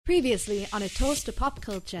Previously on A Toast to Pop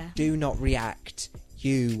Culture. Do not react.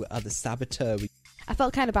 You are the saboteur. I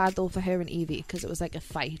felt kind of bad though for her and Evie because it was like a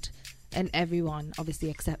fight, and everyone, obviously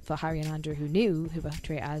except for Harry and Andrew, who knew who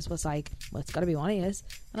Beatrice was like, well, it's got to be one of yours.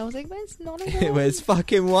 And I was like, well, it's none of them. Where's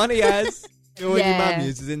fucking one of yours? You know, when Yeah. your mum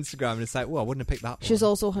uses Instagram and it's like, well, I wouldn't have picked that one. She's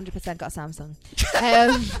also 100% got a Samsung.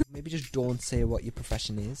 Maybe just don't say what your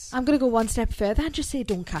profession is. I'm going to go one step further and just say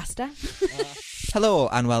Doncaster. Hello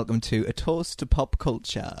and welcome to A Toast to Pop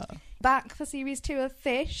Culture. Back for series 2 of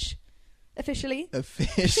Fish, officially. A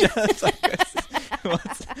fish. Is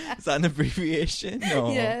that an abbreviation?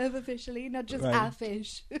 No. Yeah, officially, not just Right. a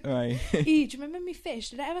fish. Right. E, do you remember me fish?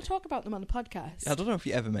 Did I ever talk about them on the podcast? I don't know if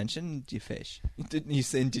you ever mentioned your fish. Didn't you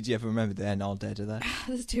say, did you ever remember they're all dead, are they?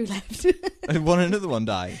 There's 2 left. One another one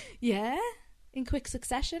died. Yeah, in quick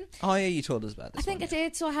succession. Oh yeah, you told us about this. I think one, I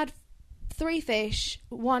did. So I had 3 fish,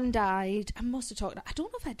 1 died. I must have talked. I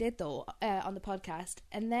don't know if I did though on the podcast.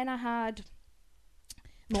 And then I had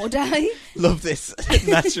more die. Love this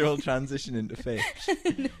natural transition into fish.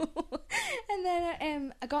 No. And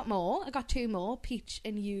then I got more. I got 2 more, Peach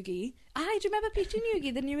and Yugi. Do you remember Peach and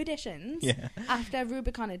Yugi, the new additions? Yeah. After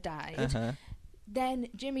Rubicon had died. Uh-huh. Then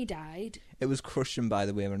Jimmy died. It was Crushing, by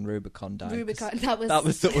the way, when Rubicon died. Rubicon. 'cause That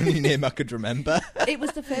was the only name I could remember. It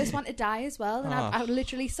was the first one to die as well, and Oh. I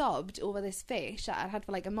literally sobbed over this fish that I'd had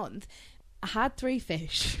for like a month. I had 3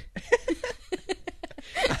 fish.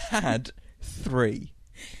 I had 3.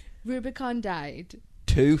 Rubicon died.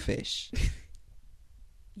 2 fish.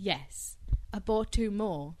 Yes. I bought 2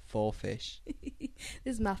 more. 4 fish.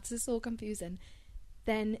 This maths is so confusing.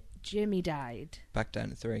 Then Jimmy died. Back down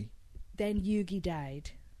to 3. Then Yugi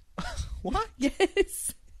died. What?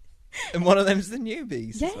 Yes. And one of them's the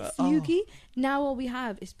newbies. Yes, as well. Oh. Yugi. Now all we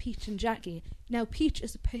have is Peach and Jackie. Now Peach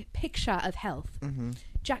is a picture of health. Mm-hmm.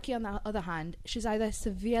 Jackie, on the other hand, she's either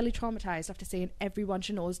severely traumatised after seeing everyone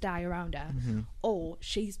she knows die around her, or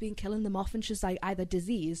she's been killing them off and she's like either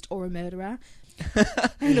diseased or a murderer.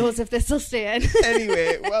 Who knows if this will stay in.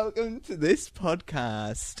 Anyway, welcome to this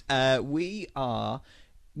podcast.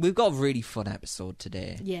 We've got a really fun episode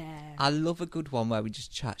today. Yeah. I love a good one where we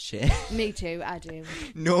just chat shit. Me too, I do.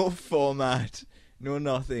 No format, no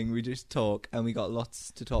nothing. We just talk, and we got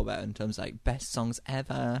lots to talk about in terms of like best songs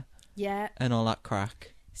ever Yeah. and all that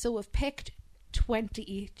crack. So we've picked 20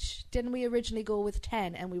 each. Didn't we originally go with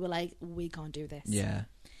 10 and we were like, we can't do this? Yeah.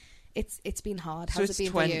 It's been hard. So How's it's it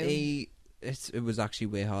been 20. for you? It was actually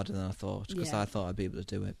way harder than I thought because Yeah. I thought I'd be able to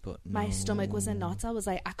do it, but My no. stomach was in knots. I was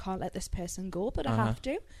like, I can't let this person go, but I Uh-huh. have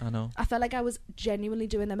to. I know. I felt like I was genuinely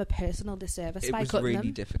doing them a personal disservice It by was cutting really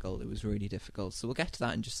them. difficult. It was really difficult. So we'll get to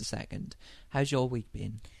that in just a second. How's your week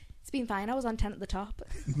been? It's been fine. I was on 10 at the top.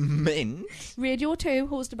 Mint. Radio 2,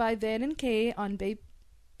 hosted by Vernon Kay on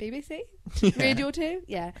BBC? Yeah. Radio 2?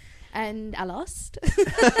 Yeah. And I lost.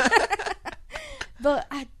 But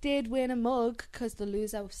I did win a mug because the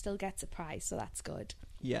loser still gets a prize, so that's good.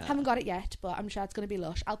 Yeah. Haven't got it yet, but I'm sure it's going to be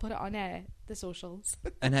lush. I'll put it on the socials.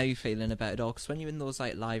 And how you feeling about it all? Because when you're in those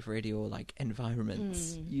like live radio like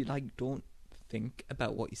environments, you like don't think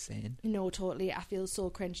about what you're saying. No, totally. I feel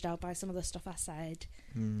so cringed out by some of the stuff I said.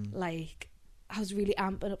 Mm. Like, I was really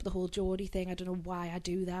amping up the whole Geordie thing. I don't know why I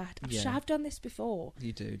do that. I'm Yeah. sure I've done this before.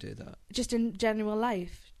 You do that. Just in general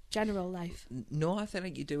life. No, I feel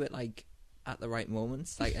like you do it like at the right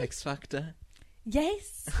moments, like X Factor.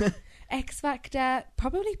 Yes. X Factor,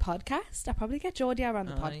 probably podcast. I probably get Geordie around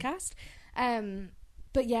the Aye. podcast.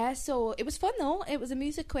 But yeah, so it was fun though. It was a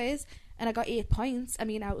music quiz and I got 8 points. I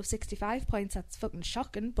mean, out of 65 points, that's fucking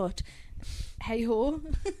shocking, but hey ho.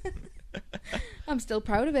 I'm still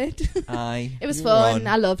proud of it. Aye. It was you fun. won.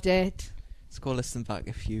 I loved it. Let's go listen back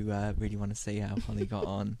if you really want to see how Holly got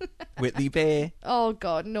on. Whitley Bay. Oh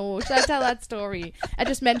god, no. Should I tell that story? I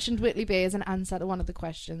just mentioned Whitley Bay as an answer to one of the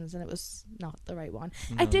questions and it was not the right one.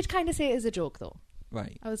 I No. did kind of say it as a joke though.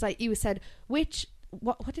 Right. I was like, you said,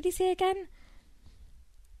 what did he say again?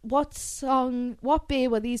 What bay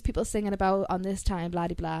were these people singing about on this time, blah,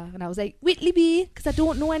 blah. And I was like, Whitley Bay, because I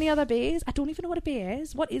don't know any other bays. I don't even know what a bay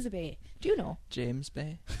is. What is a bay? Do you know? James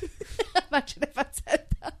Bay. Imagine if I said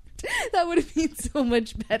that. That would have been so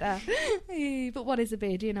much better. But what is a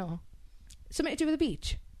bay? Do you know? Something to do with a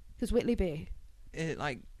beach? Because Whitley Bay.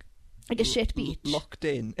 Like A shit beach. Locked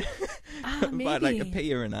in. Ah, maybe. By like a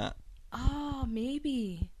pier and that. Oh,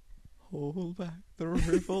 maybe. Hold back the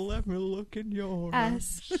river, let me look in your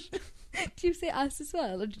eyes. Ass. Did you say ass as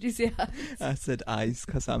well? Or did you say ass? I said eyes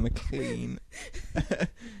because I'm a clean.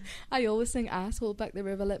 I always sing ass, hold back the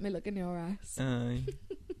river, let me look in your ass. Aye.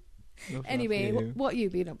 Love that Anyway, for you. what you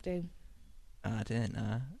been up to? I didn't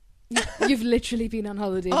know. You've literally been on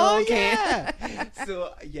holiday. Oh, okay. yeah.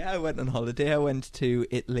 So, yeah, I went on holiday. I went to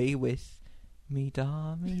Italy with me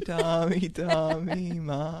da, me da, me da, me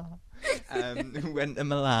ma. Went to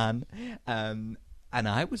Milan. And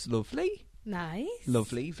I was lovely. Nice.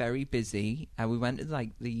 Lovely, very busy. And we went to,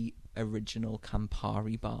 like, the original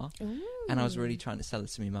Campari bar. Ooh. And I was really trying to sell it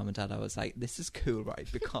to me mum and dad. I was like, this is cool, right?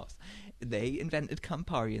 Because they invented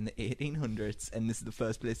Campari in the 1800s, and this is the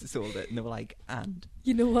first place they sold it. And they were like, and?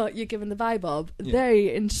 You know what? You're giving the vibe of. Yeah.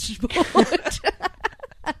 Very in sport.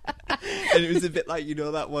 And it was a bit like, you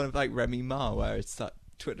know, that one of, like, Remy Ma, where it's that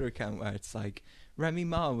Twitter account where it's like, Remy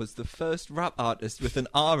Ma was the first rap artist with an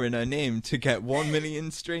R in her name to get 1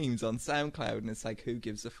 million streams on SoundCloud. And it's like, who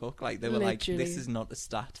gives a fuck? Like, they were Literally. like, this is not a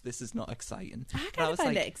stat. This is not exciting. I And kind of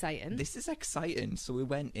find like, it exciting. this is exciting. So we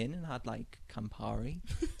went in and had, like, Campari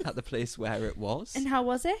at the place where it was. And how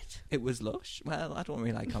was it? It was lush. Well, I don't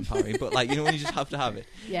really like Campari, but, like, you know when you just have to have it.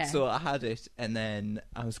 Yeah. So I had it, and then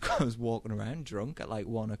I was walking around drunk at, like,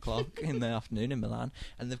 1 o'clock in the afternoon in Milan.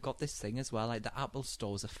 And they've got this thing as well, like, the Apple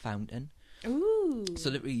Store's a fountain. Ooh. So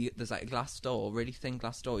literally, there's like a glass door, really thin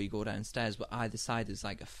glass door. You go downstairs, but either side there's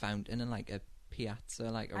like a fountain and like a piazza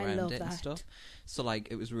like I around love it and that. stuff. So like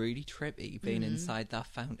it was really trippy being inside that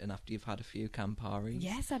fountain after you've had a few Camparis.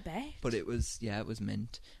 Yes, I bet. But it was it was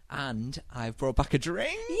mint, and I've brought back a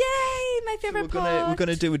drink. Yay, my So favourite we're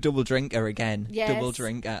gonna do a double drinker again. Yes. Double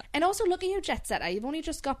drinker. And also, look at you, jet setter. You've only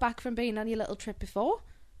just got back from being on your little trip before.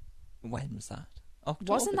 When was that?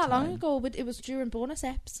 October Wasn't that long time. ago, but it was during bonus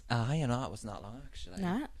eps. Ah, you know, it wasn't that long actually.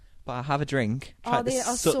 Nah. But I have a drink. Oh, Try to they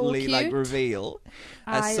are so subtly like cute. reveal.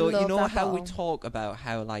 I So love you know that how we bottle. talk about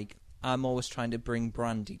how like I'm always trying to bring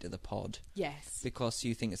brandy to the pod Yes. because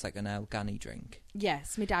you think it's like an Algani drink.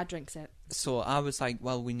 Yes, my dad drinks it. So I was like,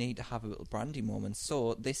 well, we need to have a little brandy moment.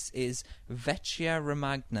 So this is Vecchia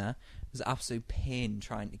Romagna. It was an absolute pain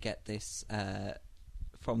trying to get this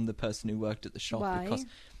from the person who worked at the shop. Why? Because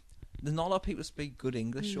there's not a lot of people speak good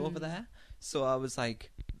English over there. So I was like,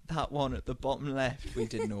 that one at the bottom left, we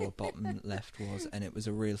didn't know what bottom left was, and it was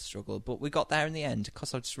a real struggle. But we got there in the end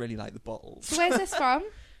because I just really like the bottles. So where's this from?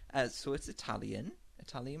 So it's Italian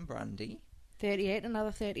brandy. 38, another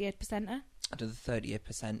 38%er. I do the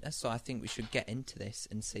 38%er, so I think we should get into this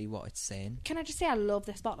and see what it's saying. Can I just say I love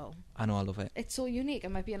this bottle? I know, I love it. It's so unique. It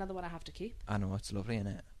might be another one I have to keep. I know, it's lovely, isn't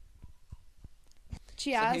it?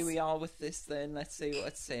 Cheers. So here we are with this then. Let's see what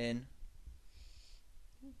it's saying.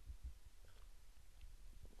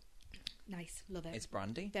 Nice. Love it. It's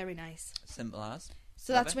brandy. Very nice. Simple as.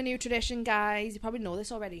 So Love that's it. my new tradition, guys. You probably know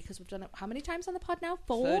this already because we've done it how many times on the pod now?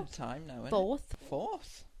 Third time now, isn't Fourth. it?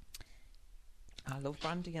 Fourth. I love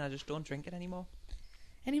brandy and I just don't drink it anymore.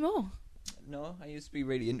 Anymore? No, I used to be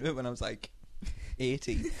really into it when I was like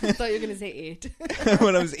 18. I thought you were going to say 8.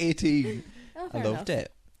 When I was 18. Oh, I fair loved enough.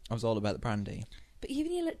 it. I was all about the brandy. But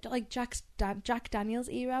even you look like Jack Daniels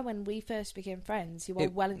era when we first became friends, you were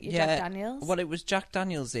It- well into your yeah, Jack Daniels. Well, it was Jack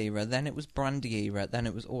Daniels era, then it was brandy era, then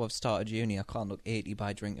it was, I've started uni, I can't look 80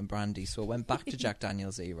 by drinking brandy, so I went back to Jack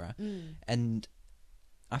Daniels era, and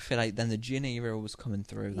I feel like then the gin era was coming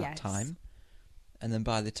through that Yes. time, and then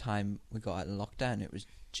by the time we got out of lockdown, it was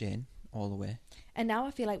gin all the way. And now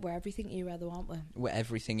I feel like we're everything era though, aren't we? We're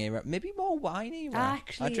everything era, maybe more wine era.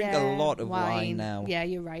 Actually, I drink yeah, a lot of wine now. Yeah,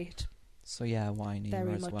 you're right. So yeah, wine era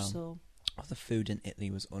Very as much well. so. Oh, the food in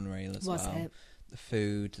Italy was unreal as Was well. it? The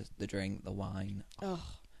food, the drink, the wine. Oh,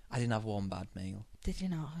 I didn't have one bad meal. did you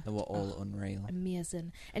not? They were all unreal.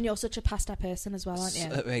 Amazing. And you're such a pasta person as well, aren't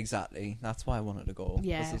you? Exactly. That's why I wanted to go.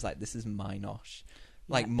 Yeah. Because I was like, this is my nosh.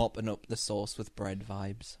 Like Yeah. mopping up the sauce with bread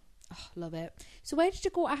vibes. Oh, love it. So where did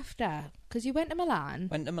you go after? Because you went to Milan.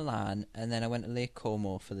 Went to Milan and then I went to Lake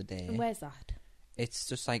Como for the day. And where's that? It's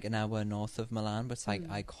just like an hour north of Milan, but it's like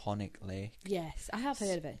iconic lake. Yes, I have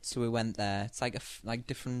heard of it. So we went there. It's like like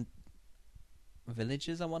different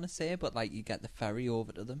villages, I want to say, but like you get the ferry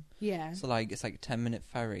over to them. Yeah. So like it's like a 10-minute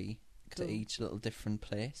ferry Cool. to each little different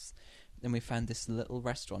place. Then we found this little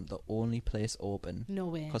restaurant, the only place open No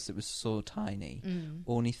way. because it was so tiny. Mm.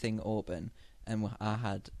 Only thing open, and I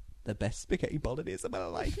had the best spaghetti bolognese of my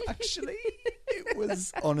life. Actually, it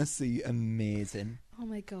was honestly amazing. Oh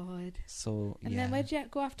my god. So And yeah. then where'd you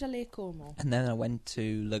go after Lake Como? And then I went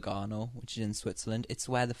to Lugano, which is in Switzerland. It's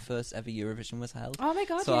where the first ever Eurovision was held. Oh my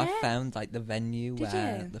god, So yeah. I found like the venue Did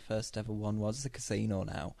where you? the first ever one was. It's a casino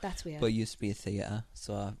now, That's weird. but it used to be a theatre.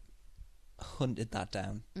 So I hunted that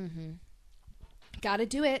down. Mm-hmm. Gotta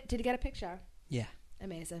do it. Did you get a picture? Yeah.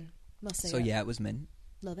 Amazing. Must say So it. yeah, it was mint.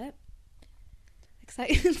 Love it.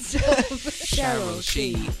 exciting stuff. Cheryl,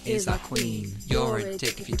 she is our queen. You're a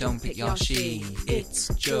dick if you don't pick your she. It's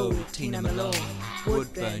Joe, Tina Malone.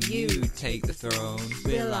 Woodburn, you take the throne.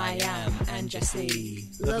 Will I Am and Jessie.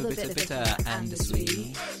 Love a bit of bitter and the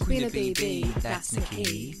sweet. Queen of BB, that's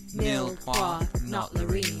Nikki. Nil Qua, not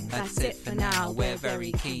Loreen. That's it for now. We're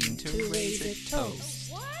very keen to raise a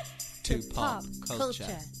toast to pop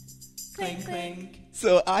culture. Clink, clink.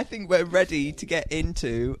 So I think we're ready to get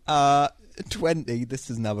into 20, this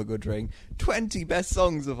is now a good ring, 20 best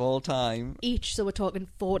songs of all time. Each, so we're talking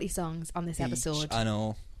 40 songs on this episode. I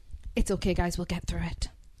know. It's okay, guys, we'll get through it.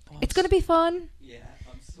 It's going to be fun. Yeah,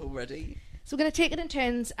 I'm so ready. So we're going to take it in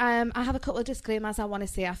turns. I have a couple of disclaimers I want to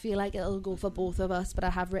say. I feel like it'll go for both of us, but I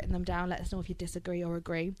have written them down. Let us know if you disagree or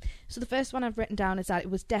agree. So the first one I've written down is that it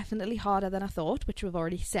was definitely harder than I thought, which we've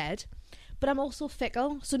already said. But I'm also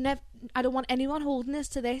fickle, so I don't want anyone holding us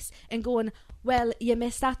to this and going, well, you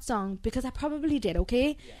missed that song, because I probably did,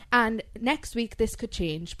 okay? Yeah. And next week this could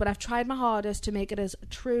change, but I've tried my hardest to make it as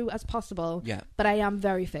true as possible. Yeah. But I am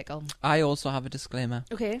very fickle. I also have a disclaimer.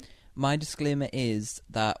 Okay. My disclaimer is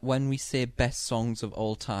that when we say best songs of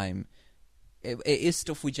all time, it is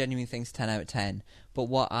stuff we genuinely think is 10 out of 10. But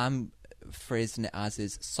what I'm phrasing it as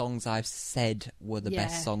is songs I've said were the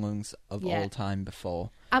best songs of all time before.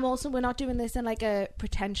 We're not doing this in like a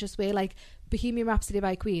pretentious way. Like Bohemian Rhapsody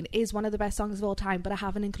by Queen is one of the best songs of all time, but I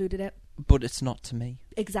haven't included it. But it's not to me.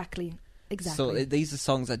 Exactly. So these are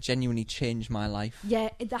songs that genuinely changed my life. Yeah,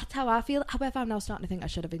 that's how I feel. However, I'm now starting to think I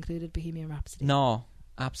should have included Bohemian Rhapsody. No,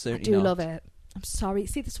 absolutely not. I do not. love it. I'm sorry.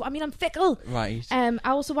 See, this. I mean, I'm fickle. Right. I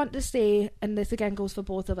also want to say, and this again goes for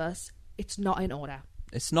both of us, it's not in order.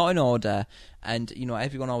 It's not in order, and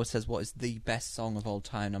everyone always says what is the best song of all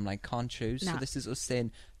time. I'm like, can't choose. Nah. So this is us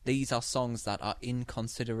saying these are songs that are in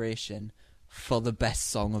consideration for the best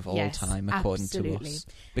song of all time, according to us.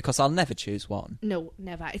 Because I'll never choose one. No,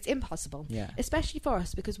 never. It's impossible. Yeah. Especially for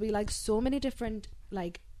us, because we like so many different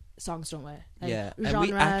songs, don't we? Yeah, genres. And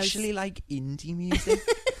we actually like indie music.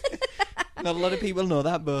 Not a lot of people know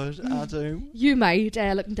that, but I do. You might.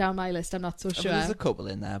 Looking down my list, I'm not so sure. There's a couple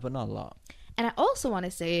in there, but not a lot. And I also want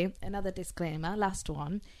to say, another disclaimer, last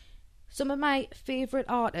one, some of my favourite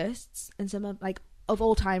artists and some of, of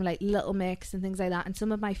all time, like Little Mix and things like that, and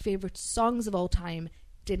some of my favourite songs of all time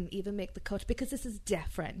didn't even make the cut, because this is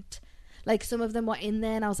different. Like, some of them were in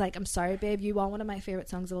there and I was like, I'm sorry, babe, you are one of my favourite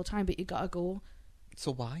songs of all time, but you gotta go.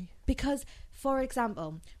 So why? Because, for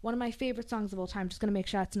example, one of my favourite songs of all time, just going to make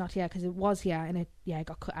sure it's not here, because it was here and it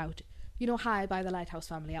got cut out. High by the Lighthouse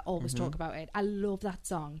Family. I always talk about it. I love that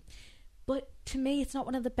song. But to me, it's not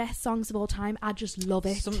one of the best songs of all time. I just love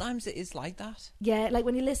it. Sometimes it is like that. Yeah, like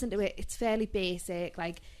when you listen to it, it's fairly basic.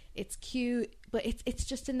 Like, it's cute, but it's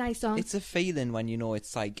just a nice song. It's a feeling when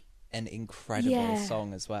it's like an incredible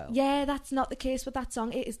song as well. Yeah, that's not the case with that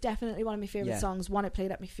song. It is definitely one of my favourite songs. One, it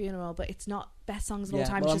played at my funeral, but it's not best songs of all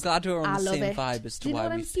time. Well, I'm glad we're on the same vibe as to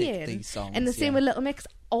why we picked these songs. And the same with Little Mix.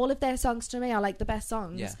 All of their songs to me are like the best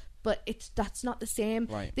songs. Yeah. But that's not the same.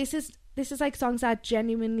 Right. This is like songs I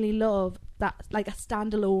genuinely love that like a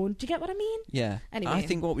standalone. Do you get what I mean? Yeah. Anyway. I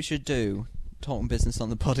think what we should do, talking business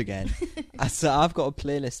on the pod again, so I've got a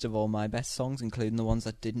playlist of all my best songs, including the ones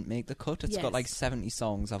that didn't make the cut. It's got like 70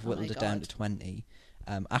 songs. I've whittled it down to 20.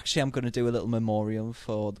 Actually, I'm going to do a little memorial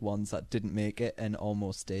for the ones that didn't make it and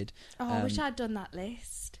almost did. I wish I'd done that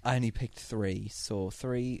list. I only picked 3, so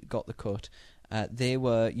 3 got the cut. They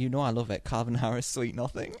were, I love it, Calvin Harris, Sweet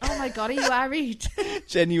Nothing. Oh my God, are you worried?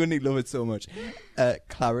 Genuinely love it so much.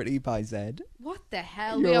 Clarity by Zed. What the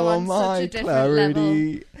hell? We are on such a different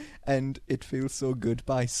level. And It Feels So Good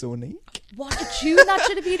by Sonique. What a tune, that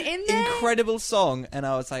should have been in there. Incredible song. And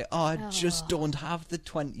I was like, I just don't have the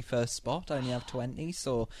 21st spot. I only have 20,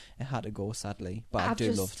 so it had to go, sadly. But I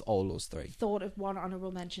do love all those 3. Thought of one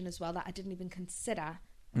honourable mention as well that I didn't even consider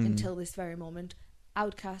until this very moment.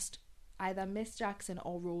 Outcast. Either Miss Jackson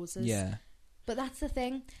or Roses. Yeah. But that's the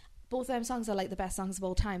thing. Both of them songs are like the best songs of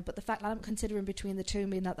all time. But the fact that I'm considering between the two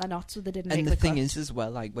mean that they're not, so they didn't make the cut. And the thing is as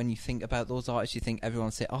well, like when you think about those artists, you think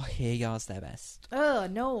everyone say, oh, Hey Ya's their best. Oh,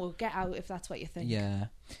 no, get out if that's what you think. Yeah.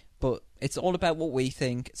 But it's all about what we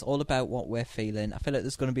think. It's all about what we're feeling. I feel like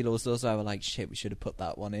there's going to be loads of those where we're like, shit, we should have put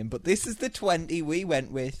that one in. But this is the 20 we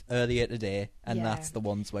went with earlier today, and that's the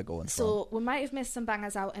ones we're going for. So we might have missed some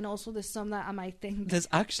bangers out, and also there's some that I might think... There's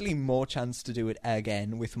actually more chance to do it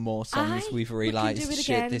again with more songs we've realised,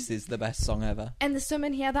 shit, this is the best song ever. And there's some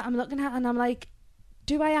in here that I'm looking at, and I'm like,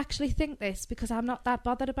 do I actually think this? Because I'm not that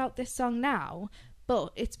bothered about this song now,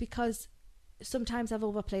 but it's because... sometimes I've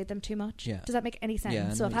overplayed them too much. Yeah. Does that make any sense? Yeah,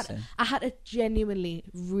 I So know what you're saying. I had to genuinely,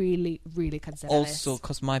 really, really consider Also, this.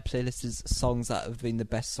 because my playlist is songs that have been the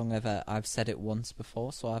best song ever. I've said it once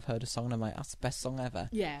before, so I've heard a song and I'm like, that's the best song ever.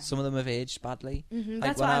 Yeah. Some of them have aged badly. Like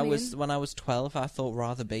That's when what I I mean. was 12, I thought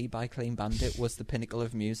 "Rather Be" by Clean Bandit was the pinnacle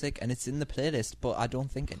of music, and it's in the playlist, but I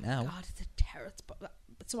don't think it now. God, it's a terror.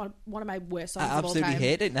 It's one of my worst songs I of all time. absolutely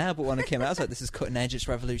hate it now, but when it came out, I was like, this is cutting edge, it's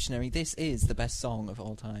revolutionary. This is the best song of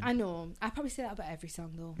all time. I know. I probably say that about every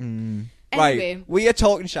song, though. Right, we are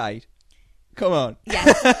talking shite. Come on. Yes.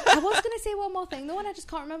 I was going to say one more thing, though, and I just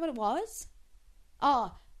can't remember what it was.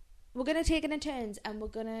 Oh, we're going to take it in turns, and we're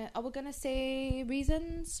going to say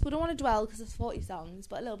reasons? We don't want to dwell, because there's 40 songs,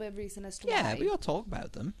 but a little bit of reason as to why. Yeah, we all talk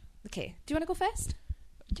about them. Okay. Do you want to go first?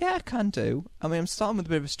 Yeah, I can do. I mean, I'm starting with a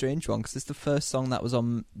bit of a strange one because it's the first song that was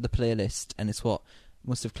on the playlist, and it's what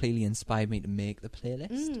must have clearly inspired me to make the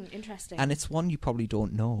playlist. Interesting. And it's one you probably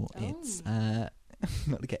don't know. Oh. It's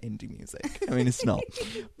not to get indie music. I mean, it's not,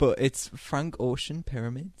 but it's Frank Ocean,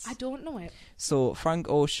 Pyramids. I don't know it. So Frank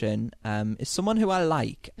Ocean is someone who I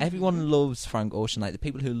like. Everyone loves Frank Ocean. Like the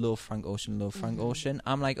people who love Frank Ocean love Frank Ocean.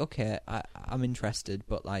 I'm like, okay, I'm interested,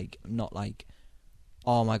 but like not like,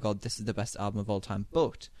 oh my god, this is the best album of all time.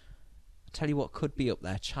 But I'll tell you what could be up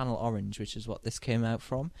there, Channel Orange, which is what this came out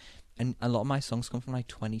from. And a lot of my songs come from like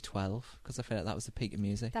 2012 because I feel like that was the peak of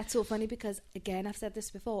music. That's so funny because, again, I've said this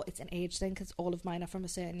before, it's an age thing because all of mine are from a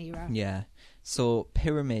certain era. Yeah. So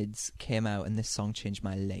Pyramids came out and this song changed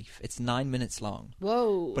my life. It's 9 minutes long.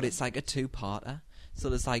 Whoa. But it's like a two-parter. So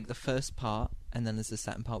there's like the first part and then there's the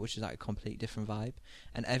second part, which is like a completely different vibe.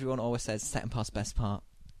 And everyone always says second part's best part.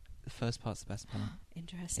 The first part's the best part.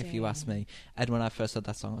 Interesting. If you ask me. And when I first heard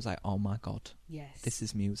that song, I was like, oh my god. Yes. This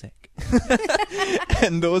is music.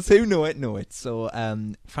 And those who know it, know it. So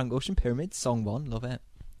Frank Ocean, Pyramids, song 1, love it.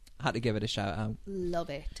 I had to give it a shout out.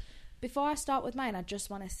 Love it. Before I start with mine, I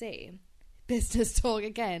just want to say, business talk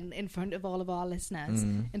again in front of all of our listeners,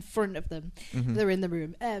 in front of them. They're in the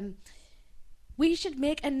room. We should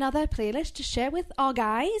make another playlist to share with our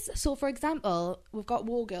guys. So, for example, we've got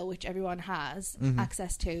War Girl, which everyone has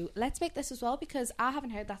access to. Let's make this as well because I haven't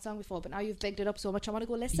heard that song before, but now you've bigged it up so much, I want to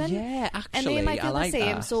go listen. Yeah, And they actually, might do I the like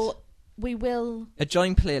same. that. So we will, A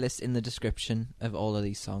joint playlist in the description of all of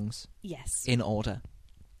these songs. yes, In order.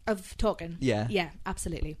 of talking. Yeah. Yeah,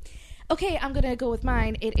 absolutely. Okay, I'm going to go with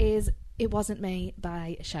mine. It Wasn't Me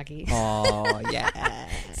by Shaggy. Oh, yeah.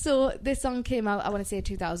 So this song came out, I want to say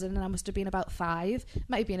 2000, and I must have been about 5.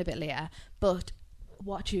 Might have been a bit later. But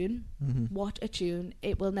what a tune. What a tune.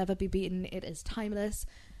 It will never be beaten. It is timeless.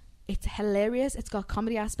 It's hilarious. It's got a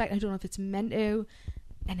comedy aspect. I don't know if it's meant to.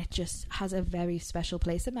 And it just has a very special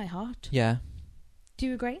place in my heart. Yeah. Do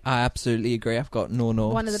you agree? I absolutely agree. I've got no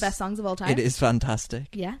notes. One of the best songs of all time. It is fantastic.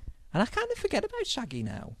 Yeah. And I kind of forget about Shaggy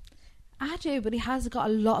now. I do, but he has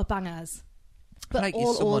got a lot of bangers. But I feel like he's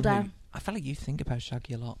all someone older. who- I feel like you think about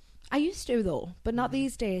Shaggy a lot. I used to, though, but not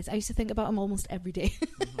these days. I used to think about him almost every day.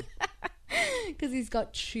 Because he's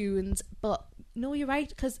got tunes. But no, you're right,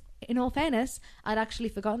 because in all fairness, I'd actually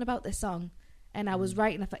forgotten about this song. And I was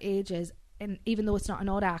writing it for ages. And even though it's not in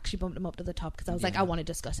order, I actually bumped him up to the top because I was like, I want to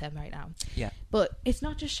discuss him right now. Yeah. But it's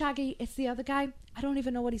not just Shaggy, it's the other guy. I don't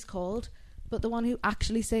even know what he's called. But the one who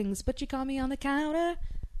actually sings, but you call me on the counter.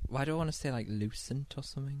 Why do I want to say like Lucent or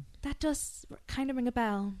something? That does kind of ring a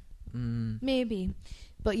bell. Mm. Maybe.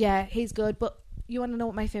 But yeah, he's good. But you want to know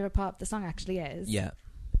what my favourite part of the song actually is? Yeah.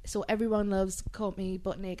 So everyone loves Caught Me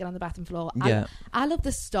Butt Naked on the Bathroom Floor. Yeah. I love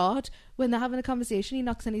the start when they're having a conversation. He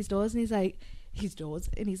knocks on his doors and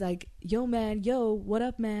he's like, yo man, yo, what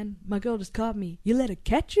up man? My girl just caught me. You let her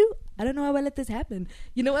catch you? I don't know how I let this happen.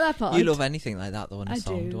 You know what that part? You love anything like that though in a I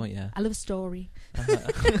song, do. don't you? I love a story.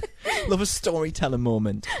 Love a storytelling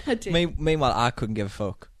moment. I do. Meanwhile, I couldn't give a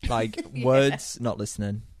fuck. Like, words, not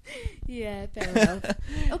listening. Yeah, fair enough.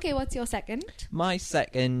 Okay, what's your second? My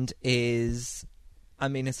second is, I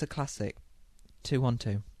mean, it's a classic.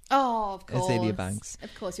 212. Oh, of course. Azealia Banks.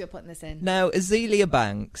 Of course you're putting this in. Now, Azealia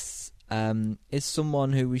Banks is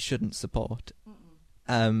someone who we shouldn't support.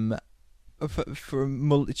 For a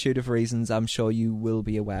multitude of reasons I'm sure you will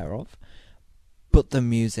be aware of. But the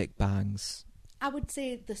music bangs. I would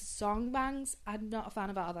say the song bangs. I'm not a fan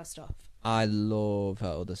of other stuff. I love her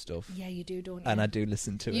other stuff. Yeah, you do, don't you? And I do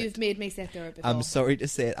listen to it. You've made me sit through it before. I'm sorry to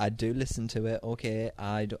say it, I do listen to it. Okay,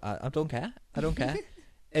 I don't care. I don't care.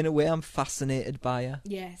 In a way, I'm fascinated by her.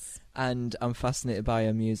 Yes. And I'm fascinated by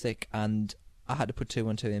her music. And I had to put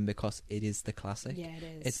 212 in because it is the classic. Yeah, it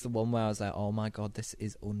is. It's the one where I was like, oh my god, this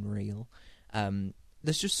is unreal.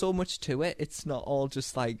 There's just so much to it. It's not all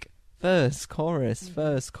just like verse, chorus.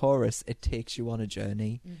 It takes you on a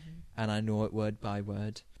journey. And I know it word by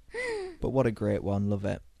word. But what a great one. Love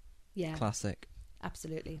it. Yeah, Classic.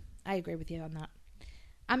 absolutely. I agree with you on that.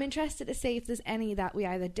 I'm interested to see if there's any that we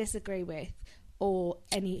either disagree with or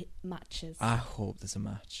any matches. I hope there's a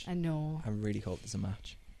match. I know. I really hope there's a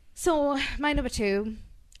match. So, my number 2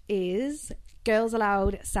 is Girls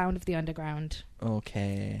Aloud, Sound of the Underground.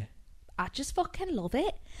 Okay. I just fucking love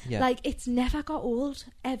it. Yeah. Like, it's never got old,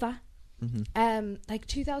 ever. Mm-hmm. Like,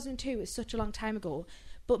 2002 is such a long time ago.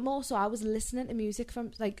 But more so, I was listening to music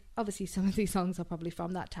from, like, obviously some of these songs are probably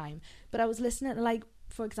from that time. But I was listening to, like,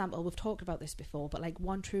 for example, we've talked about this before, but, like,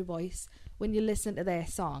 One True Voice, when you listen to their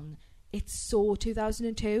song, it's so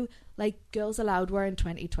 2002. Like, Girls Aloud were in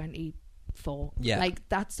 2024. Yeah. Like,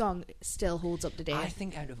 that song still holds up to date. I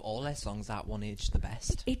think out of all their songs, that one aged the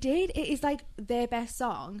best. It did. It is, like, their best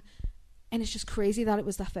song. And it's just crazy that it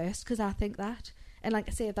was their first, because I think that. And like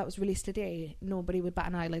I say, if that was released today, nobody would bat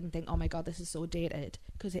an eyelid and think, oh my God, this is so dated.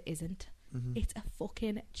 Because it isn't. Mm-hmm. It's a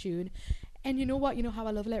fucking tune. And you know what? You know how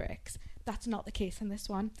I love lyrics? That's not the case in this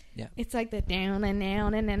one. Yeah. It's like the down and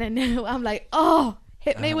down and then and now. I'm like, oh,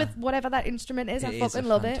 hit me with whatever that instrument is. I fucking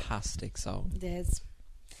love it. It's a fantastic song. It is.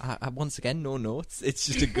 I once again, no notes. It's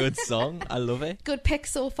just a good song. I love it. Good pick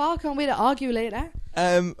so far. Can't wait to argue later.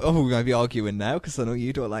 We're going to be arguing now because I know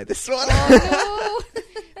you don't like this one. Oh, no.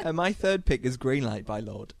 And my third pick is Greenlight by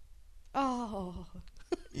Lorde. Oh.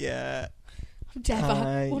 Yeah.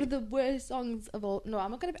 Dever. One of the worst songs of all. No, I'm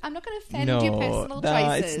not gonna offend your personal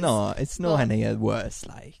choices. It's not. It's not any worse.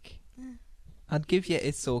 Like, I'd give you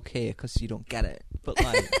It's Okay because you don't get it, but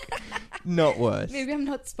like, not worse. Maybe I'm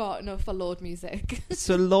not smart enough for Lorde music.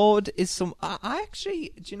 So Lorde is some. I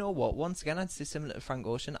actually, do you know what? Once again, I'd say similar to Frank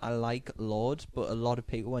Ocean. I like Lorde, but a lot of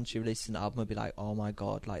people when she releases an album would be like, "Oh my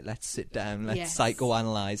God, like let's sit down, let's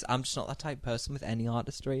psychoanalyze." I'm just not that type of person with any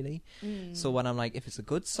artist really. So when I'm like, if it's a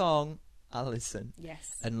good song, I'll listen.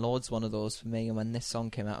 Yes. And Lorde's one of those for me. And when this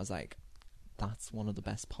song came out, I was like, that's one of the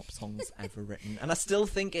best pop songs ever written. And I still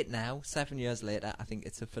think it now, 7 years later. I think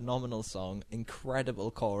it's a phenomenal song.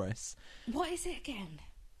 Incredible chorus. What is it again?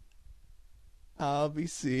 I'll be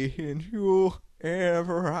seeing you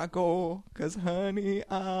wherever I go, 'cause honey,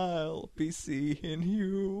 I'll be seeing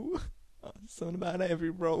you. Something about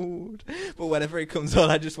every road. But whenever it comes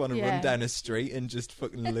on, I just want to run down a street and just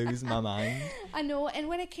fucking lose my mind. I know, and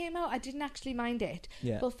when it came out, I didn't actually mind it.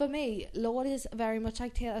 Yeah. But for me, Lorde is very much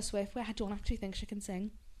like Taylor Swift, where I don't actually think she can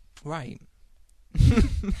sing. Right.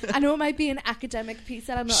 I know it might be an academic piece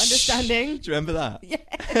that I'm not understanding. Do you remember that? Yes.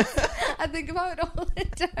 I think about it all the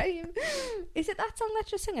time. Is it that song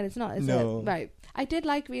that you're singing? It's not, is No. it? Right. I did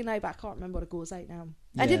like Greenlight, but I can't remember what it goes like now.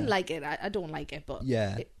 Yeah. I didn't like it. I don't like it, but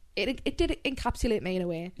Yeah. It did encapsulate me in a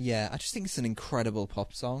way. Yeah, I just think it's an incredible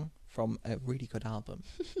pop song from a really good album.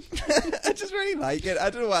 I just really like it. I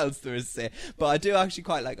don't know what else there is to say. But I do actually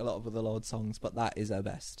quite like a lot of other Lorde songs, but that is her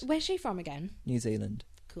best. Where's she from again? New Zealand.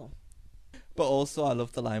 Cool. But also I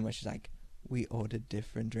love the line where she's like, we ordered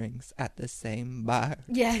different drinks at the same bar.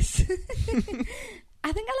 Yes.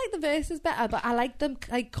 I think I like the verses better, but I like them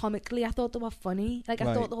like comically. I thought they were funny. Like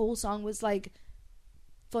I thought the whole song was like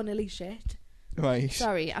funnily shit. Right.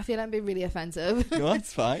 Sorry, I feel I'm being really offensive. No,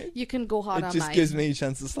 that's fine. You can go hard on It just mine. gives me a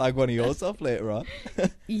chance to slag one of yours off later on.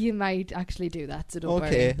 You might actually do that, so don't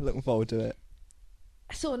Okay, worry. looking forward to it.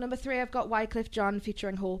 So number 3, I've got Wycliffe Jean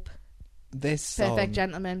featuring Hope. This song. Perfect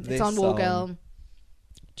Gentleman. this It's on War song. Girl.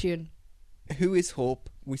 Tune. Who is Hope?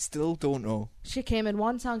 We still don't know. She came in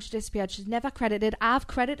one song, she disappeared. She's never credited. I've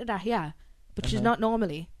credited her here, but she's not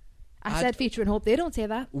normally. I said featuring Hope. They don't say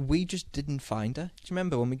that. We just didn't find her. Do you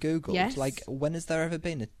remember when we Googled? Yes. Like, when has there ever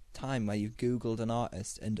been a time where you've Googled an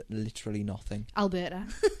artist and literally nothing? Alberta.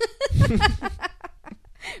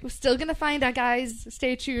 We're still going to find her, guys.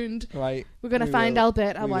 Stay tuned. Right. We're going to find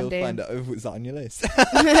Alberta one day. We'll find out if it's on your list.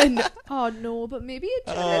 No. Oh, no, but maybe it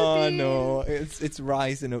should Oh, be. no. It's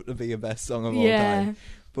rising up to be a best song of all Yeah. time.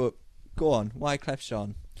 But go on. Wyclef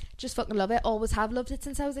Jean. Just fucking love it. Always have loved it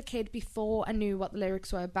since I was a kid, before I knew what the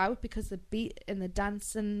lyrics were about, because the beat and the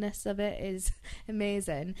dancingness of it is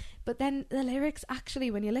amazing. But then the lyrics,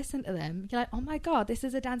 actually, when you listen to them, you're like, oh my God, this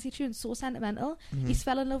is a dancey tune, so sentimental. He's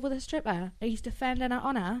fell in love with a stripper. He's defending her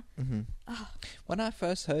honour. Mm-hmm. Oh. When I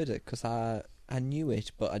first heard it, because I knew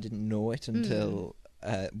it, but I didn't know it until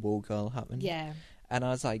War Girl happened. Yeah. And I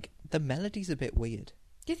was like, the melody's a bit weird.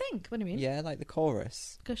 Do you think? What do you mean? Yeah, like the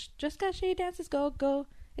chorus. Just 'cause she dances go-go,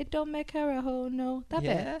 it don't make her a hoe, no. That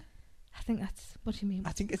bit. I think that's what do you mean.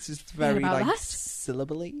 I think it's just very about like that?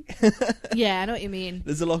 syllably. Yeah, I know what you mean.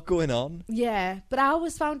 There's a lot going on. Yeah, but I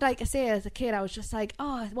always found, like I say, as a kid, I was just like,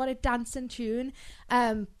 oh, what a dancing tune.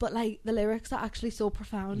 But like the lyrics are actually so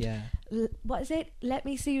profound. Yeah. What is it? Let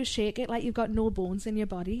me see you shake it like you've got no bones in your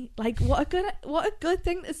body. Like what a good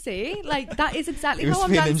thing to say. Like that is exactly He was how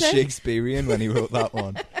I'm feeling dancing. Shakespearean when he wrote that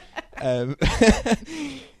one.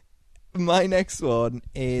 My next one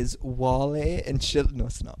is Wale and No,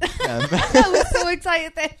 it's not. I was so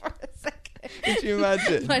excited there for a second. Could you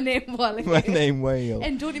imagine? My name Wally. My name Whale.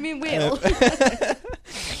 And don't you mean whale?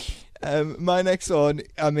 My next one,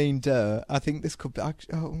 I mean, I think this could be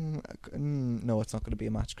no, it's not going to be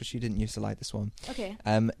a match because she didn't used to like this one. Okay.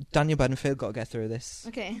 Daniel Bedingfield, got to get through this.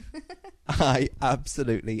 Okay. I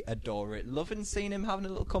absolutely adore it. Loving seeing him having a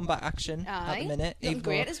little comeback action at the minute. Looking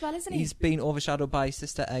great as well, isn't he? He's been overshadowed by his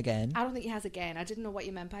sister again. I don't think he has again. I didn't know what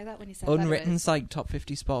you meant by that when you said Unwritten's like top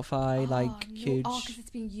 50 Spotify, huge. Oh, because it's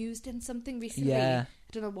been used in something recently. Yeah.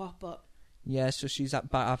 I don't know what, but Yeah, so she's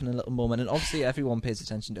back having a little moment, and obviously everyone pays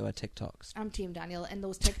attention to her TikToks. I'm Team Daniel, and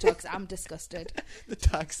those TikToks, I'm disgusted. The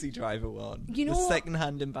taxi driver one. You know, the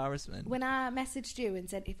second-hand embarrassment. When I messaged you and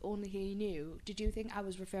said, if only he knew, did you think I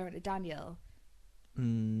was referring to Daniel?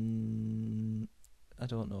 I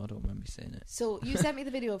don't know. I don't remember saying it. So you sent me the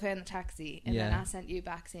video of her in the taxi, and then Yeah. I sent you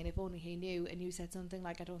back saying, if only he knew, and you said something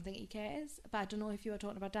like, I don't think he cares. But I don't know if you were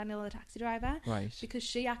talking about Daniel, the taxi driver. Right. Because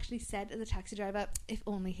she actually said to the taxi driver, if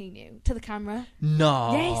only he knew, to the camera.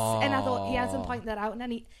 No. Yes, and I thought he hasn't pointed that out,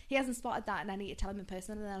 and he hasn't spotted that, and I need to tell him in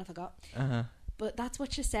person, and then I forgot. Uh-huh. But that's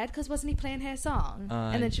what she said, because wasn't he playing her song?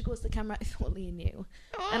 Aye. And then she goes to the camera, if only you knew.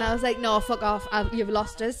 And I was like, no, fuck off. You've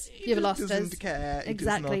lost us. You've lost us. He doesn't care.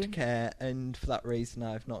 Exactly. He does not care. And for that reason,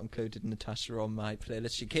 I've not included Natasha on my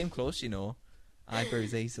playlist. She came close, you know. I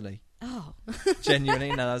bruise easily. Oh. Genuinely.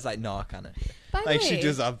 And I was like, no, I can't. By the Like, way, she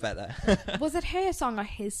does have better. was it her song or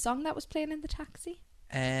his song that was playing in the taxi?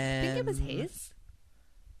 I think it was his.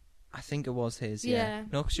 I think it was his, yeah.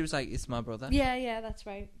 No, because she was like, it's my brother. Yeah, that's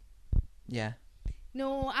right. Yeah.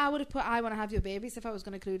 No, I would have put I Want to Have Your Babies if I was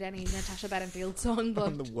going to include any Natasha Bedingfield song, but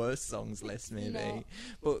On the worst songs list, maybe. No.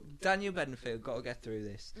 But Daniel Bedingfield, got to get through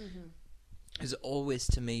this. Has always,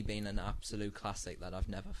 to me, been an absolute classic that I've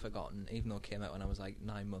never forgotten, even though it came out when I was like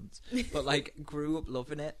 9 months. But like, grew up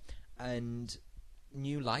loving it, and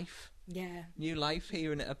new life. Yeah. New life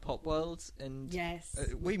here in a pop world, and Yes.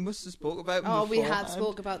 we must have spoke about. Oh, we have beforehand.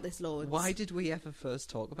 spoke about this loads. Why did we ever first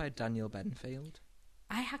talk about Daniel Bedingfield?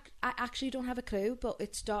 I actually don't have a clue, but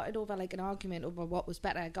it started over like an argument over what was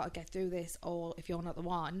better. I got to get through this, or If You're Not the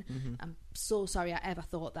One. I'm so sorry I ever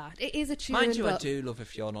thought that. It is a tune. Mind you, I do love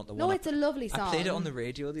If You're Not the One. No, it's a lovely song. I played it on the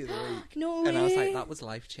radio the other week. No and way. I was like, that was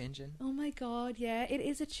life changing. Oh my god, yeah, it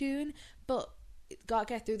is a tune, but Gotta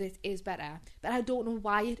Get Through This is better. But I don't know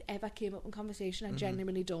why it ever came up in conversation. I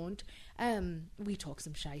genuinely don't. We talk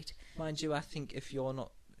some shite. Mind you, I think If You're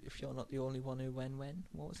Not the Only One Who When,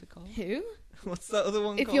 what was it called? Who? What's that other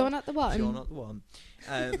one If called? You're Not the One. If You're Not the One.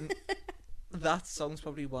 That song's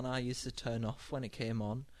probably one I used to turn off when it came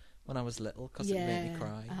on when I was little because it made me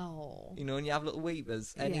cry. Oh. You know, when you have little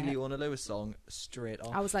weepers, any Leona Lewis song, straight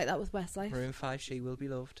off. I was like that with Westlife. Maroon 5, She Will Be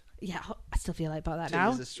Loved. Yeah, I still feel like about that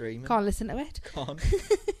Tears now. are streaming. Can't listen to it. Can't.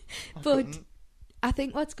 But I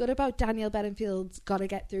think what's good about Daniel Bedingfield's Gotta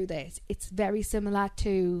Get Through This, it's very similar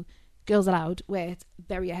to Girls Aloud, where it's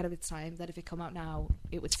very ahead of its time, that if it come out now,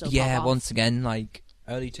 it would still pop off. once again, like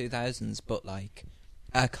early 2000s, but like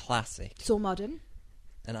a classic. So modern.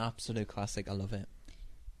 An absolute classic. I love it.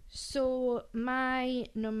 So my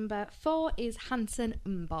number 4 is Hanson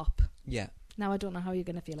Mbop. Yeah. Now I don't know how you're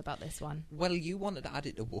going to feel about this one. Well, you wanted to add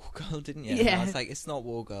it to War Girl, didn't you? Yeah. I was like, it's not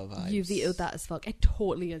War Girl vibes. You vetoed that as fuck. It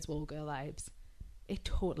totally is War Girl vibes. It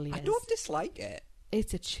totally is. I don't dislike it.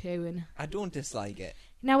 It's a tune. I don't dislike it.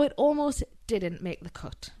 Now, it almost didn't make the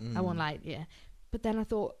cut. I won't lie to you. But then I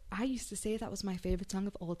thought, I used to say that was my favourite song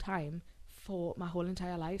of all time for my whole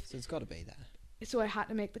entire life. So it's got to be there. So I had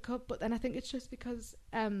to make the cut. But then I think it's just because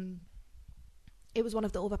it was one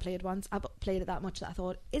of the overplayed ones. I played it that much that I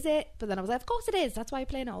thought, is it? But then I was like, of course it is. That's why I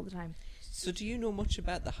play it all the time. So do you know much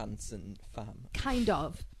about the Hanson fam? Kind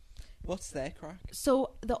of. What's their crack?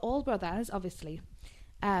 So the All Brothers, obviously.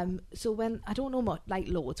 So when, I don't know much, like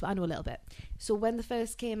loads, but I know a little bit. So when they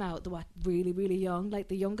first came out, they were really, really young. Like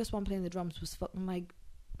the youngest one playing the drums was fucking like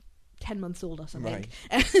 10 months old or something.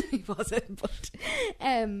 Right. He wasn't, but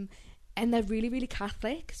and they're really, really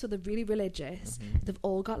Catholic, so they're really religious. They've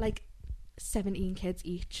all got like 17 kids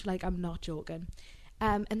each. Like, I'm not joking.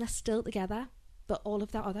 And they're still together. but all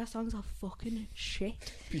of their other songs are fucking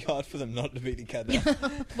shit. It'd be hard for them not to be together.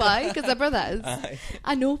 Why? Because they're brothers. Aye.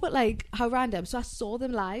 I know, but like, how random. So I saw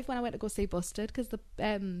them live when I went to go see Busted, because the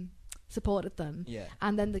supported them. Yeah.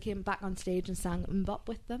 And then they came back on stage and sang Mbop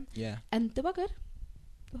with them. Yeah. And they were good.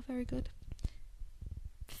 They were very good.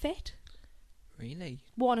 Fit. Really?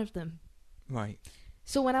 One of them. Right.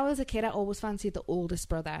 So when I was a kid, I always fancied the oldest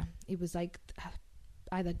brother. He was like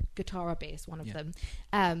either guitar or bass, one of Yeah.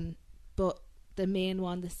 them. But the main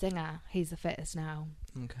one, the singer, he's the fittest now.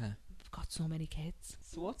 Okay. We've got so many kids.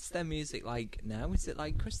 So what's their music like now? Is it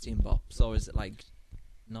like Christian bops, or is it like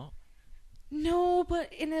not? No,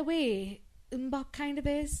 but in a way, Mbop kind of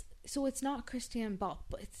is. So it's not Christian bop,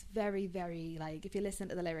 but it's very, very, like, if you listen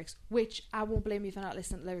to the lyrics, which I won't blame you for not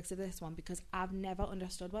listening to the lyrics of this one, because I've never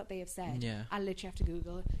understood what they have said. Yeah. I literally have to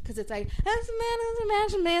Google it, because it's like,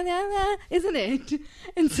 isn't it?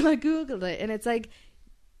 And so I Googled it, and it's like,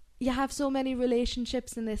 you have so many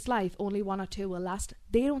relationships in this life, only one or two will last.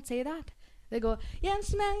 They don't say that. They go, yeah, I'm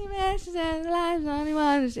smelling your ashes and the lives only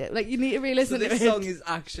one shit. Like, you need to re-listen So to this it. song is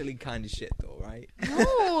actually kind of shit, though, right?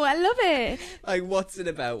 No, I love it. Like, what's it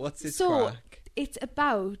about? What's its So crack? it's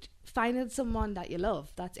about finding someone that you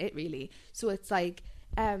love. That's it, really. So it's like,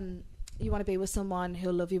 you want to be with someone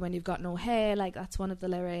who'll love you when you've got no hair. Like, that's one of the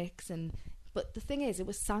lyrics. But the thing is, it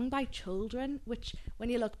was sung by children, which when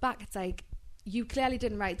you look back, it's like, you clearly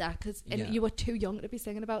didn't write that, because Yeah. you were too young to be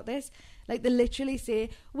singing about this. Like, they literally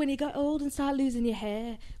say, when you got old and start losing your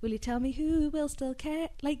hair, will you tell me who will still care?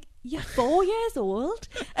 Like, you're 4 years old.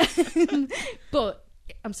 But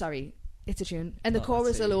I'm sorry, it's a tune, and the Oh,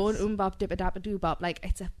 chorus that alone, is. Bop dippa dappa doo bop, like,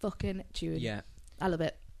 it's a fucking tune. Yeah. I love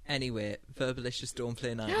it. Anyway, Verbalicious Don't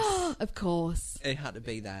Play Nice. Of course. It had to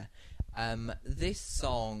be there. This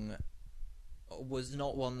song was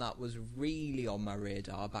not one that was really on my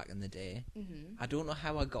radar back in the day. I don't know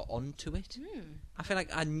how I got onto it. I feel like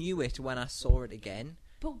I knew it when I saw it again.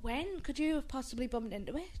 But when could you have possibly bumped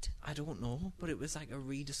into it? I don't know, but it was like a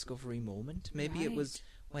rediscovery moment. Maybe it was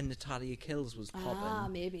when Natalia Kills was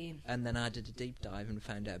popping. Maybe. And then I did a deep dive and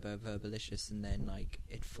found out about Verbalicious, and then like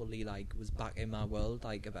it fully like was back in my world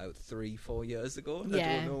like about 3-4 years ago. And I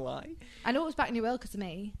Yeah. don't know why. I know it was back in your world because of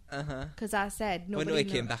me. Because I said Well, nobody no, it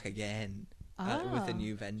came back again with a Ah.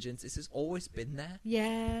 new vengeance. This has always been there.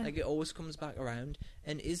 Yeah. Like, it always comes back around.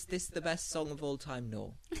 And is this the best song of all time?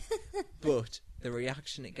 No. But the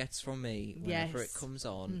reaction it gets from me whenever Yes. it comes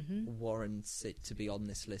on warrants it to be on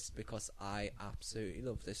this list, because I absolutely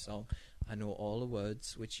love this song. I know all the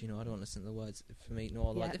words, which, you know, I don't listen to the words. For me, know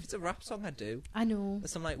all the Yeah. words. If it's a rap song, I do. I know.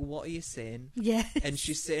 So I'm like, what are you saying? Yeah. And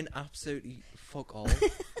she's saying absolutely fuck all.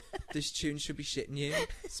 This tune should be shitting you.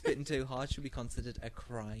 Spitting too hard should be considered a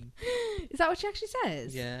crime. Is that what she actually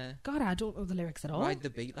says? Yeah. God, I don't know the lyrics at all. Ride the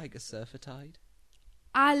beat like a surfer tide.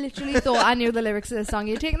 I literally thought I knew the lyrics of the song.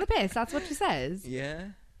 You're taking the piss. That's what she says.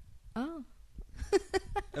 Yeah. Oh.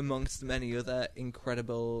 Amongst many other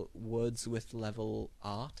incredible words with level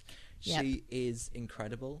art. Yep. She is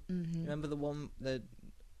incredible. Remember the one that...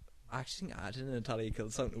 I actually think I added a Natalia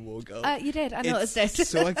Kills song to War Girl. You did. I noticed it. It's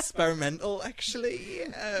so experimental, actually.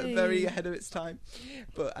 Very ahead of its time.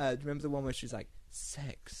 But remember the one where she's like,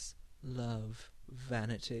 sex, love,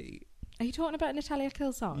 vanity. Are you talking about Natalia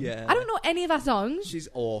Kill song? Yeah. I don't know any of her songs. She's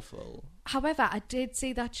awful. However, I did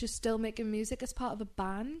see that she's still making music as part of a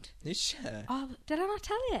band. Is she? Oh, did I not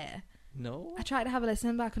tell you? No. I tried to have a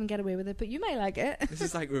listen, but I couldn't get away with it. But you may like it. This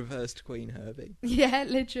is like reversed Queen Herbie. Yeah, it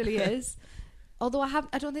literally is. Although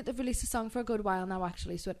I don't think they've released a song for a good while now,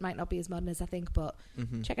 actually, so it might not be as modern as I think. But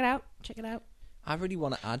check it out. Check it out. I really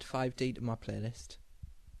want to add 5D to my playlist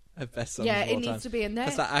of best songs Yeah, of all it needs to be in there.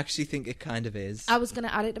 Because I actually think it kind of is. I was going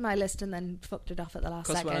to add it to my list and then fucked it off at the last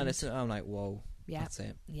Because second. when I listen to it, I'm like, whoa, Yeah. that's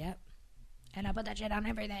it. Yep. And I put that shit on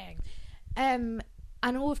everything. I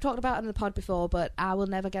know we've talked about it in the pod before, but I will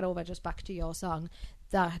never get over, just back to your song,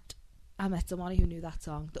 that I met someone who knew that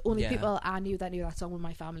song. The only Yeah. people I knew that knew that song were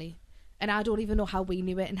my family. And I don't even know how we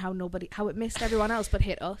knew it and how it missed everyone else but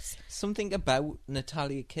hit us. Something about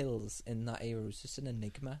Natalia Kills in that era was just an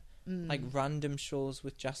enigma. Like random shows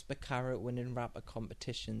with Jasper Carrot winning rapper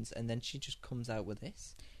competitions, and then she just comes out with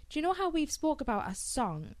this. Do you know how we've spoke about a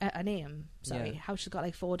song, a name? Sorry, Yeah. how she's got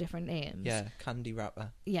like 4 different names. Yeah, Candy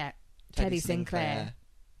Rapper. Yeah, Teddy Sinclair.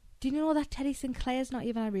 Do you know that Teddy Sinclair's not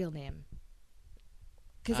even a real name?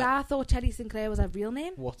 Because I thought Teddy Sinclair was a real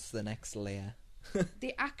name. What's the next layer?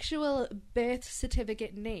 The actual birth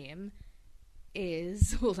certificate name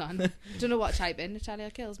is... Hold on. Don't know what to type in. Natalia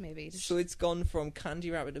Kills, maybe. So it's gone from Candy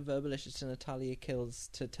Rapper to Verbalicious to Natalia Kills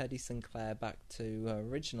to Teddy Sinclair back to her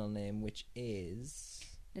original name, which is...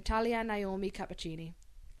 Natalia Naomi Cappuccini.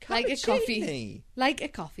 Like a coffee. Cappuccini. Like a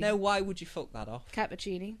coffee. Now, why would you fuck that off?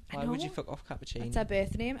 Cappuccini. Why would you fuck off cappuccini? It's her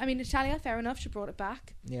birth name. I mean, Natalia, fair enough, she brought it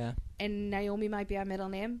back. Yeah. And Naomi might be our middle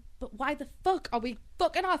name. But why the fuck are we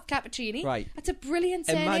fucking off Cappuccini? Right. That's a brilliant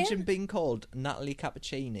surname. Imagine being called Natalie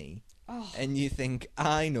Cappuccini, and you think,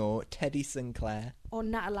 I know, Teddy Sinclair. Or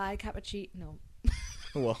Natalie Cappuccini. No.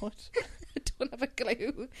 What? I don't have a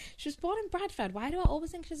clue. She was born in Bradford. Why do I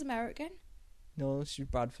always think she's American? No, she's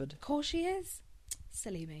Bradford. Of course she is.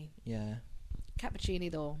 Silly me. Yeah.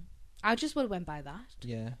 Cappuccini, though. I just would have went by that.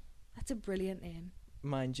 Yeah. That's a brilliant name.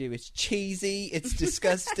 Mind you, it's cheesy, it's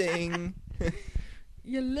disgusting.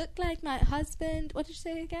 You look like my husband. What did you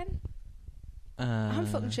say again? I'm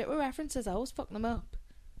fucking shit with references. I always fuck them up.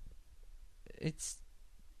 It's...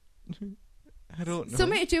 I don't know.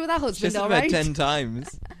 Something to do with that husband, Just about alright? 10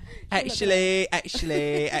 times. Actually.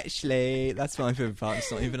 That's my favourite part.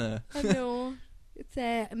 It's not even a... I know.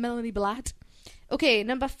 It's Melanie Blatt. Okay,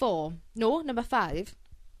 number 5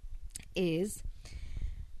 is...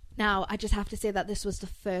 Now, I just have to say that this was the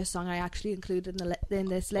first song I actually included in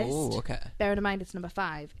this list. Oh, okay. Bearing in mind it's number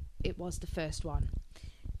 5. It was the first one.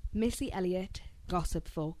 Missy Elliott, Gossip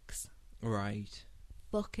Folks. Right.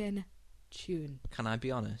 Fucking tune. Can I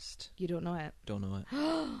be honest? You don't know it? Don't know it.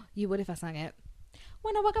 You would if I sang it.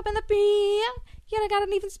 When I woke up in the beam, you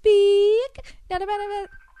don't even speak.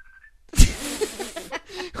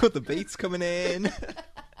 Oh, the beat's coming in.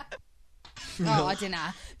 Oh, I don't know.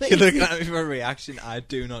 But You're looking at me for a reaction. I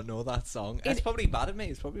do not know that song. It's probably bad at me.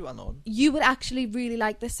 It's probably well known. You would actually really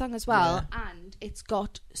like this song as well. Yeah. And it's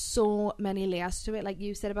got so many layers to it. Like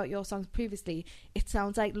you said about your songs previously, it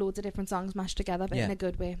sounds like loads of different songs mashed together, but in a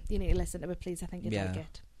good way. You need to listen to it, please. I think you'd like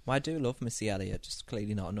it. Well, I do love Missy Elliott, just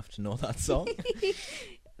clearly not enough to know that song.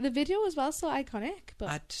 The video as well, so iconic. But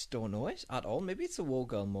I just don't know it at all. Maybe it's a War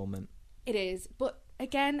Girl moment. It is. But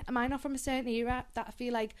again, am I not from a certain era that I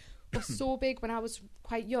feel like was so big when I was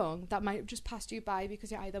quite young that might have just passed you by because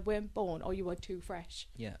you either weren't born or you were too fresh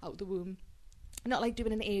out the womb. Not like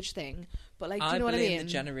doing an age thing, but like, do you know what I mean? I blame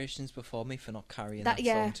the generations before me for not carrying that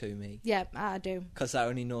song to me. Yeah, I do. Because I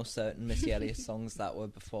only know certain Missy Elliott songs that were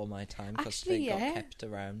before my time because they got kept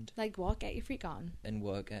around. Like what? Get Your Freak On? And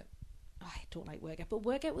Work It. Oh, I don't like Work It, but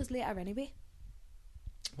Work It was later anyway.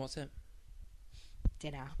 What's it?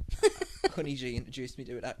 Dinner. Honey G introduced me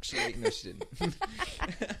to it actually. No, she didn't.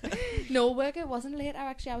 No, Work It wasn't later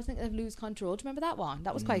actually. I was thinking of Lose Control. Do you remember that one?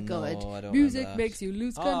 That was quite good. I don't Music remember that. makes you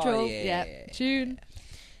lose control. Yeah. Tune.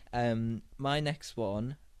 My next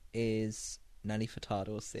one is Nelly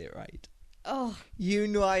Furtado's Say It Right. Oh. You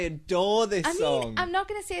know I adore this song. I'm not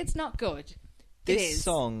going to say it's not good. This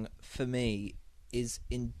song, for me, is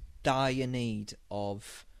in dire need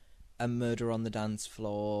of a Murder on the Dance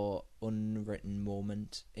Floor unwritten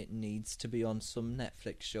moment. It needs to be on some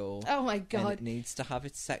Netflix show. Oh my God. And it needs to have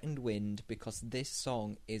its second wind because this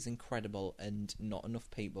song is incredible and not enough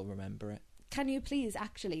people remember it. Can you please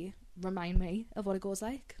actually remind me of what it goes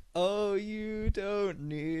like? Oh, you don't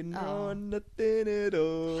need nothing at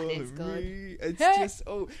all. It's good. It's just,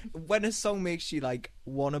 when a song makes you like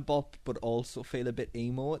want to bop but also feel a bit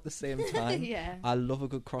emo at the same time. Yeah. I love a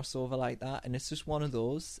good crossover like that, and it's just one of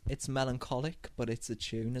those. It's melancholic, but it's a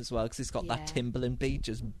tune as well because it's got that Timbaland beat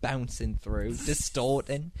just bouncing through,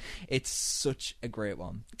 distorting. It's such a great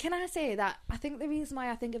one. Can I say that I think the reason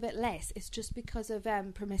why I think of it less is just because of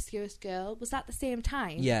Promiscuous Girl. Was that the same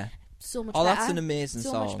time? Yeah. So much better. Oh, that's an amazing so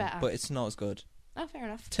song, much better. but it's not as good. Oh, fair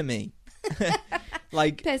enough. To me.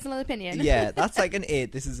 Like, personal opinion. Yeah, that's like an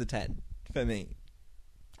 8. This is a 10 for me.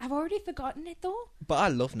 I've already forgotten it though. But I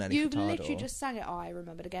love Nelly Furtado. You literally just sang it. Oh, I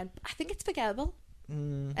remembered again. I think it's forgettable.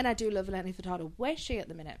 And I do love Nelly Furtado. Where's she at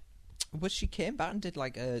the minute? Well, she came back and did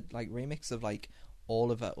like a remix of like all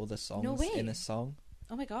of her other songs in a song.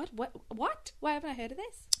 Oh my God. What? Why haven't I heard of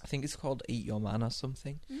this? I think it's called Eat Your Man or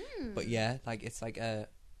something. But yeah, like it's like a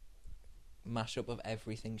mashup of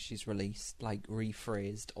everything she's released, like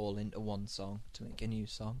rephrased all into one song to make a new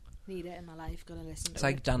song. Need it in my life. Gonna listen to it. It's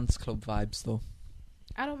like dance club vibes though.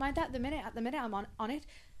 I don't mind that at the minute I'm on it.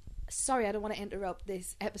 Sorry, I don't want to interrupt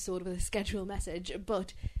this episode with a schedule message,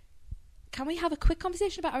 but can we have a quick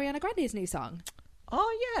conversation about Ariana Grande's new song?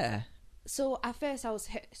 Oh yeah. So at first as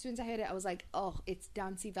soon as I heard it, I was like, oh, it's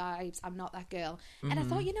dancey vibes, I'm not that girl. And I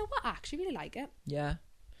thought, you know what, I actually really like it. Yeah.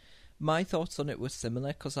 My thoughts on it were similar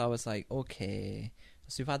because I was like, okay,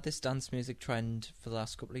 so we've had this dance music trend for the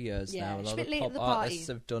last couple of years now. A lot of pop artists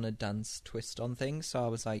have done a dance twist on things. So I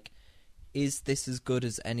was like, is this as good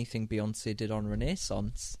as anything Beyonce did on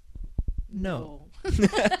Renaissance? No.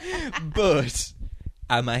 But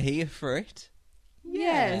am I here for it?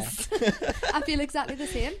 Yes. I feel exactly the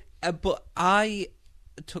same. But I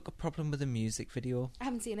took a problem with the music video. I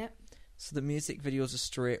haven't seen it. So the music video is a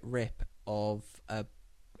straight rip of I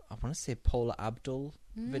want to say Paula Abdul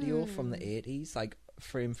video from the 80s, like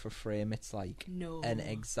frame for frame. It's like an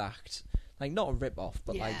exact, like not a rip off,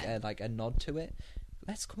 but like a nod to it.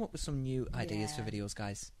 Let's come up with some new ideas for videos,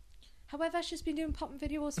 guys. However, she's been doing popping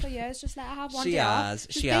videos for years. Just let her have one. She day has.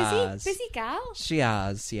 off. She has. Busy gal. She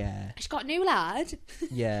has. Yeah. She's got a new lad.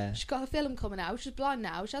 Yeah. She's got a film coming out. She's blonde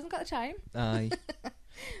now. She hasn't got the time. Aye.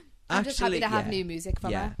 I'm just happy to have new music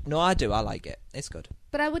from her. No, I do. I like it. It's good.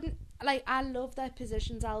 But I wouldn't like. I love their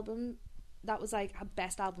Positions album. That was like her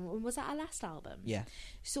best album. Was that her last album? Yeah.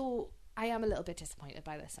 So I am a little bit disappointed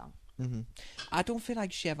by this song. Mm-hmm. I don't feel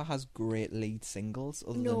like she ever has great lead singles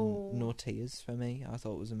other than No Tears for me. I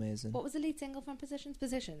thought it was amazing. What was the lead single from Positions?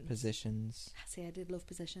 Positions. See, I did love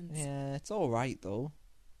Positions. Yeah, it's all right though.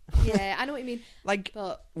 Yeah, I know what you mean. Like,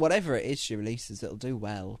 but whatever it is she releases, it'll do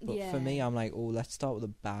well. But yeah. for me, I'm like, oh, let's start with a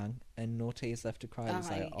bang. And No Tears Left to Cry was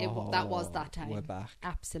like, that was that time. We're back.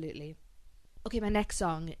 Absolutely. Okay, my next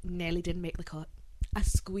song nearly didn't make the cut. I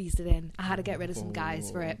squeezed it in. I had to get rid of some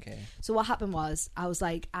guys for it. Okay. So what happened was, I was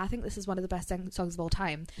like, I think this is one of the best songs of all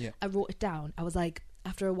time. Yeah. I wrote it down. I was like,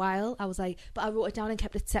 after a while, I was like, but I wrote it down and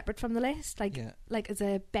kept it separate from the list, like as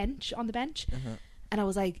a bench on the bench. Uh-huh. And I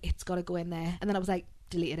was like, it's got to go in there. And then I was like,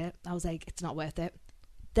 deleted it. I was like, it's not worth it.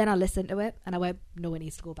 Then I listened to it and I went, no, it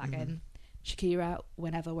needs to go back in. Shakira,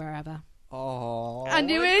 Whenever, Wherever. Oh, I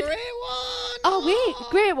knew it. Great one. Oh wait,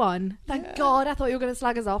 great one. Thank God. I thought you were going to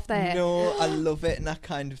slag us off there. No, I love it, and I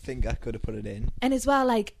kind of think I could have put it in. And as well,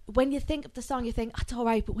 like when you think of the song, you think it's all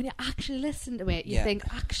right, but when you actually listen to it, you think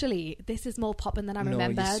actually this is more popping than I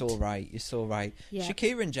remembered. You're so right. You're so right. Yeah.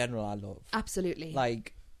 Shakira in general, I love. Absolutely.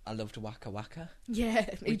 Like, I loved Waka Waka. Yeah,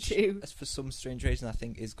 me too. For some strange reason, I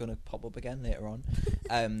think is going to pop up again later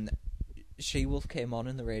on. She Wolf came on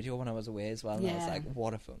in the radio when I was away as well, and I was like,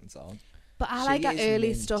 what a fucking song. But I like her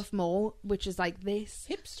early stuff more, which is like this.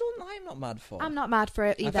 Hips Don't Lie, I'm not mad for. I'm not mad for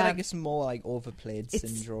it either. I feel like it's more like overplayed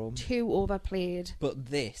syndrome. It's too overplayed. But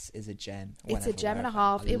this is a gem. It's a gem and a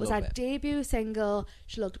half. It was her debut single.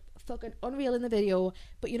 She looked fucking unreal in the video.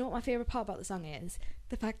 But you know what my favourite part about the song is?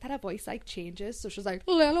 The fact that her voice like changes. So she's like,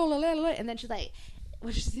 la, la, la, la, la, and then she's like,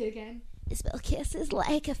 what did she say again? This little kiss is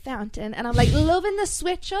like a fountain. And I'm like loving the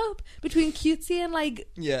switch up between cutesy and like...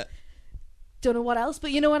 Yeah. Don't know what else,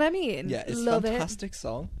 but you know what I mean. Yeah, it's a fantastic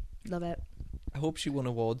song. Love it. I hope she won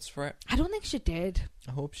awards for it. I don't think she did.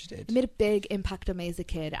 I hope she did. It made a big impact on me as a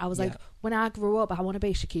kid. I was like, when I grow up, I want to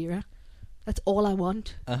be Shakira. That's all I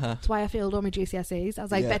want. That's why I failed all my GCSEs. I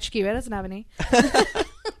was like, bet Shakira doesn't have any.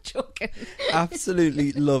 Joking.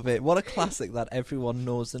 Absolutely love it. What a classic that everyone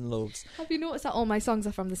knows and loves. Have you noticed that all my songs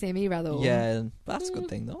are from the same era though? Yeah, that's a good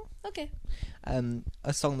thing though. Okay.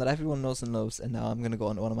 A song that everyone knows and loves, and now I'm going to go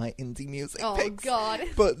on to one of my indie music picks. Oh God.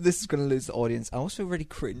 But this is going to lose the audience. I also feel really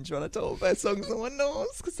cringe when I talk about songs no one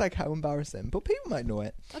knows, because like how embarrassing, but people might know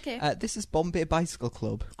it. Okay. This is Bombay Bicycle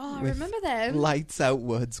Club. Oh, I remember them. Lights Out,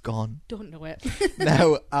 Words Gone. Don't know it.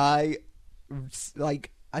 Now, I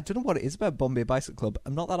don't know what it is about Bombay Bicycle Club.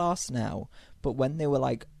 I'm not that arsed now, but when they were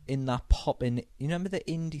like in that popping, you remember the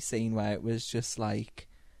indie scene where it was just like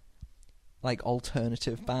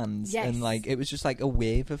alternative bands, and like it was just like a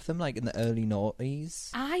wave of them, like in the early noughties.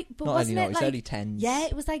 But not wasn't early it noughties, like, early tens. Yeah,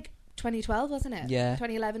 it was like 2012, wasn't it? Yeah,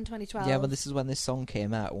 2011, 2012. Yeah, but this is when this song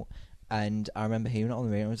came out, and I remember hearing it on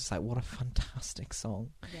the radio. I was just like, what a fantastic song.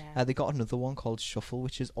 Yeah. They got another one called Shuffle,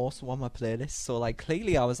 which is also on my playlist. So like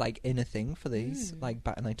clearly I was like in a thing for these, like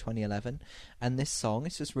back in like 2011. And this song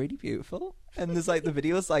is just really beautiful. And there's like the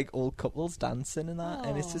videos like old couples dancing and that.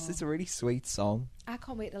 And it's a really sweet song. I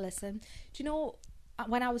can't wait to listen. Do you know,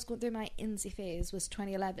 when I was going through my indie phase was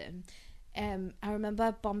 2011. I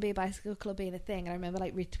remember Bombay Bicycle Club being a thing, and I remember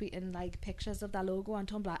like retweeting like pictures of their logo on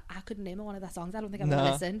Tumblr. I couldn't name one of their songs. I don't think I've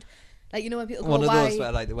ever listened. Like, you know when people go, one of those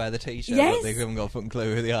where like they wear the t-shirt, but they haven't got a fucking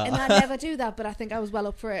clue who they are. And I never do that, but I think I was well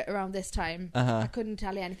up for it around this time. I couldn't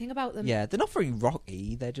tell you anything about them. Yeah, they're not very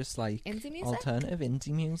rocky. They're just like indie music? Alternative indie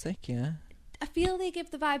music. Yeah. I feel they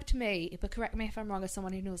give the vibe to me, but correct me if I'm wrong, as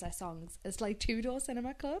someone who knows their songs. It's like Two Door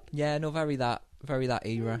Cinema Club. Yeah, no, very that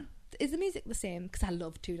era. Is the music the same? Because I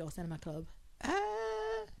love Two Door Cinema Club.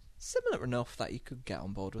 Similar enough that you could get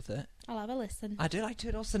on board with it. I'll have a listen. I do like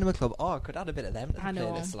Two Door Cinema Club. I could add a bit of them to the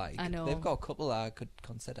playlist. I know. They've got a couple I could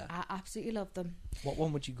consider. I absolutely love them. What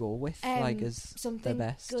one would you go with? As something the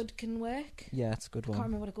best? Good Can Work. Yeah, it's a good one. I can't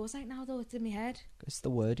remember what it goes like now though. It's in my head. It's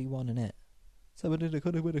the wordy one, isn't it? Yeah.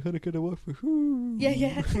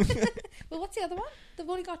 Well, what's the other one? They've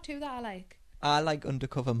only got two that I like. I like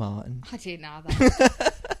Undercover Martin. I didn't know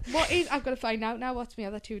that. What is? I've got to find out now. What's my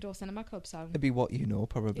other Two Door Cinema Club song? It'd be What You Know,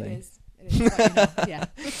 probably. It is. It is, but, you know, yeah.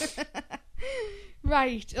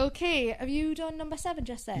 Right, okay. Have you done number 7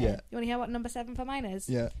 just there? Yeah. You want to hear what number 7 for mine is?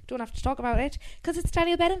 Yeah. Don't have to talk about it because it's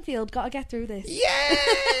Daniel Bedingfield. Got to get through this. Yay!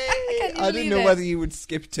 Can you I didn't believe know it? whether you would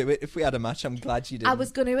skip to it if we had a match. I'm glad you didn't. I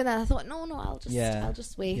was going to, and then I thought, no, I'll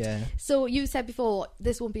just wait. Yeah. So you said before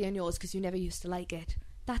this won't be on yours because you never used to like it.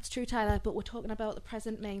 That's true, Tyler. But we're talking about the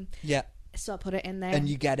present me, Yeah. so I put it in there. And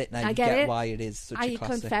you get it now. I You get it. why it is such a I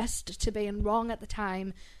classic. confessed to being wrong at the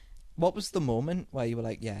time. What was the moment where you were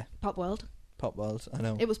like, yeah, Pop World. Pop World? I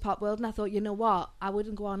know. It was Pop World, and I thought, you know what? I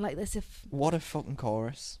wouldn't go on like this if. What a fucking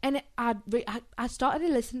chorus. And I started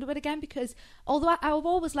to listen to it again because although I've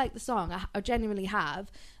always liked the song, I genuinely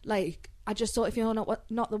have. Like, I just thought if you're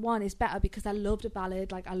not the one is better because I loved a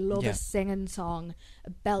ballad. Like, I love a singing song,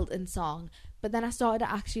 a belting song. But then I started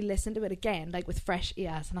to actually listen to it again, like with fresh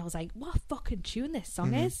ears, and I was like, what a fucking tune this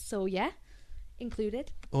song is. So yeah,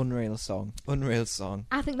 included. Unreal song.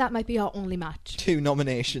 I think that might be our only match. 2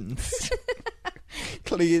 nominations.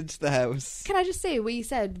 Cleared the house. Can I just say, we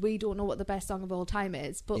said we don't know what the best song of all time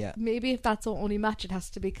is, but maybe if that's our only match, it has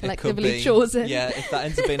to be collectively chosen. Yeah, if that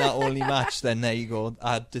ends up being our only match, then there you go.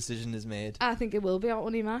 Our decision is made. I think it will be our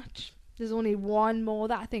only match. There's only one more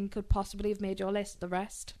that I think could possibly have made your list, the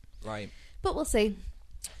rest. Right. But we'll see.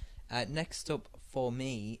 Next up for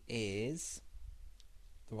me is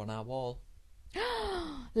They're on Our Wall.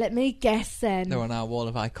 Let me guess then. They're on our wall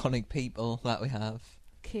of iconic people that we have.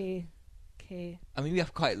 Okay. I mean, we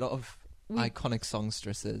have quite a lot of iconic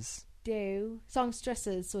songstresses. Do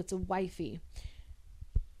songstresses, so it's a wifey.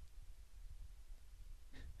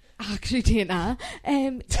 Actually, Dana.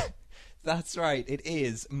 That's right. It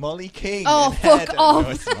is Molly King. Oh, and fuck Heather. off! No,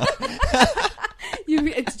 it's not.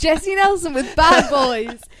 It's Jessie Nelson with Bad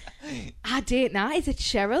Boys. I don't know. Is it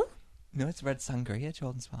Cheryl? No, it's Red Sangria,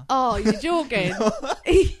 Jordan Spark. Oh, you're joking.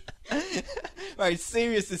 Right,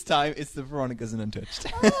 serious this time. It's the Veronicas and Untouched.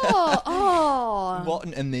 Oh. What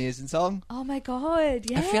an amazing song. Oh my god,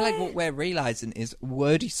 yeah. I feel like what we're realising is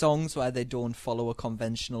wordy songs where they don't follow a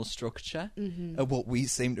conventional structure are what we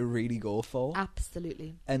seem to really go for.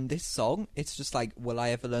 Absolutely. And this song, it's just like, will I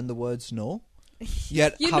ever learn the words? No.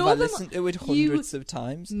 Yet You have know I them- listened to it hundreds of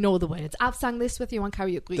times? Know the words. I've sang this with you on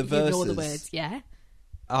karaoke. The You know the verses. words, yeah.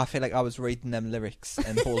 I feel like I was reading them lyrics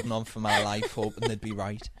and holding on for my life, hoping they'd be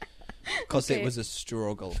right. Because Okay. it was a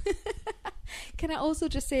struggle. Can I also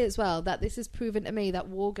just say as well that this has proven to me that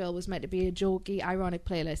War Girl was meant to be a jokey, ironic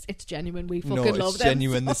playlist. It's genuine. We fucking No, love it's them.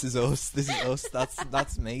 genuine. This is us. This is us.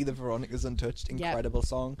 That's me. The Veronica's Untouched. Incredible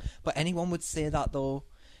song. But anyone would say that though.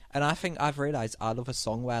 And I think I've realised I love a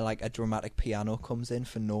song where like a dramatic piano comes in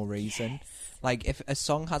for no reason. Yes. Like if a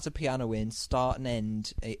song has a piano in, start and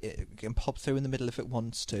end, it can pop through in the middle if it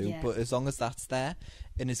wants to. Yeah. But as long as that's there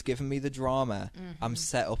and it's giving me the drama, I'm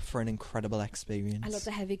set up for an incredible experience. I love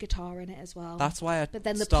the heavy guitar in it as well. That's why I But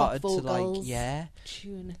then the pop started to like, vocals. yeah.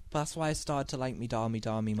 Tune. That's why I started to like Me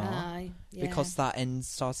Darmy Ma. Aye, yeah. Because that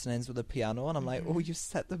starts and ends with a piano, and I'm like, oh, you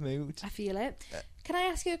set the mood. I feel it. Can I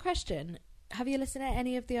ask you a question? Have you listened to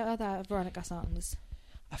any of the other Veronica songs?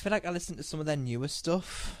 I feel like I listened to some of their newer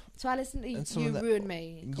stuff. So I listened And to some You of the- Ruined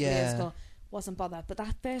Me a couple Yeah. years ago. Wasn't bothered. But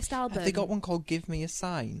that first album... Have they got one called Give Me a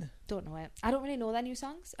Sign? Don't know it. I don't really know their new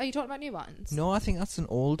songs. Are you talking about new ones? No, I think that's an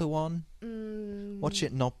older one. Watch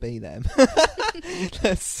it not be them.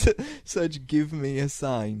 Let's search Give Me a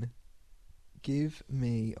Sign. Give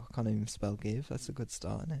me... I can't even spell give. That's a good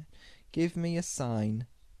start, isn't it? Give Me a Sign.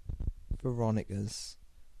 Veronica's.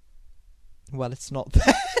 Well, it's not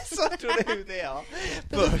there, so I don't know who they are.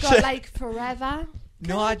 But they've got like Forever.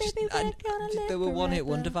 No, Come I on, just baby, we're gonna live they were one-hit forever.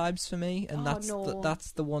 wonder vibes for me, and Oh, no.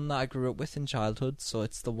 that's the one that I grew up with in childhood, so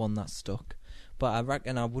it's the one that stuck. But I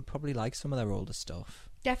reckon I would probably like some of their older stuff.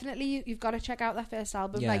 Definitely, you've got to check out that first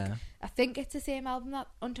album. Yeah. Like, I think it's the same album that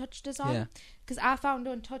Untouched is on. Yeah. Because I found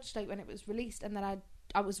Untouched like when it was released, and then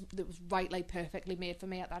it was right, like perfectly made for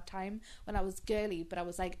me at that time when I was girly, but I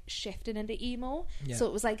was like shifting into emo. Yeah. So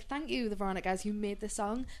it was like, thank you, the Veronicas, who made this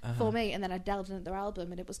song for me, and then I delved into their album,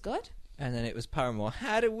 and it was good. And then it was Paramore.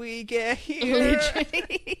 How do we get here?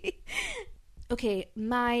 Literally. Okay,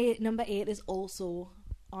 my number 8 is also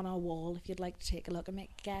on our wall. If you'd like to take a look and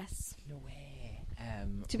make a guess. No way.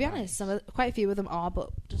 To be honest, quite a few of them are,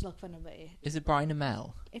 but just look for number 8. Is it Brian and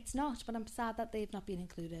Mel? It's not, but I'm sad that they've not been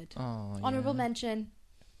included. Oh, yeah. Honourable mention.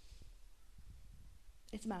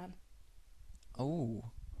 It's Man. Oh,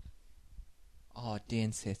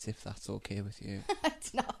 didn't say it if that's okay with you.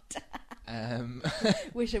 It's not.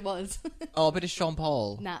 Wish it was. Oh, but it's Sean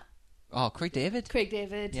Paul. Nah. Oh, Craig David. Craig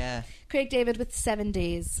David. Yeah. Craig David with 7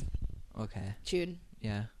 Days Okay. tune.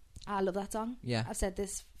 Yeah. I love that song. Yeah. I've said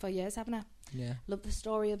this for years, haven't I? Yeah. Love the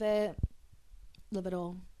story of it. Love it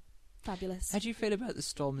all. Fabulous. How do you feel about the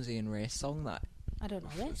Stormzy and Ray song? That I don't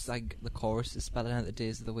know it's this. like the chorus is spelling out the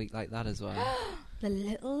days of the week like that as well. The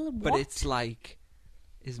little But what? it's like,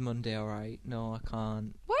 is Monday alright? No, I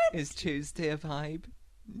can't. What? Is Tuesday a vibe?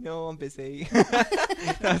 No, I'm busy.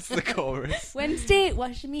 That's the chorus. Wednesday,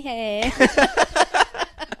 washing me hair.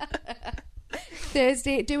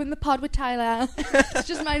 Thursday, doing the pod with Tyler. It's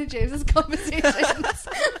just mine and James's conversations.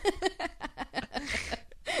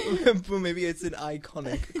 Well, maybe it's an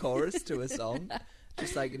iconic chorus to a song,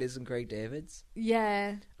 just like it is in Craig David's.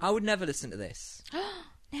 Yeah. I would never listen to this.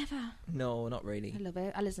 Never. No, not really. I love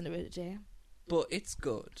it. I listen to it today. But it's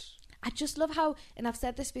good. I just love how, and I've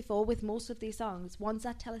said this before with most of these songs, ones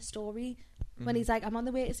that tell a story. When he's like, I'm on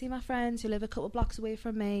the way to see my friends who live a couple blocks away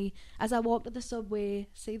from me. As I walk to the subway,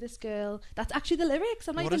 see this girl. That's actually the lyrics.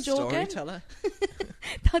 I'm not What even a joking. storyteller.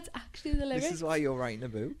 That's actually the lyrics. This is why you're writing a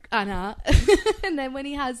book. Anna. And then when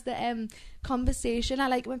he has the conversation, I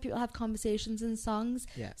like when people have conversations in songs.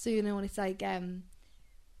 Yeah. So, you know, when it's like,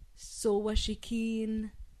 so was she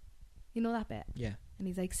keen? You know that bit? Yeah. And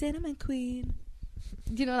he's like, cinnamon queen.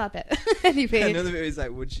 Do you know that bit? Anyway. Another bit is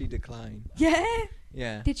like, would she decline? Yeah.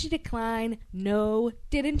 Yeah. Did she decline? No.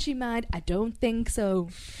 Didn't she mind? I don't think so.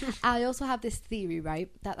 I also have this theory, right,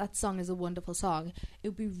 that song is a wonderful song. It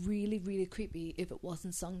would be really, really creepy if it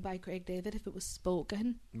wasn't sung by Craig David, if it was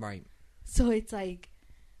spoken. Right. So it's like,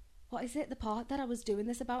 what is it? The part that I was doing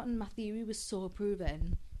this about and my theory was so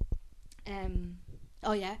proven.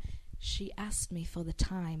 Oh yeah. She asked me for the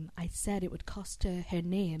time. I said it would cost her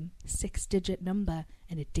name, 6-digit number,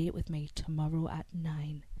 and a date with me tomorrow at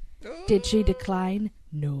 9. Did she decline?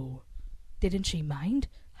 No. Didn't she mind?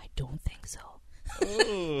 I don't think so.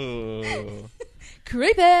 Oh.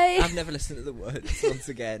 Creepy! I've never listened to the words once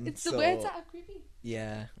again. It's the so, words that are creepy.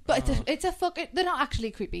 Yeah. But it's a fucking... They're not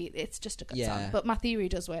actually creepy. It's just a good Yeah. song. But my theory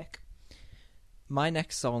does work. My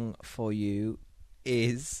next song for you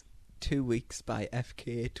is 2 Weeks by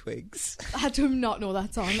FKA Twigs. I do not know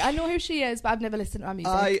that song. I know who she is, but I've never listened to her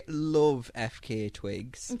music. I love FKA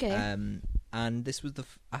Twigs. Okay. And this was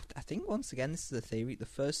I think once again this is a theory. The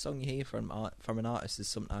first song you hear from an artist is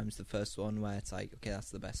sometimes the first one where it's like, okay,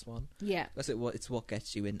 that's the best one. Yeah. Because it's what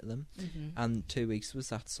gets you into them. Mm-hmm. And 2 Weeks was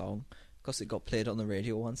that song. Because it got played on the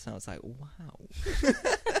radio once, and I was like, wow.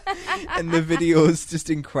 And the video is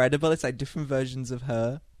just incredible. It's like different versions of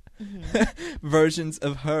her. Mm-hmm. Versions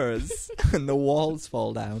of hers. And the walls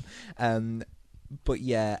fall down. But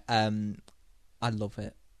yeah, I love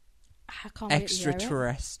it. I can't wait to hear it.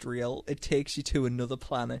 Extraterrestrial. It takes you to another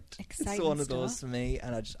planet. Exciting It's one of stuff. those for me,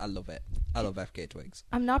 and I love it. I love FK Twigs.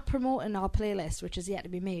 I'm not promoting our playlist, which is yet to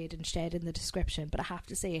be made and shared in the description, but I have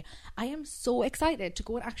to say, I am so excited to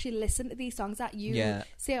go and actually listen to these songs that you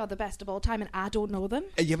say are the best of all time, and I don't know them.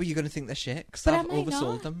 Yeah, but you're going to think they're shit, because But I've I might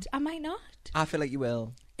oversold not. them. I might not. I feel like you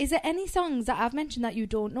will. Is there any songs that I've mentioned that you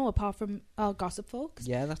don't know apart from Gossip Folks?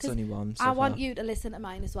 Yeah, that's 'Cause only one. I want you to listen to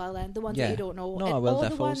mine as well then. The ones that you don't know. No, And I will, all the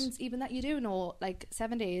therefore. ones even that you do know, like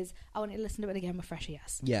 7 Days, I want you to listen to it again with fresh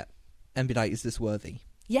ears. Yeah. And be like, is this worthy?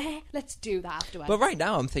 Yeah, let's do that afterwards. But right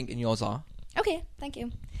now, I'm thinking yours are. Okay, thank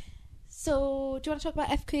you. So, do you want to talk about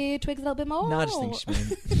FK Twigs a little bit more? No, I just think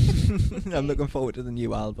she's mean. I'm looking forward to the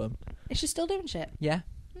new album. Is she still doing shit? Yeah.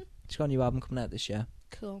 She's got a new album coming out this year.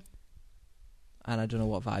 Cool. And I don't know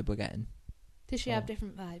what vibe we're getting. Does she have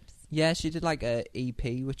different vibes? Yeah, she did like a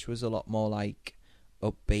EP, which was a lot more like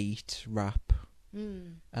upbeat, rap,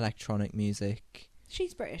 electronic music.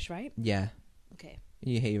 She's British, right? Yeah. Okay.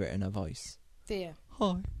 You hear it in her voice. Do you?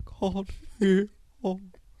 I can't hear.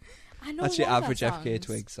 I know That's your one of average her FK songs.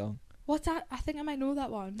 Twigs song. What's that? I think I might know that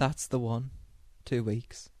one. That's the one. 2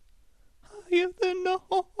 weeks. Higher than the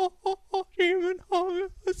human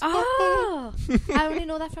harvest. Ah! I only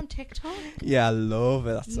know that from TikTok. Yeah, I love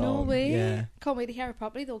it, that song. No way. Yeah. Can't wait to hear it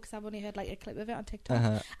properly though, because I've only heard like a clip of it on TikTok.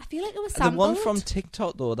 Uh-huh. I feel like it was The sampled. one from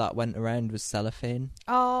TikTok, though, that went around was Cellophane.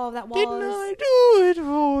 Oh, that was... Didn't I do it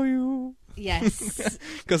for you? Yes.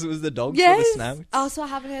 Because it was the dogs Yes. with the snouts. Oh, so I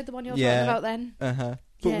haven't heard the one you're Yeah. talking about then. Uh-huh.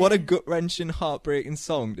 But Yeah. what a gut-wrenching, heartbreaking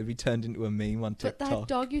song to be turned into a meme on But TikTok. that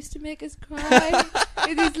dog used to make us cry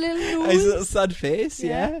with his little His nose. little sad face,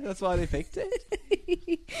 Yeah. yeah. That's why they picked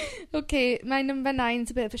it. Okay, my number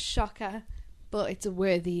 9's a bit of a shocker, but it's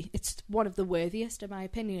one of the worthiest in my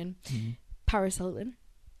opinion. Paris Hilton.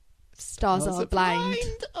 Stars Was Are it Blind.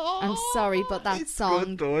 Oh, I'm sorry, but that it's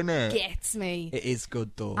song good, though, isn't it? gets me. It is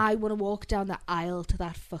good, though. I want to walk down the aisle to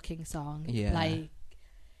that fucking song. Yeah. Like,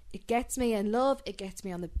 it gets me in love. It gets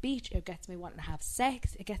me on the beach. It gets me wanting to have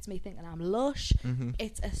sex. It gets me thinking I'm lush. Mm-hmm.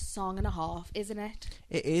 It's a song and a half, isn't it?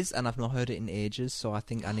 It is, and I've not heard it in ages, so I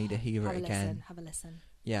think I need to hear Have it a again. listen. Have a listen.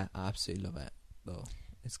 Yeah, I absolutely love it, though.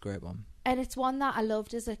 It's a great one. And it's one that I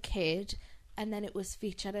loved as a kid, and then it was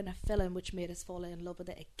featured in a film which made us fall in love with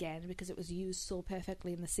it again because it was used so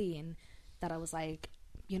perfectly in the scene that I was like,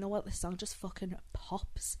 you know what, this song just fucking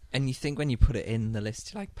pops. And you think when you put it in the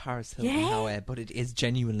list, you're like Paris Hilton, Yeah. How, but it is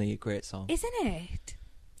genuinely a great song. Isn't it?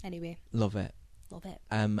 Anyway, Love it. love it.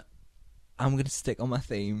 I'm going to stick on my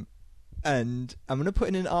theme, and I'm going to put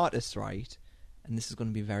in an artist, right? And this is going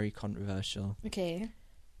to be very controversial. Okay.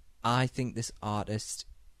 I think this artist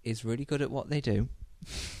is really good at what they do.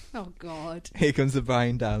 Oh, God. Here comes the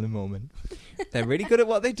Brian Dowling moment. They're really good at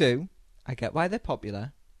what they do. I get why they're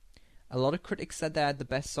popular. A lot of critics said they had the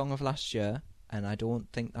best song of last year, and I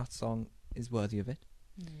don't think that song is worthy of it.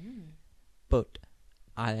 But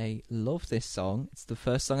I love this song. It's the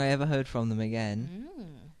first song I ever heard from them again.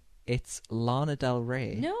 It's Lana Del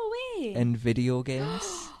Rey No way. and Video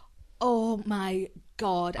Games. Oh, my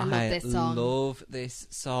God. I love this song. I love this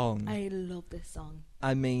song. I love this song.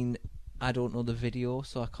 I mean, I don't know the video,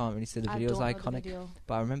 so I can't really say the video's I don't know the iconic. video.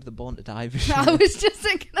 But I remember the Born to Die video. I was just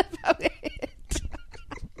thinking about it.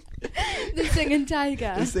 The Singing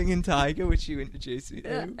Tiger. The Singing Tiger, which you introduced me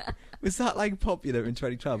to. Was that like popular in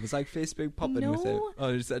 2012? Was like Facebook popping with it? No.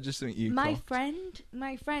 Or is that just something you My clocked?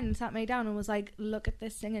 friend sat me down and was like, look at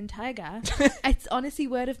this Singing Tiger. It's honestly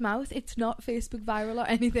word of mouth. It's not Facebook viral or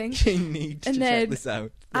anything. You need to And check then this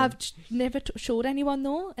out. I've never showed anyone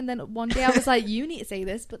though. And then one day I was like, you need to say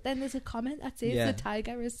this. But then there's a comment that says Yeah. the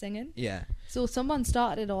tiger is singing. Yeah. So someone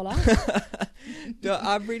started it all off. No,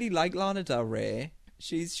 I really like Lana Del Rey.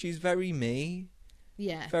 She's very me.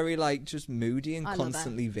 Yeah. Very like just moody and I love her.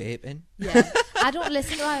 constantly vaping. Yeah. I don't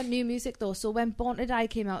listen to her new music though. So when Born to Die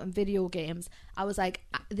came out in Video Games, I was like,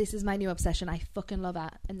 this is my new obsession. I fucking love her.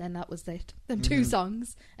 And then that was it. Them two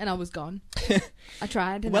songs and I was gone. I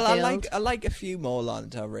tried and Well, I failed. I like a few more Lana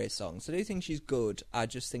Del Rey songs. I do think she's good. I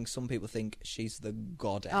just think some people think she's the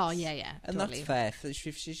goddess. Oh, yeah. And totally. that's fair.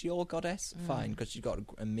 If she's your goddess, fine, because she's got an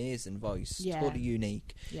amazing voice. Yeah. Totally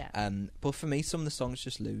unique. Yeah. But for me, some of the songs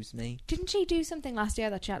just lose me. Didn't she do something last year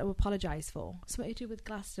that she had to apologise for? Something to do with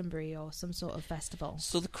Glastonbury or some sort of festival?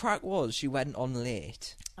 So the crack was she went on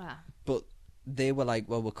late, Ah. but they were like,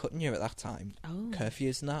 well, we're cutting you at that time. Oh.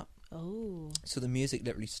 Curfews and that. Oh. So the music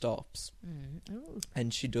literally stops. Oh.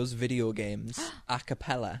 And she does video games a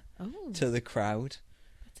cappella Oh. to the crowd.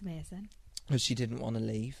 That's amazing. Because she didn't want to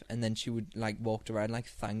leave, and then she would like walked around like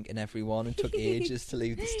thanking everyone and took ages to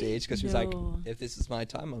leave the stage because she was like, No. if this is my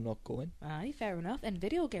time, I'm not going. Aye, fair enough. And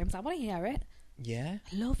video games, I want to hear it. Yeah,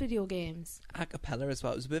 I love video games. a cappella as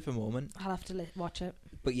well. It was a bit of a moment, I'll have to watch it.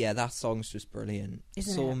 but yeah, that song's just brilliant.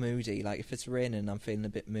 Isn't so it? moody. Like if it's raining and I'm feeling a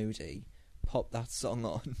bit moody, pop that song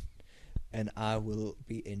on, and I will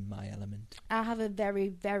be in my element. I have a very,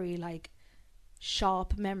 very like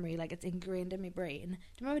sharp memory, like it's ingrained in my brain. Do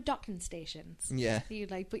you remember docking stations? Yeah. You'd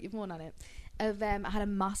like put your phone on it. I had a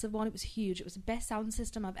massive one. It was huge. It was the best sound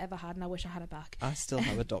system I've ever had, and I wish I had it back. I still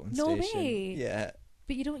have a docking No station. way. Yeah.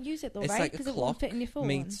 But you don't use it though, It's right? like Because a it won't clock fit in your phone.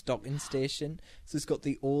 meets docking station. So it's got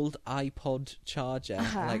the old iPod charger,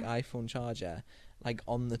 like iPhone charger, like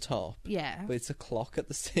on the top. Yeah. But it's a clock at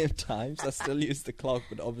the same time. So I still use the clock,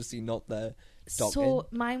 but obviously not the docking. So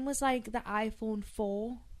mine was like the iPhone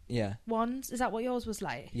 4 Yeah. ones. Is that what yours was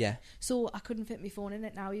like? Yeah. So I couldn't fit my phone in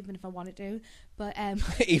it now, even if I wanted to. But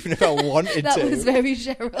Even if I wanted that to. was very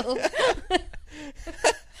Cheryl.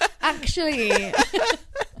 Actually,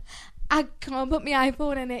 I can't put my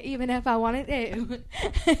iPhone in it even if I wanted to.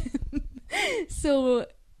 So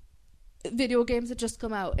video games had just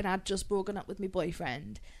come out and I'd just broken up with my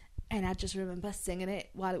boyfriend, and I just remember singing it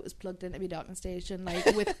while it was plugged into my docking station, like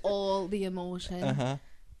with all the emotion. Uh-huh.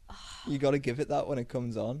 You got to give it that when it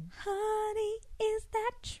comes on. Honey, is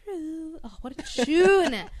that true? Oh, what a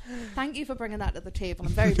tune. Thank you for bringing that to the table.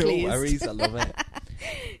 I'm very pleased. No worries, I love it.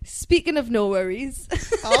 Speaking of no worries.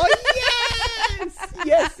 Oh,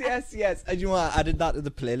 yes. And you know what? I added that to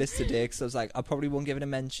the playlist today because I was like, I probably won't give it a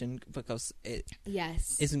mention because it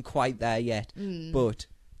Yes. isn't quite there yet. But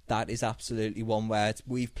that is absolutely one where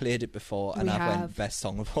we've played it before and We I have. went best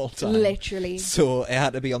song of all time. Literally. So it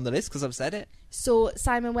had to be on the list because I've said it. So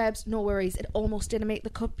Simon Webb's No Worries, it almost didn't make the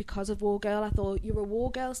cut because of War Girl. I thought, you're a War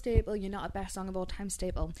Girl staple, you're not a best song of all time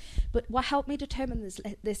staple. But what helped me determine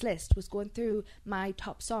this list was going through my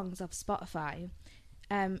top songs of Spotify.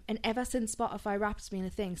 And ever since Spotify Wrapped's been a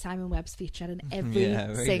thing, Simon Webb's featured in every Yeah,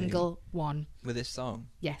 really. single one. With this song.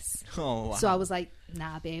 Yes. Oh, wow. So I was like,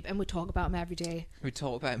 nah, babe. And we talk about him every day. We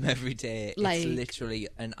talk about him every day. Like, it's literally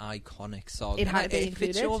an iconic song. It had to be It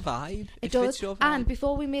fits included. your vibe. It fits does. your vibe. And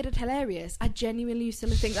before we made it hilarious, I genuinely used to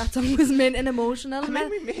think that song was mint and emotional. I mean,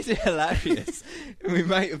 we made it hilarious. We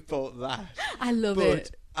might have thought that. I love But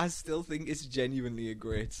it. I still think it's genuinely a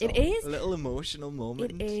great song. It is. A little emotional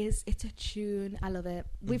moment. It is. It's a tune. I love it.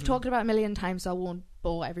 We've Mhm. talked about it a million times, so I won't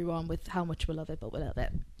bore everyone with how much we love it, but we love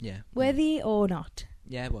it. Yeah. Worthy or not?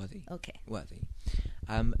 Yeah, worthy. Okay. Worthy.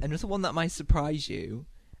 Another one that might surprise you,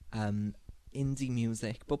 indie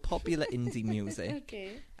music, but popular indie music.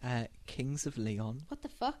 Okay. Kings of Leon What the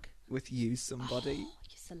fuck? with You Somebody. Oh,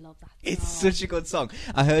 I used to love that song. It's such a good song.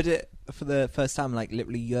 I heard it for the first time, like,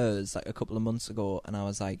 literally years, like, a couple of months ago, and I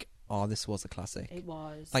was like, oh, this was a classic. It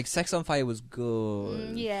was. Like, Sex on Fire was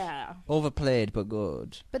good. Yeah. Overplayed, but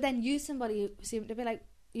good. But then You Somebody seemed to be like,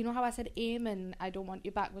 you know how I said Aim and I Don't Want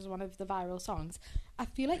You Back was one of the viral songs? I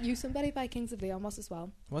feel like You Somebody by Kings of Leon was as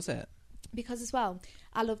well. Was it? Because as well,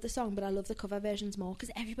 I love the song, but I love the cover versions more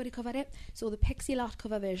because everybody covered it. So the Pixie Lott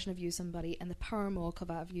cover version of You Somebody and the Paramore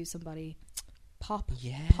cover of You Somebody, pop.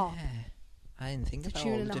 I didn't think It's a about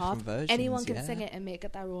tune all the and a different half. versions. Anyone can yeah. sing it and make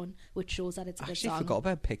it their own, which shows that it's a I good actually song. forgot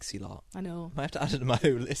about Pixie Lott. I know. I have to add it to my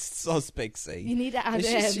list. Soz Pixie. You need to add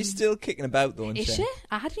She's still kicking about though, isn't Is she? she?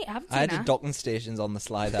 I haven't seen I had her. a docking stations on the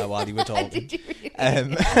slide there while you were talking. Did you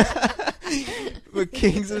really? But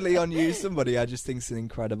Kings of Leon, You Somebody, I just think it's an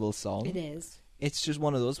incredible song. It is. It's just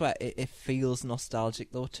one of those where it feels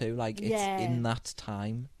nostalgic though too, like it's Yeah. in that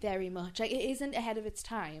time. Very much. Like, it isn't ahead of its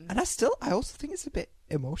time. And I also think it's a bit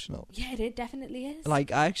emotional. Yeah, it definitely is.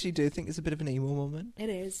 Like, I actually do think it's a bit of an emo moment. It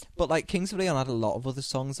is. But like, Kings of Leon had a lot of other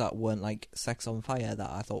songs that weren't like Sex on Fire that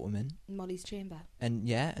I thought were in. Molly's Chamber. And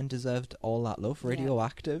yeah, and deserved all that love. Yeah.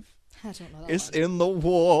 Radioactive. I don't know that It's one. in the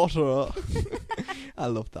water. I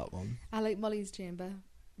love that one. I like Molly's Chamber.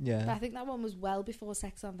 But I Yeah. think that one was well before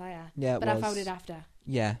Sex on Fire. Yeah, it But I was. found it after.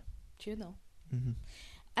 Yeah. Tune though.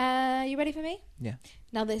 hmm You ready for me? Yeah.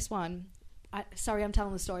 Now this one, sorry I'm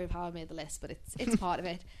telling the story of how I made the list, but it's part of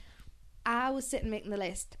it. I was sitting making the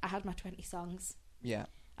list. I had my 20 songs. Yeah.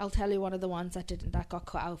 I'll tell you one of the ones that got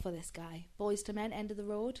cut out for this guy. Boys to Men, End of the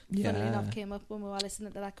Road. Funnily Yeah. enough, came up when we were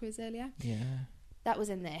listening to that quiz earlier. Yeah. That was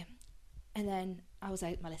in there. And then I was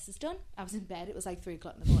like, my list is done. I was in bed. It was like 3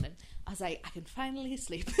 o'clock in the morning. I was like, I can finally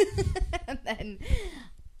sleep. And then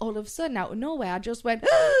all of a sudden, out of nowhere, I just went,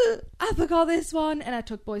 I forgot this one. And I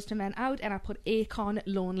took Boys to Men out and I put Akon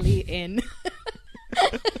Lonely in.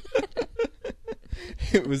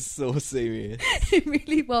 It was so serious. It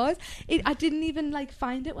really was. I didn't even like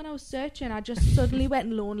find it when I was searching. I just suddenly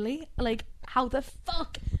went lonely. Like, how the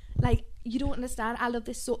fuck? Like, you don't understand. I love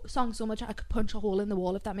this song so much I could punch a hole in the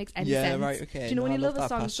wall, if that makes any Yeah, sense. right, okay. Do you know No, when I you love love a that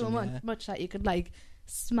song so passion, yeah. much that you could like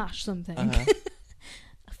smash something? Uh-huh.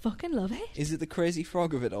 I fucking love it. Is it the crazy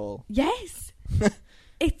frog of it all? Yes.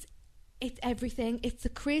 It's everything. It's the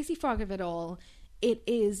crazy frog of it all. It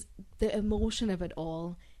is the emotion of it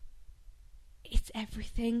all. It's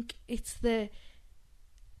everything. It's the,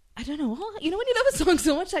 I don't know. You know when you love a song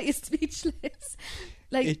so much that you're speechless?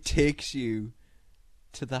 Like, It takes you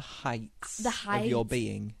to the heights, of your heights.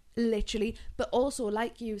 being. literally. But also,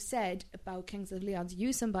 like you said about Kings of Leon's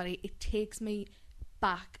You Somebody, it takes me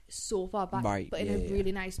back so far back, Right, but in yeah, a yeah.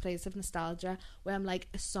 really nice place of nostalgia where I'm like,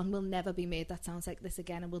 a song will never be made that sounds like this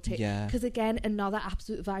again, and we'll take, Yeah. because again, another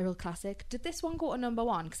absolute viral classic. Did this one go to number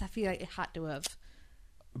 1? Because I feel like it had to have.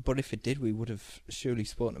 But if it did, we would have surely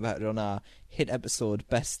spoken about it on our hit episode,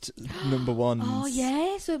 best number ones. Oh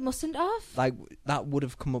yeah, so it mustn't have. Like, that would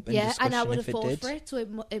have come up in Yeah, discussion and I would have if it fought did. for it, so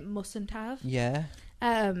it mustn't have. Yeah.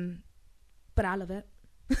 But I love it.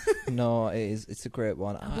 No, it's a great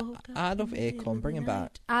one. woke up I love in the middle Akon. of Bring the him back.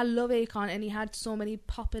 night. I love Akon, and he had so many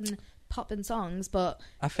popping songs, but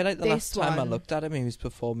I feel like the This last time I one- looked at him, he was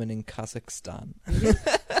performing in Kazakhstan.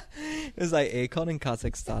 It was like Akon in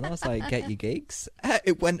Kazakhstan. I was like, get your gigs.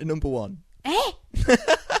 It went to number 1.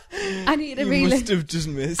 I need to You really. must have just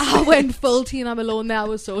missed. I went full Tina Malone there. I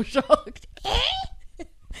was so shocked.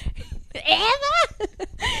 Ever?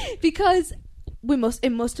 Because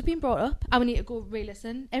it must have been brought up. I would need to go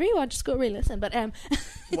re-listen. Everyone just go re-listen. But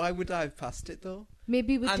Why would I have passed it though?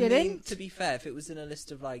 maybe we I didn't. mean, to be fair, if it was in a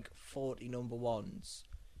list of like 40 number 1s,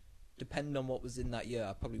 depending on what was in that year,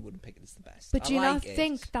 I probably wouldn't pick it as the best. But I do you like not it.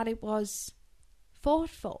 think that it was fought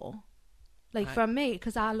for? Like, from me,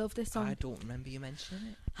 because I love this song. I don't remember you mentioning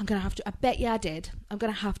it. I'm going to have to. I bet you I did. I'm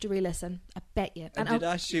going to have to re-listen. I bet you. And did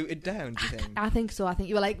I shoot it down, do you think? I think so. I think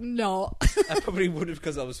you were like, no. I probably would have,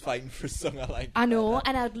 because I was fighting for a song I like. I know,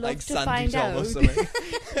 and I'd love like to Sandy find Tom or out. something.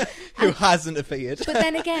 Who hasn't appeared. But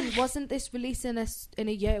then again, wasn't this released in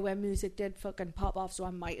a year where music did fucking pop off, so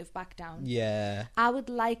I might have backed down. Yeah. I would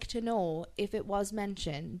like to know if it was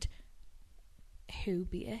mentioned, who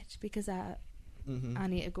be it? Because I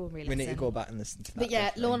need to go and re-listen. We need to go back and listen to that. But yeah,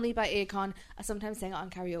 definitely. Lonely by Akon. I sometimes sing it on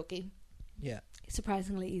karaoke. Yeah.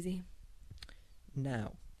 Surprisingly easy.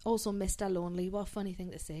 Now, Also, Mr. Lonely. What a funny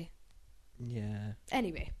thing to say. Yeah.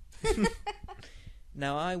 Anyway.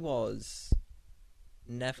 Now, I was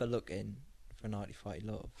never looking for an Artie Farty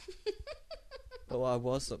Love. But what I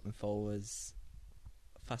was looking for was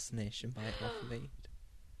Fascination by Alphaville.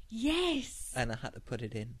 Yes! And I had to put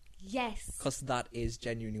it in. Yes. Because that is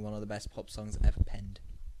genuinely one of the best pop songs ever penned.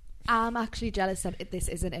 I'm actually jealous that this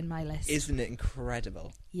isn't in my list. Isn't it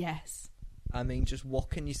incredible? Yes. I mean, just what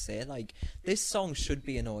can you say? Like, this song should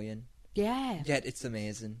be annoying. Yeah. Yet it's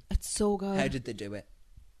amazing. It's so good. How did they do it?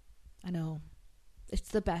 I know. It's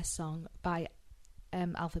the best song by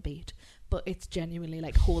Alphabeat, but it's genuinely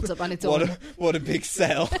like holds up on its own. What a big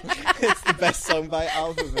sell. It's the best song by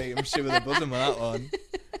Alphaville. I'm sure with a bosom on that one.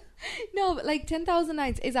 No, but like 10,000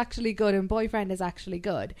 Nights is actually good and Boyfriend is actually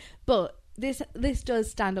good, but this does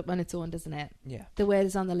stand up on its own, doesn't it? Yeah. The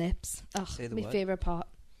words on the lips. Oh, my word. favourite part.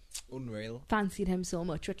 Unreal. Fancied him so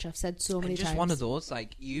much, which I've said so many and just times. one of those,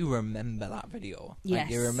 like, you remember that video. Yes.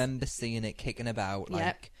 Like, you remember seeing it kicking about. Like,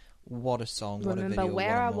 Yep. what a song, what a Remember video, where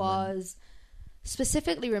what a I moment. was.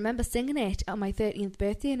 Specifically remember singing it on my 13th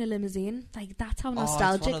birthday in a limousine. Like, that's how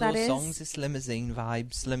nostalgic it's one of that those is. songs, it's limousine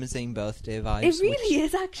vibes, limousine birthday vibes. It really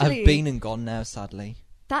is, actually. I've been and gone now, sadly.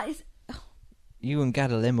 That is... You wouldn't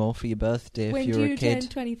get a limo for your birthday if you were a When do kid. you turn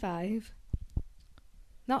 25?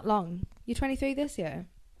 Not long. You're 23 this year?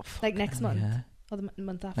 Like next month? Yeah. Or the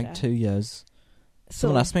month after? Like 2 years. So,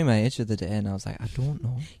 Someone asked me my age the other day and I was like, I don't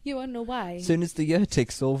know. you want to know why? As soon as the year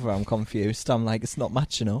ticks over, I'm confused. I'm like, it's not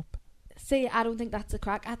matching up. See, I don't think that's a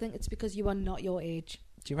crack. I think it's because you are not your age.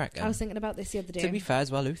 Do you reckon? I was thinking about this the other day. To be fair as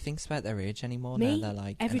well, who thinks about their age anymore Me? now? They're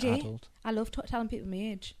like Every an day. adult. I love telling people my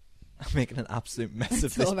age. I'm making an absolute mess of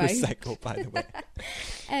It's this all right. Prosecco, by the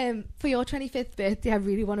way. For your 25th birthday, I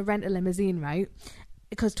really want to rent a limousine, right?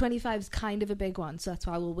 Because 25 is kind of a big one, so that's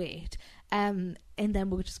why we'll wait. And then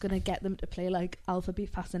we're just going to get them to play, like, Alphabet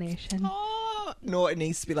Fascination. Oh, no, it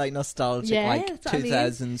needs to be like nostalgic, Yeah, like that's what I mean.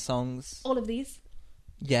 2000 songs. All of these.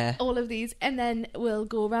 Yeah. All of these. And then we'll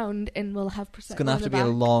go around and we'll have Prosecco It's going to have to be a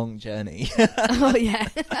long journey. Oh, yeah.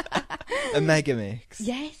 A mega mix.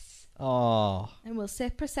 Yes. Oh. And we'll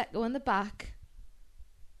sip Prosecco in the back.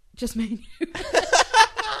 Just me and you.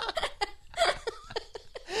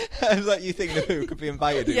 I was like, you think of who could be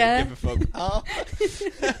invited? Who Yeah. would give a fuck?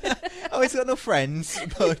 Oh, he's got no friends,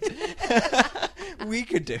 but we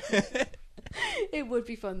could do it. It would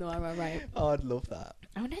be fun though, am I right? Oh, I'd love that.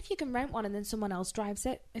 I wonder if you can rent one and then someone else drives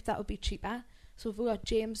it, if that would be cheaper. So if we got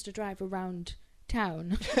James to drive around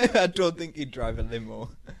town. I don't think he'd drive a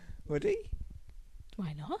limo. Would he?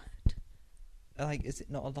 Why not? Like, is it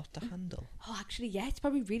not a lot to handle? Oh, actually, yeah, it's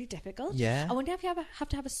probably really difficult. Yeah. I wonder if you have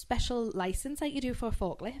to have a special license like you do for a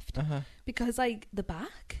forklift. Uh-huh. Because, like, the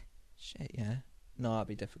back, Shit, yeah. No, that'd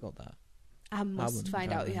be difficult, that. I must wouldn't find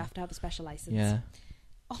drive out you it. have to have a special license. Yeah.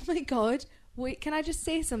 Oh my God. Wait, can I just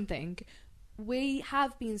say something? We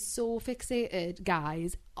have been so fixated,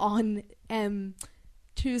 guys, on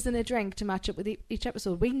choosing a drink to match up with each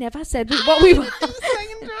episode. We never said what we were.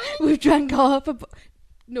 We've drank half a...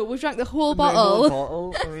 No, we've drank the whole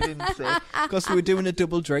bottle. And we didn't say. Because we were doing a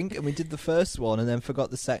double drink and we did the first one and then forgot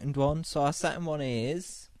the second one. So our second one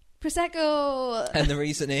is... Prosecco. And the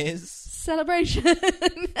reason is... Celebration.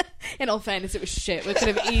 In all fairness, it was shit. We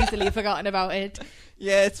could have easily forgotten about it.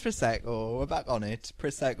 Yeah, it's Prosecco. We're back on it.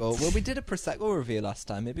 Prosecco. Well, we did a Prosecco review last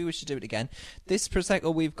time. Maybe we should do it again. This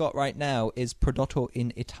Prosecco we've got right now is Prodotto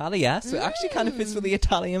in Italia. So it actually kind of fits with the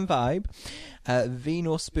Italian vibe.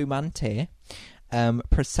 Vino Spumante.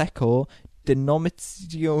 Prosecco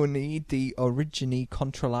Denominazione di Origine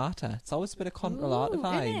Controllata. It's always a bit of Controllata Ooh,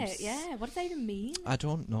 vibes. isn't it? Yeah, what does that even mean? I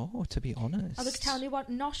don't know, to be honest. Oh, look, tell me what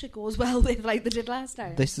nosh it goes well with, like they did last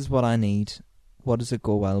time. This is what I need. What does it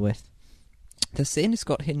go well with? They're saying it's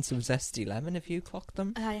got hints of zesty lemon. Have you clocked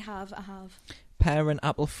them? I have. Pear and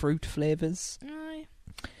apple fruit flavours. Aye.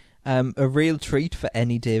 A real treat for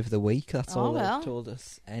any day of the week. That's Oh, all well. they've told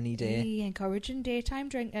us. Any day. We encouraging daytime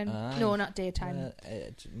drinking. Aye. No, not daytime.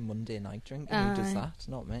 Monday night drinking. Who does Aye. that?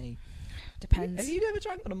 Not me. Depends. Have you ever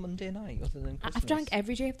drank on a Monday night other than Christmas? I've drank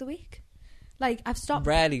every day of the week. Like, I've stopped.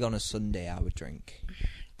 Rarely on a Sunday I would drink.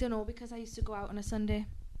 Don't know, because I used to go out on a Sunday.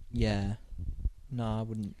 Yeah. No, I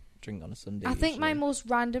wouldn't drink on a Sunday. I think my most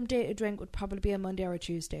random day to drink would probably be a Monday or a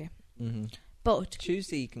Tuesday. Mm-hmm. But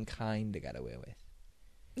Tuesday you can kind of get away with.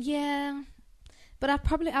 yeah, but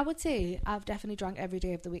I would say I've definitely drank every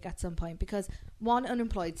day of the week at some point, because one,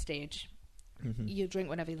 unemployed stage, Mm-hmm. you drink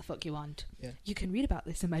whenever the fuck you want. Yeah. You can read about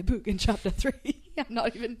this in my book in chapter 3. I'm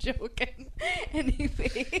not even joking.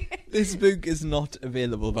 Anyway. This book is not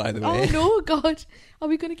available, by the Oh way. no, God. Are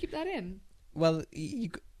we going to keep that in? Well,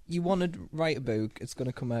 you you want to write a book. It's going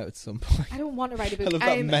to come out at some point. I don't want to write a book. I love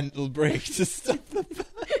that mental break to stop the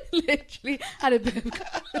literally had a book.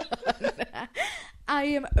 I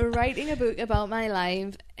am writing a book about my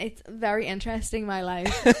life. It's very interesting, my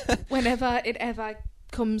life. Whenever it ever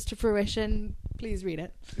comes to fruition, please read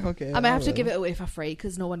it. Okay. I might have to give it away for free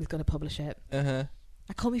because no one is going to publish it. Uh-huh.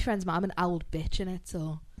 I call my friend's mum an old bitch in it,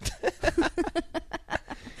 so...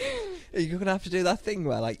 You're going to have to do that thing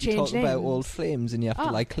where, like, you Change talk about names. old flames and you have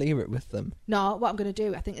to, like, clear it with them. No, what I'm going to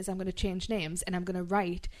do, I think, is I'm going to change names and I'm going to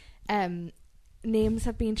write... names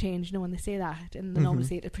have been changed. When they say that, and they normally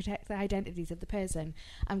say it to protect the identities of the person.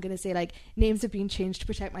 I'm going to say, like, names have been changed to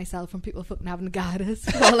protect myself from people fucking having garters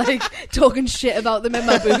or, like, talking shit about them in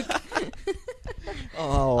my book.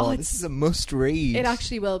 This is a must read. It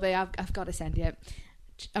actually will be. I've got to send you.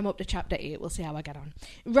 I'm up to chapter 8. We'll see how I get on.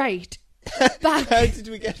 Right. Back. How did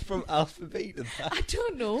we get from alphabet to that? I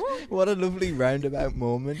don't know. What a lovely roundabout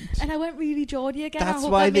moment. And I went really Geordie again. I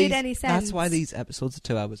hope that made any sense. That's why these episodes are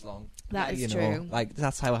 2 hours long. That is true. true. Like,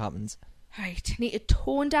 that's how it happens. Right. Need to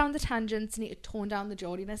tone down the tangents. Need to tone down the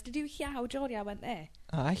Geordiness. Did you hear how Geordie I went there?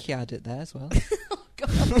 I had it there as well. Oh,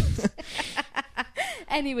 God.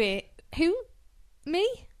 Anyway, who? Me?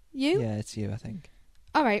 You? Yeah, it's you, I think.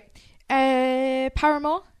 All right.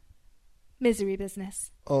 Paramore. Misery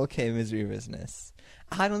Business. Okay, Misery Business.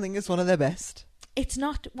 I don't think it's one of their best. It's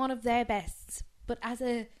not one of their bests, but as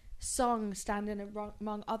a song standing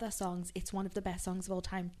among other songs, it's one of the best songs of all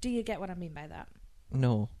time. Do you get what I mean by that?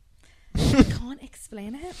 No. I can't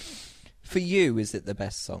explain it. For you, is it the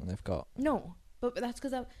best song they've got? No, but that's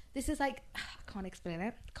because this is like, I can't explain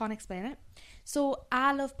it. Can't explain it. So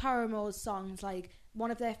I love Paramore's songs. Like, one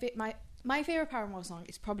of their my favourite Paramore song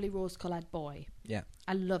is probably Rose Coloured Boy. Yeah.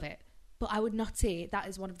 I love it. But I would not say that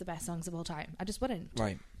is one of the best songs of all time. I just wouldn't.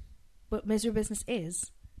 Right. But Misery Business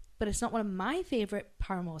is. But it's not one of my favourite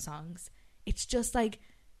Paramore songs. It's just like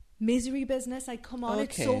Misery Business. Like, come on,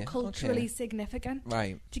 it's so culturally significant.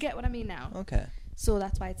 Right. Do you get what I mean now? Okay. So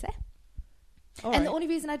that's why it's there. All and right. the only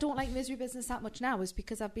reason I don't like Misery Business that much now is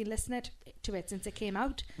because I've been listening to it since it came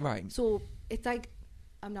out. Right. So it's like,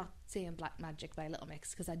 I'm not saying Black Magic by Little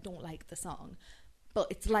Mix because I don't like the song. But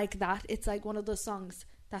it's like that. It's like one of those songs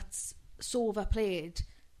that's so overplayed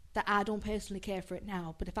that I don't personally care for it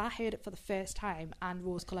now. But if I heard it for the first time and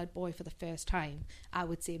Rose Coloured Boy for the first time, I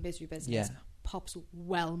would say Misery Business pops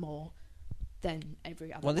well more than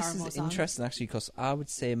every other Paramore song. Well, this is interesting actually, because I would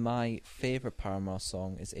say my favourite Paramore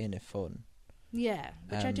song is Ain't It Fun. Yeah,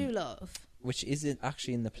 which I do love. Which isn't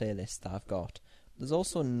actually in the playlist that I've got. There's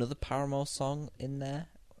also another Paramore song in there,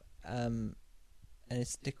 and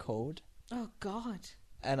it's Decode. Oh, God.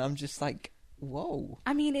 And I'm just like, whoa.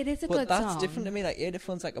 I mean, it is a good song. But that's different to me. Like, Ain't It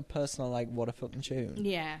Fun's like a personal, like, what a fucking tune.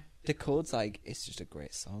 Yeah. Decode's like, it's just a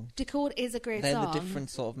great song. Decode is a great They're song. the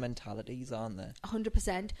different sort of mentalities, aren't they?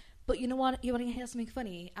 100%. But you know what? You want to hear something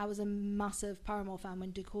funny? I was a massive Paramore fan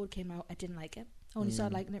when Decode came out. I didn't like it. I only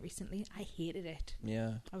started liking it recently. I hated it.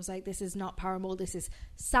 Yeah. I was like, this is not Paramore. This is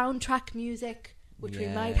soundtrack music, which we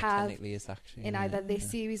might have is actually, in either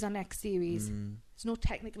this series or next series. It's not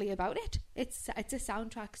technically about it. It's a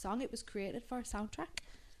soundtrack song. It was created for a soundtrack.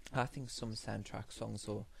 I think some soundtrack songs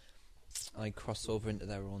will like cross over into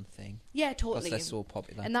their own thing. Yeah, totally. Because they're so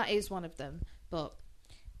popular. And that is one of them. But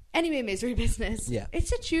anyway, Misery Business. Yeah.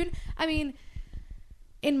 It's a tune. I mean,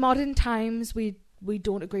 in modern times, we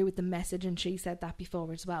don't agree with the message, and she said that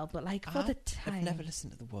before as well. But like for the time, I've never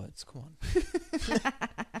listened to the words. Come on.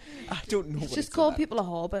 I don't know. It's just called people a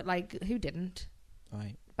whore, but like who didn't?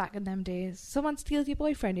 Right. Back in them days, someone steals your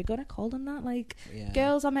boyfriend, you're gonna call them that. Like, yeah.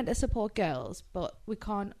 Girls are meant to support girls, but we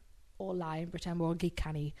can't all lie and pretend we're all geek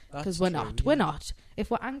canny because we're not. Yeah. We're not. If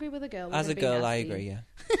we're angry with a girl, we're as a gonna be girl, I nasty. agree.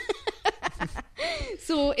 Yeah.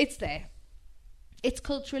 So it's there. It's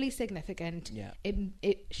culturally significant. Yeah.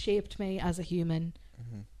 It shaped me as a human.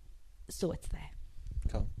 Mm-hmm. So it's there.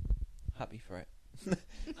 Cool. Happy for it.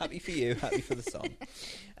 Happy for you. Happy for the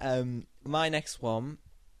song. My next one.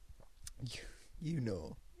 You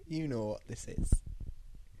know what this is.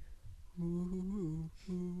 Ooh,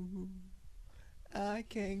 I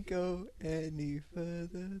can't go any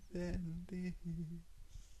further than this.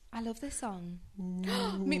 I love this song.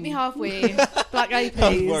 Meet Me Halfway. Black Eyed Peas. I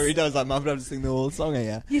was worried. I was like, I'm going to have to sing the whole song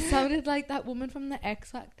here. You sounded like that woman from the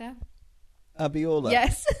X Factor. Abiola.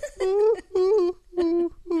 Yes.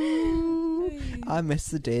 I miss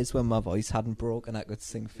the days when my voice hadn't broke and I could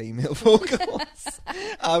sing female vocals.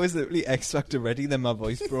 I was literally X Factor ready, then my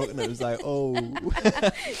voice broke and it was like, oh.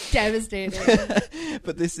 Devastating.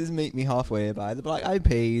 But this is Meet Me Halfway by the Black Eyed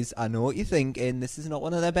Peas. I know what you're thinking. This is not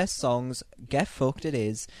one of their best songs. Get fucked, it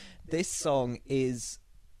is. This song is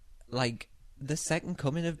like the second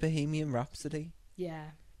coming of Bohemian Rhapsody.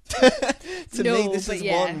 Yeah. To No, me, this but is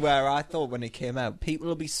yeah. one where I thought when it came out, people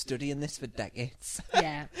will be studying this for decades.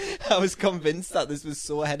 Yeah. I was convinced that this was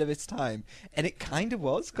so ahead of its time, and it kind of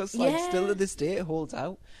was, because still to this day it holds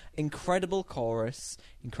out. Incredible chorus,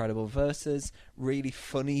 incredible verses, really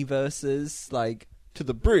funny verses, like to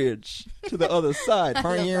the bridge, to the other side,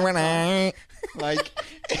 for you and I. Like,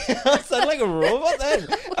 I sound like a robot then.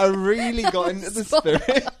 I really got into the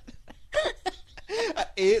spirit. I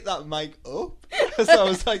ate that mic up, so I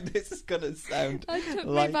was like, this is gonna sound That took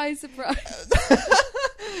like me by surprise.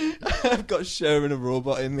 I've got Sharon a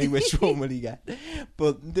robot in me. Which one will he get?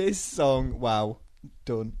 But this song, wow,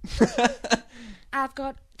 done. I've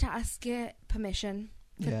got to ask you permission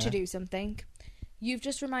Yeah. to do something. You've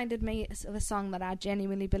just reminded me of a song that I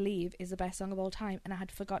genuinely believe is the best song of all time, and I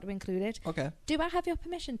had forgot to include it. Okay. Do I have your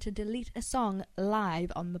permission to delete a song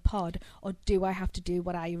live on the pod, or do I have to do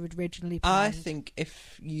what I originally planned? I think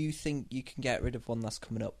if you think you can get rid of one that's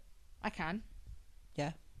coming up, I can.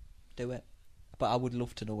 yeah, do it. But I would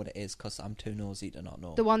love to know what it is, because I'm too nosy to not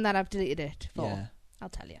know. The one that I've deleted it for. Yeah. I'll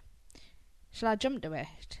tell you. Shall I jump to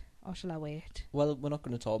it, or shall I wait? Well, we're not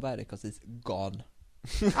going to talk about it because it's gone.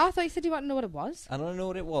 Oh, I thought you said you wanted to know what it was. I don't know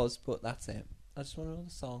what it was, but that's it. I just want to know the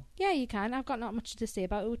song. Yeah, you can. I've got not much to say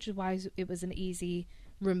about it, which is why it was an easy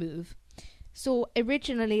remove. So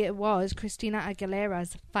originally it was Christina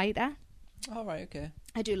Aguilera's Fighter. All right, okay.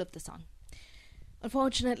 I do love the song.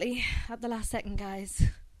 Unfortunately, at the last second, guys,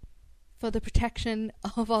 for the protection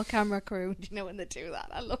of our camera crew, do you know when they do that?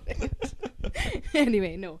 I love it.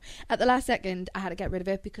 Anyway, no. At the last second, I had to get rid of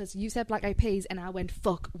it because you said Black Eyed Peas and I went,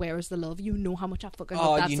 fuck, Where Is the Love? You know how much I fucking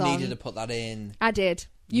love that song. Oh, you needed to put that in. I did.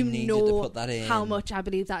 You You needed know to put that in. how much I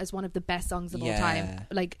believe that is one of the best songs of all Yeah. time.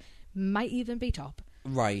 Like, might even be top.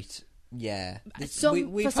 Right. Yeah. For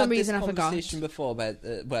some reason, I had this forgot. conversation before about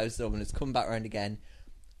Where Is the Love, and it's come back around again.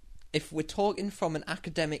 If we're talking from an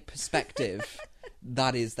academic perspective,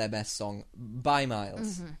 that is their best song by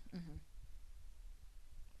miles.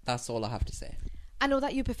 That's all I have to say. I know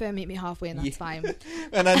that you prefer Meet Me Halfway, and that's Yeah. fine.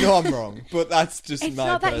 And I know I'm wrong, but that's just It's my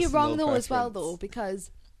not that you're wrong personal though, as well, preference. though,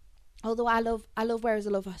 because although I love Where Is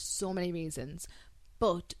the Love for so many reasons,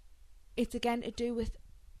 but it's again to do with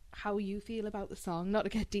how you feel about the song. Not to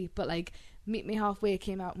get deep, but like Meet Me Halfway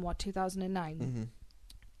came out in 2009. Mm-hmm.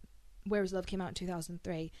 Where Is Love came out in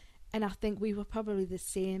 2003, and I think we were probably the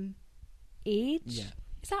same age. Yeah.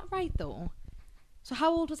 Is that right though? So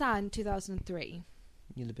how old was I in 2003?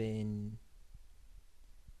 You'll have been...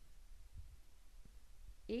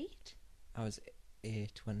 8? I was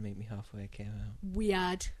 8 when Meet Me Halfway came out.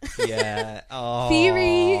 Weird. Yeah. Oh.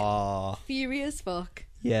 Theory as fuck.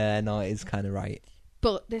 Yeah, no, it is kind of right.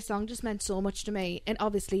 But this song just meant so much to me, and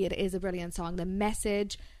obviously it is a brilliant song. The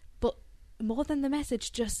message, but more than the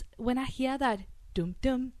message, just when I hear that dum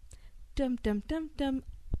dum dum dum dum dum,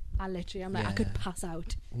 I'm like, I could pass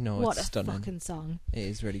out. No, What it's a stunning. fucking song! It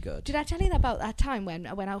is really good. Did I tell you that about that time when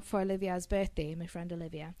I went out for Olivia's birthday, my friend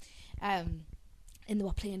Olivia, and they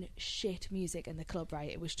were playing shit music in the club, right?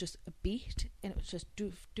 It was just a beat, and it was just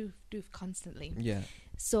doof doof doof constantly. Yeah.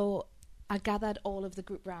 So I gathered all of the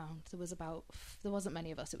group round. There wasn't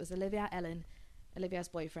many of us. It was Olivia, Ellen, Olivia's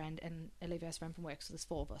boyfriend, and Olivia's friend from work. So there's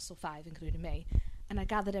 4 of us, so 5 including me. And I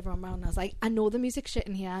gathered everyone round and I was like, I know the music's shit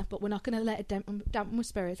in here, but we're not going to let it dampen my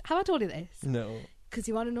spirits. Have I told you this? No. Because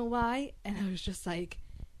you want to know why? And I was just like,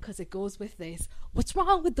 because it goes with this. What's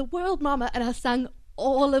wrong with the world, mama? And I sang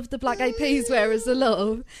all of the Black Eyed Peas, Where Is the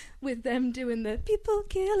Love, with them doing the people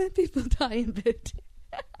killing, people dying bit.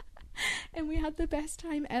 And we had the best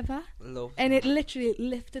time ever. Love. And it literally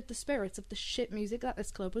lifted the spirits of the shit music that this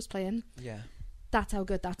club was playing. Yeah. That's how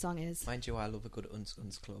good that song is. Mind you, I love a good Uns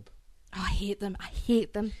Club. Oh, I hate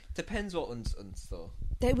them. Depends what Uns though.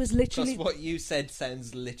 There was literally... Because what you said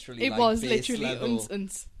sounds literally It like was bass literally level.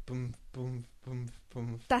 uns. Boom, boom, boom,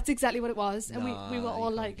 boom. That's exactly what it was. And we Nah, were you all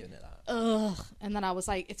can't like, be doing it that. ugh. And then I was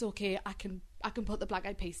like, it's okay, I can put the Black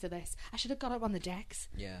Eyed Peas to this. I should have got up on the decks.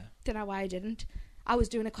 Yeah. Don't know why I didn't. I was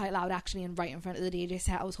doing it quite loud actually, and right in front of the DJ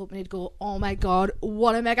set. I was hoping he'd go, oh my god,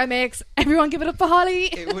 what a mega mix. Everyone give it up for Holly.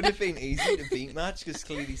 It would have been easy to beat match because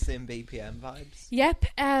clearly same BPM vibes. Yep.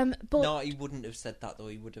 But No, he wouldn't have said that though.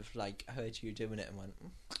 He would have like heard you doing it and went,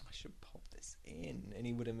 I should pop this in, and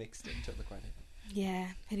he would have mixed it and took the credit. yeah,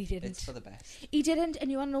 and he didn't. It's for the best. He didn't,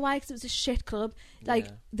 and you want to know why? Because it was a shit club. Like,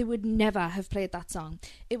 Yeah. they would never have played that song.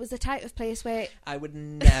 It was the type of place where... I would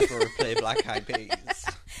never have played Black Eyed Peas.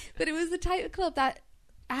 But it was the type of club that...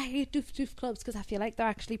 I hate doof clubs because I feel like they're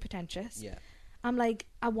actually pretentious. Yeah. I'm like,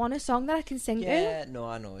 I want a song that I can sing to. Yeah, no,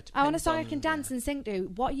 I know. It I want a depends song I on- can dance yeah. and sing to.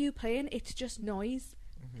 What are you playing? It's just noise.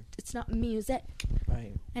 Mhm. It's not music. Right.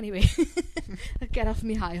 Right. Anyway, get off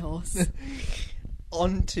me high horse.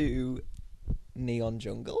 On to Neon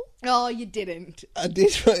Jungle. Oh, you didn't. I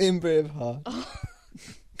did put in Braveheart. Oh,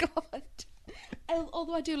 God.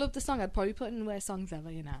 Although I do love the song, I'd probably put in Worst Songs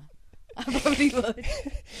Ever, you know. I probably would.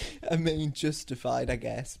 I mean, justified, I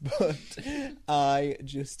guess, but I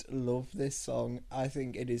just love this song. I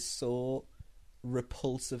think it is so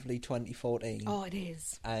repulsively 2014. Oh, it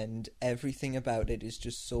is. And everything about it is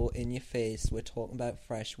just so in your face. We're talking about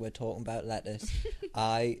fresh, we're talking about lettuce.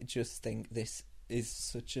 I just think this is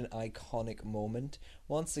such an iconic moment.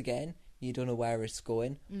 Once again, you don't know where it's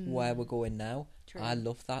going, where we're going now. True. I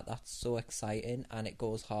love that. That's so exciting, and it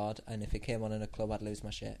goes hard. And if it came on in a club, I'd lose my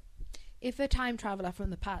shit. If a time traveller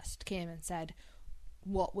from the past came and said,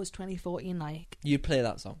 what was 2014 like? You'd play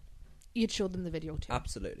that song. You'd show them the video too.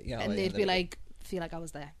 Absolutely. Yeah, And they'd be like, feel like I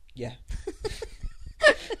was there. yeah.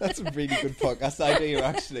 That's a really good podcast idea,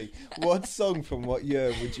 actually. What song from what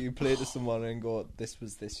year would you play to someone and go, this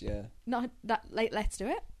was this year? Not that, like, let's do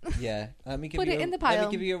it. Yeah. Let me give Put you it in the Let pile.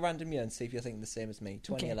 me give you a random year and see if you're thinking the same as me.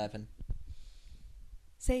 2011.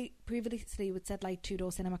 Say, previously we'd said like Two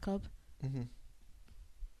Door Cinema Club. Mm-hmm.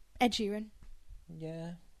 Ed Sheeran.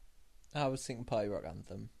 Yeah. I was thinking Party Rock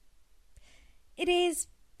Anthem. It is,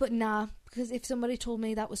 but nah, because if somebody told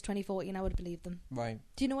me that was 2014, I would believe them. Right.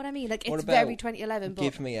 Do you know what I mean? Like, What it's about very 2011, but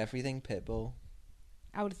Give Me Everything, Pitbull.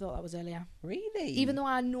 I would have thought that was earlier. Really? Even though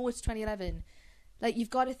I know it's 2011, like,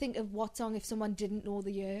 you've got to think of what song if someone didn't know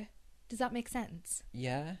the year. Does that make sense?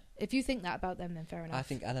 Yeah. If you think that about them, then fair enough. I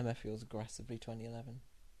think LMFAO was aggressively 2011.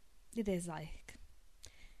 It is like...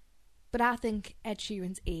 But I think Ed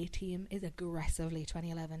Sheeran's A-Team is aggressively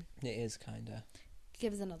 2011. It is, kind of.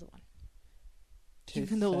 Give us another one.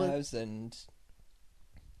 Even though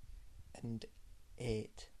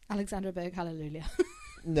 2008. Alexandra Berg, Hallelujah.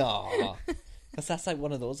 No. Because that's like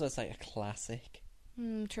one of those that's like a classic.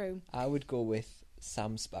 True. I would go with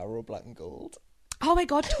Sam Sparrow, Black and Gold. Oh my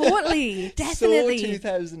God, totally. Definitely. So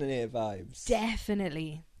 2008 vibes.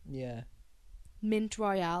 Definitely. Yeah. Mint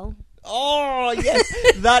Royale. Oh, yes.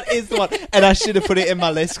 That is the one. And I should have put it in my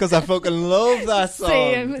list because I fucking love that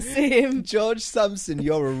song. Same. George Sampson,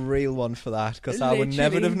 you're a real one for that because I would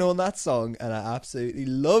never Literally. have known that song and I absolutely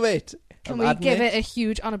love it. Can we give it a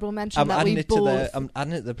huge honourable mention that we both... I'm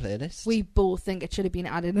adding it to the playlist. We both think it should have been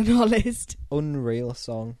added in our list. Unreal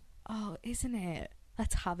song. Oh, isn't it?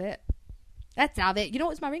 Let's have it. Let's have it. You know,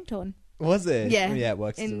 it's my ringtone. Was it? Yeah. Yeah, it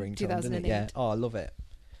works as a In ringtone, doesn't it? 2008. Yeah. Oh, I love it.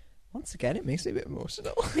 Once again, it makes me a bit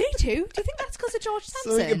emotional. Me too. Do you think that's because of George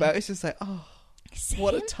Sampson? Something about it's just like, oh, Same.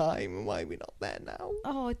 what a time, and why are we not there now?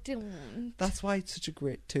 Oh, don't. That's why it's such a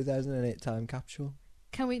great 2008 time capsule.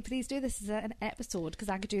 Can we please do this as an episode? Because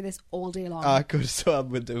I could do this all day long. I could, so I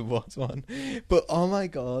would do what one. But oh my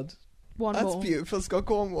god, One that's more. beautiful. Scott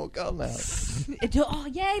Cornwall, girl now. Oh,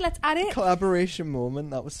 yay, let's add it. Collaboration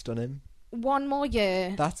moment, that was stunning. One more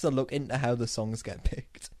year. That's a look into how the songs get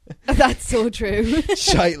picked. That's so true.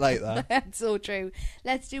 Shite like that. That's so true.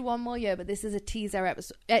 Let's do one more year, but this is a teaser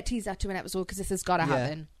episode. Teaser to an episode because this has got to Yeah.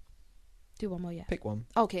 happen. Do one more year. Pick one.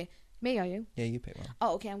 Okay, me or you? Yeah, you pick one.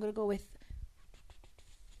 Oh, okay. I'm gonna go with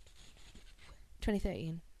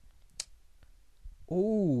 2013.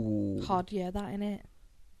 Ooh. Hard year, that in it.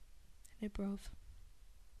 Bruv.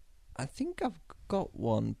 I think I've got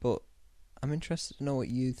one, but I'm interested to know what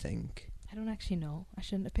you think. I don't actually know. I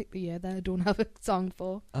shouldn't have picked the year that I don't have a song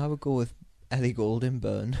for. I would go with Ellie Goulding,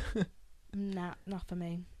 Burn. Nah, not for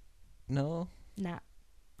me. No? Nah.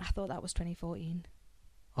 I thought that was 2014.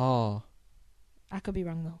 Oh, I could be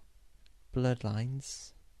wrong though.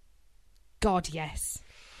 Bloodlines. God, yes.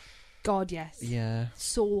 God, yes. Yeah.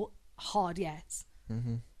 So hard, yes.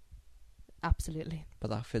 Mm-hmm. Absolutely.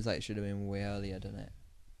 But that feels like it should have been way earlier, doesn't it?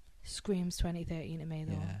 Screams 2013 to me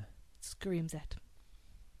though. Yeah. Screams it.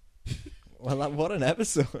 Well, what an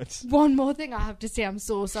episode. One more thing I have to say. I'm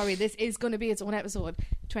so sorry. This is going to be its own episode.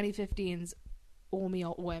 2015's Oh Me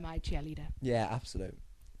or Am I Cheerleader. Yeah, absolute.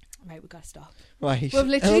 Right, we've got to stop. Right. We've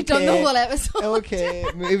literally done the whole episode. Okay,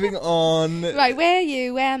 moving on. Right, where are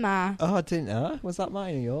you? Where am I? Oh, I didn't know. Was that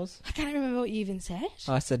mine or yours? I can't remember what you even said.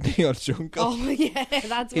 I said Neon Jungle. Oh, yeah,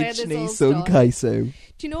 that's where this all Ichni Sun started. Kaisu.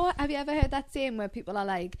 Do you know what? Have you ever heard that saying where people are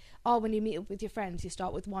like, oh, when you meet up with your friends, you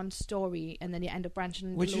start with one story and then you end up branching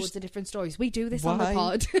into loads of different stories? We do this on the Why?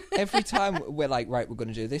 pod. Every time we're like, right, we're going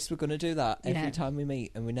to do this, we're going to do that. Yeah. Every time we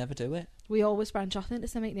meet, and we never do it. We always branch off into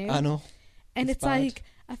something new. I know. And it's bad. like,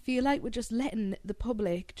 I feel like we're just letting the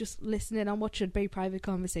public just listen in on what should be private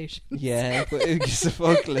conversation. Yeah, but who gives a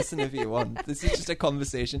fuck? Listen if you want. This is just a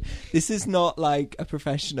conversation. This is not like a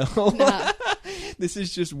professional. Nah. This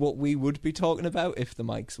is just what we would be talking about if the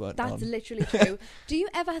mics weren't That's on. literally true. Do you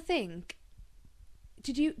ever think,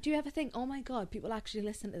 do you ever think, oh my God, people actually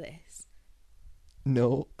listen to this?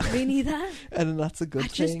 No. Me neither. And that's a good I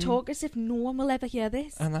thing. just talk as if no one will ever hear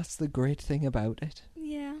this. And that's the great thing about it.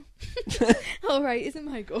 Yeah. All right, isn't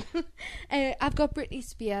my go? I've got Britney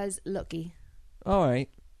Spears' Lucky. All right.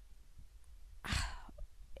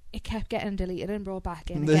 It kept getting deleted and brought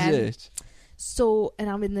back in This again. is it. So, and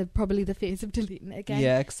I'm in probably the phase of deleting it again.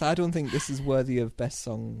 Yeah, because I don't think this is worthy of best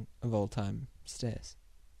song of all time status.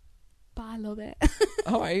 But I love it.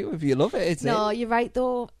 All right, if you love it, it's No, it. you're right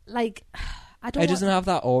though. Like, I don't. It doesn't have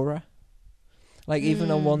that aura. Like,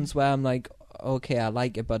 even on Mm. ones where I'm like, okay, I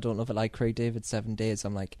like it, but I don't love it. Like Craig David's 7 Days,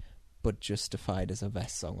 I'm like, but Justified is a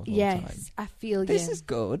best song of all time. Yes, I feel This you. is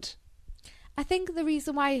good. I think the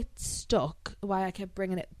reason why it stuck, why I kept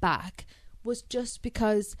bringing it back, was just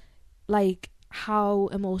because, like, how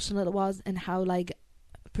emotional it was and how, like,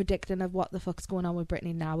 predicting of what the fuck's going on with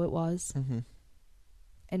Britney now it was. Mm-hmm.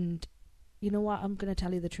 And you know what? I'm going to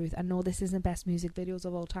tell you the truth. I know this isn't best music videos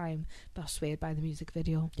of all time, but I was swayed by the music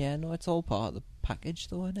video. Yeah, no, it's all part of the package,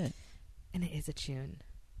 though, isn't it? And it is a tune.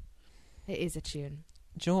 It is a tune.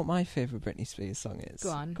 Do you know what my favourite Britney Spears song is? Go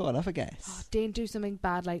on. Go on, have a Oh, guess. don't do something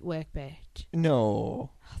bad like Work, bitch. No.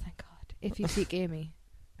 Oh, thank God. If You Seek Amy.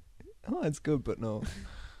 Oh, it's good, but no.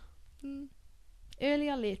 Early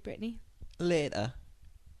or late, Britney? Later.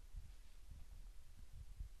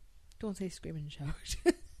 Don't say scream and shout.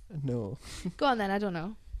 No. Go on then, I don't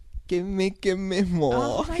know. Give me more.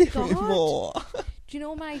 Oh my Give me God. more. Do you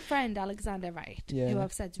know my friend Alexander Wright, Yeah. who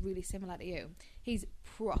I've said's really similar to you? He's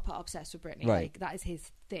proper obsessed with Britney. Right. Like, that is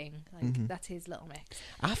his thing. Like, Mhm. that's his little mix.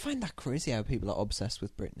 I find that crazy how people are obsessed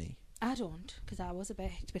with Britney. I don't, because I was a bit,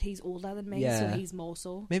 but he's older than me, Yeah. so he's more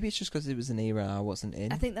so. Maybe it's just because it was an era I wasn't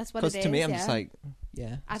in. I think that's what it is. Because to me, I'm yeah. just like,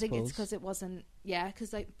 yeah. I think it's suppose. because it wasn't,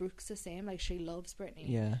 because like Brooke's the same, like she loves Britney.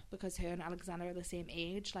 Yeah. Because her and Alexander are the same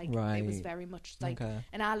age. Like, Right. it was very much like, Okay.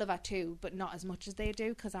 and I love her too, but not as much as they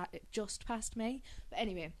do, because it just passed me. But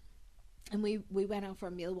anyway, and we went out for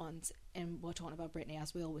a meal once, and we're talking about Britney,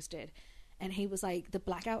 as we always did. And he was like, the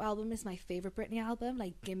Blackout album is my favourite Britney album.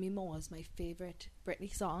 Like, Give Me More is my favourite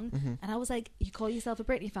Britney song. Mhm. And I was like, you call yourself a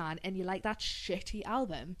Britney fan and you like that shitty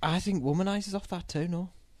album? I think Womanizer's off that too, no?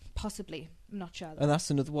 Possibly. I'm not sure. And that's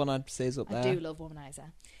another one I'd say is up I there. do love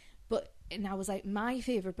Womanizer. But, and I was like, my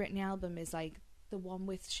favourite Britney album is like the one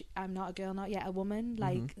with I'm Not a Girl, Not Yet a Woman.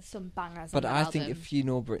 Like, some bangers But on I that think album. if you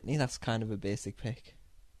know Britney, that's kind of a basic pick.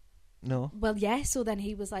 No? Well, yeah, so then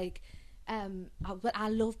he was like, but I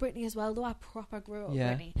love Britney as well, though. I proper grew up with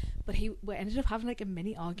Yeah. Britney. But we ended up having like a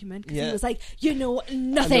mini argument because Yeah. he was like, you know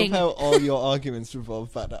nothing. I love how all your arguments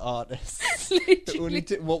revolve back to artists. Literally.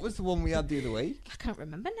 What was the one we had the other week? I can't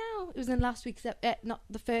remember now. It was in last week's, not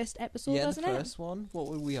the first episode, Yeah, the wasn't first one. What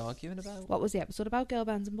were we arguing about? it? What was the episode about? Girl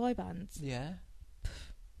bands and boy bands? Yeah.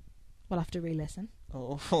 We'll have to re-listen.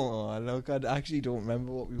 Oh, look, I actually don't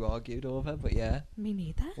remember what we argued over, but yeah, Me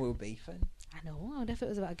neither. we were beefing. I know. I wonder if it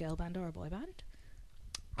was about a girl band or a boy band.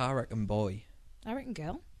 I reckon boy. I reckon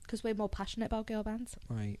girl, because we're more passionate about girl bands.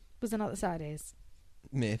 Right. Was it not the Saturdays?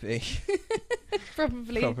 Maybe.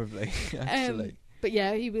 Probably. Probably, actually. But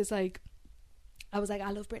yeah, he was like, I was like,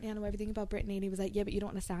 I love Britney, I know everything about Britney. And he was like, yeah, but you don't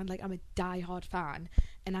understand. Like, I'm a die-hard fan.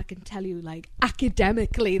 And I can tell you, like,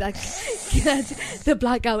 academically, like, that the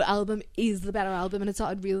Blackout album is the better album. And it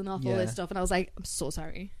started reeling off all Yeah. this stuff. And I was like, I'm so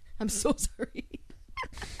sorry. I'm so sorry.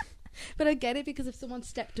 But I get it, because if someone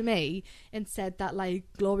stepped to me and said that, like,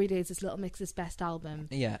 Glory Days is Little Mix's best album,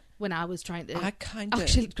 Yeah. when I was trying to... I kind of...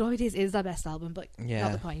 Actually, Glory Days is their best album, but Yeah.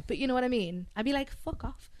 not the point. But you know what I mean? I'd be like, fuck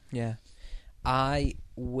off. Yeah. I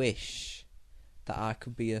wish that I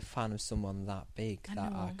could be a fan of someone that big, I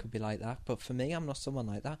that I know. could be like that. But for me, I'm not someone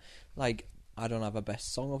like that. Like, I don't have a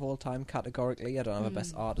best song of all time categorically. I don't have a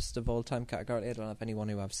best artist of all time categorically. I don't have anyone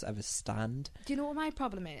who I've ever stand. Do you know what my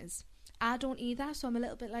problem is? I don't either, so I'm a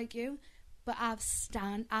little bit like you. But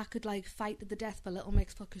I could like fight to the death for Little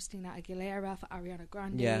Mix, for Christina Aguilera, for Ariana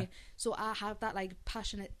Grande. Yeah. So I have that like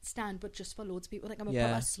passionate stand, but just for loads of people. Like, I'm a Yeah.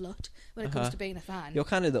 proper slut when it comes to being a fan. You're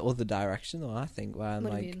kind of the other direction, though, I think, where I'm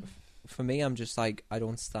What do you like... mean? For me, I'm just like, I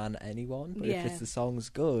don't stand anyone, but Yeah. if the song's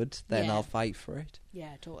good, then Yeah. I'll fight for it.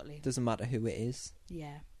 Yeah, totally. Doesn't matter who it is.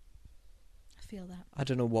 Yeah. I feel that. I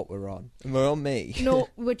don't know what we're on. And we're on me. No,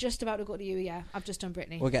 we're just about to go to you, yeah. I've just done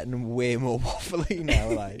Britney. We're getting way more waffly now,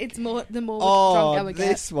 like. It's more, the more drunk I Oh, would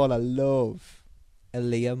this one I love.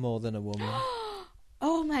 Aaliyah, More Than a Woman. get.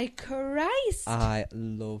 Oh my Christ. I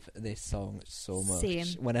love this song so much. Same.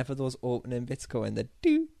 Whenever those opening bits go in, the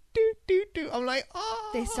do, do, do, do, I'm like, oh.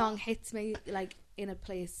 This song hits me like in a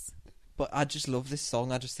place. But I just love this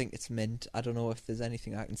song. I just think it's mint. I don't know if there's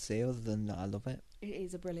anything I can say other than that I love it. It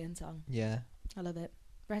is a brilliant song. Yeah. I love it.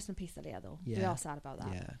 Rest in peace, Aaliyah, though. We Yeah. are sad about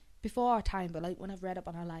that. Yeah. Before our time, but like when I've read up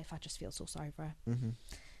on her life, I just feel so sorry for her. Mm-hmm.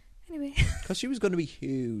 Anyway, Because she was going to be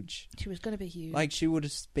huge. she was going to be huge. Like, she would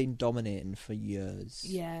have been dominating for years.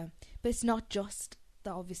 Yeah. But it's not just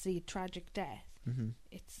the obviously tragic death. Mm-hmm.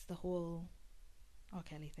 It's the whole R.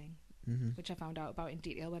 Kelly thing, Mm-hmm. which I found out about in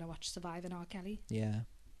detail when I watched Surviving R. Kelly. Yeah.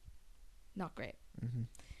 Not great. Mm-hmm.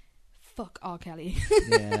 Fuck R. Kelly.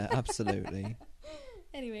 Yeah, absolutely.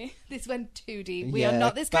 Anyway, this went too deep. We Yeah, are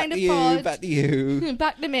not this back kind of to you, pod. Back to you.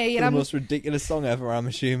 Back to me. For And the I'm, most ridiculous song ever, I'm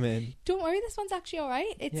assuming. don't worry, this one's actually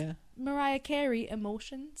alright. It's Yeah. Mariah Carey,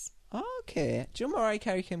 Emotions. Okay. Do you know Mariah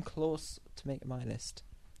Carey came close to making my list?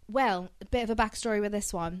 Well, a bit of a backstory with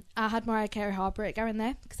this one. I had Mariah Carey Heartbreaker in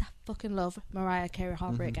there because I fucking love Mariah Carey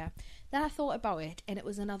Heartbreaker. Then I thought about it and it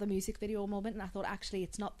was another music video moment, and I thought actually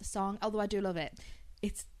it's not the song, although I do love it.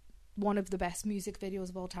 It's one of the best music videos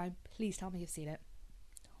of all time. Please tell me you've seen it.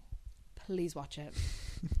 Please watch it.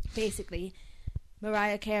 Basically,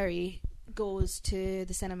 Mariah Carey goes to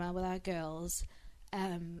the cinema with our girls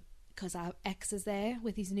because our ex is there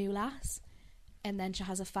with his new lass, and then she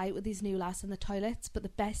has a fight with his new lass in the toilets. But the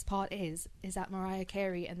best part is that Mariah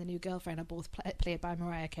Carey and the new girlfriend are both played by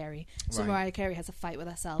Mariah Carey. So Right. Mariah Carey has a fight with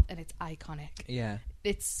herself, and it's iconic. Yeah.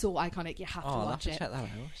 It's so iconic. You have to I'll have watch to it. check that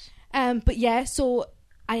out. But yeah, so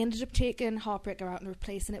I ended up taking Heartbreaker out and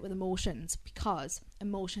replacing it with Emotions because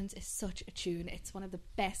Emotions is such a tune. It's one of the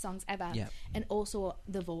best songs ever. Yeah. And also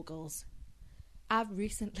the vocals. I've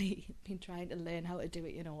recently been trying to learn how to do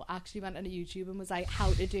it, I actually went on YouTube and was like,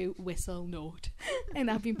 how to do whistle note. And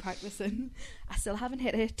I've been practicing. I still haven't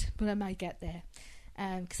hit it, but I might get there.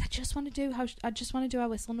 Because I just want to do our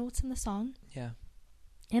whistle notes in the song. Yeah.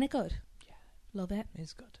 Ain't it good? Yeah. Love it.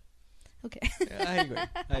 It's good. Okay. Yeah,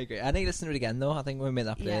 I agree. I need to listen to it again, though. I think when we make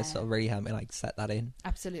that playlist, Yeah. it'll really help me, set that in.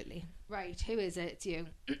 Absolutely. Right, who is it? It's you.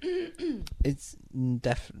 It's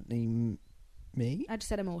definitely me. I just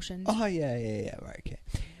said Emotions. Oh, yeah. Right, okay.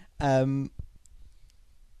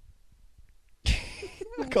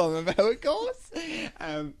 I can't remember how it goes.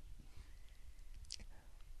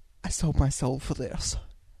 I sold my soul for this.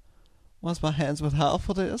 Wash my hands with hell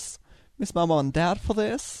for this. Miss my mom and dad for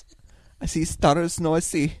this. I see stars, no I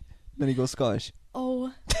see. Then he goes Scottish.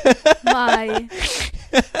 Oh my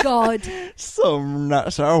God. Some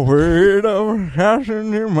nights I wait of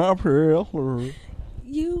passion in my prayer.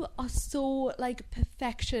 You are so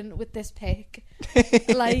perfection with this pick.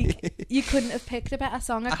 You couldn't have picked a better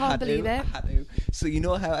song. I can't believe it. I had to. So you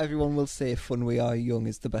know how everyone will say Fun We Are Young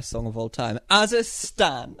is the best song of all time? As a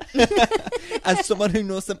stan, as someone who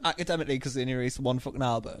knows them academically because they only released one fucking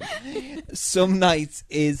album, Some Nights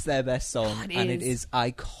is their best song. God, it is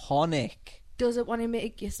iconic. Does it want to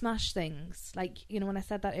make you smash things? When I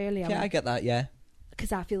said that earlier. Yeah, I get that, yeah.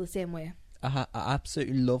 Because I feel the same way. I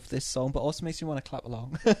absolutely love this song, but also makes me want to clap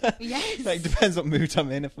along. Yes. Depends what mood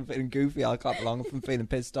I'm in. If I'm feeling goofy, I'll clap along. If I'm feeling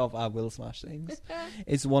pissed off, I will smash things.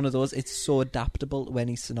 It's one of those. It's so adaptable to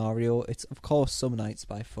any scenario. It's, of course, Some Nights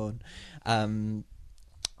by Fun.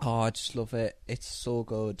 I just love it. It's so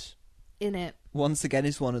good. In it. Once again,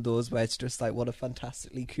 it's one of those where it's just what a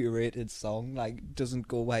fantastically curated song. Doesn't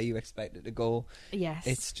go where you expect it to go. Yes.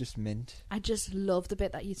 It's just mint. I just love the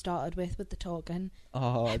bit that you started with the talking.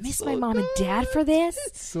 Oh, I it's miss so my mom and good. dad for this.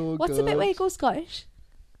 It's so What's good. the bit where you go Scottish?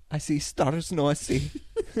 I see stars, no I see.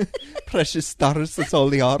 Precious stars, that's all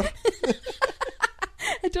they are.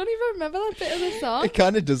 I don't even remember that bit of the song. It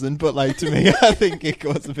kind of doesn't, but to me, I think it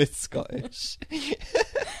goes a bit Scottish.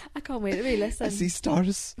 I can't wait to re-listen. I see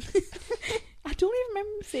stars. I don't even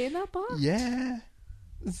remember saying that part. Yeah.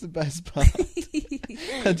 It's the best part.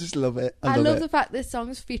 I just love it. I love love it. the fact this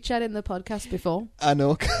song's featured in the podcast before. I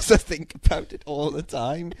know, because I think about it all the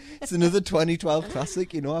time. It's another 2012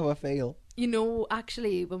 classic, you know how I feel.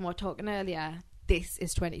 Actually, when we were talking earlier, this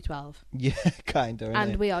is 2012. Yeah, kind of.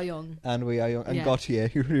 And we are young. And we are young. And Yeah. got here.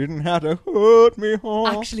 You didn't have to hurt me home.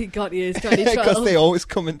 Actually got you, it's Because 2012. they always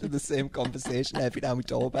come into the same conversation every time we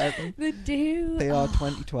talk about them. They do. They are Oh,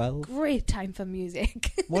 2012. great time for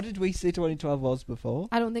music. What did we say 2012 was before?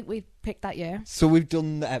 I don't think we picked that year. So we've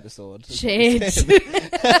done the episode. Shit.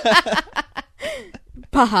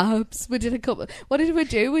 Perhaps. We did a couple. What did we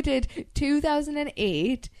do? We did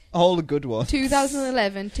 2008, All the good ones.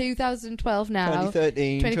 2011, 2012 now.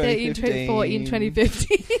 2013, 2014,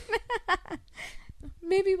 2015.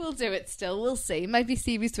 Maybe we'll do it still. We'll see. Might be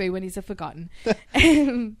Stevie's 3 when he's forgotten.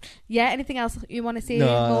 Yeah, anything else you want to say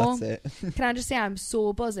No, more? that's it. Can I just say I'm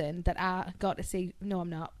so buzzing that I got to see... No, I'm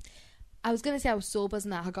not. I was going to say I was so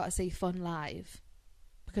buzzing that I got to see Fun live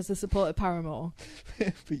because they supported Paramore.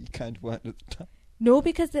 But you kind of weren't at the time. No,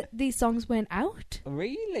 because these songs weren't out.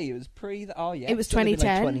 Really? It was pre... Oh, yeah. It was So it'd been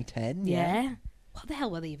 2010. 2010, yeah. What the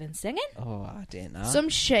hell were they even singing? Oh, I didn't know. Some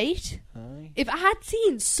shite. Aye. If I had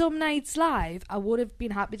seen Some Nights live, I would have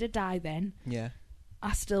been happy to die then. Yeah.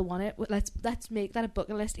 I still want it. Let's make that a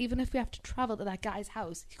bucket list, even if we have to travel to that guy's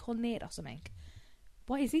house. He's called Nate or something.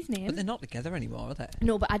 What is his name? But they're not together anymore, are they?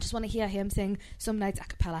 No, but I just want to hear him sing Some Nights a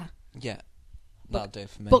cappella. Yeah. That'll do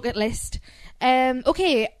for me. Bucket list.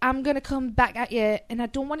 Okay, I'm going to come back at you, and I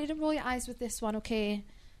don't want you to roll your eyes with this one, okay?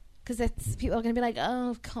 Because people are going to be like, oh,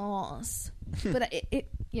 of course. But it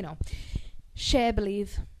you know, Cher,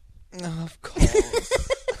 Believe. Oh, of course.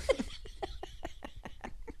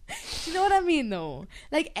 Do you know what I mean, though?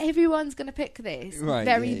 Like, everyone's going to pick this Right,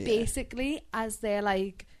 very yeah. basically as their,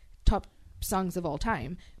 like, top songs of all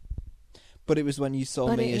time. But it was when you saw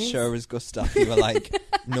But me it as is. sure as Gustav, you were like,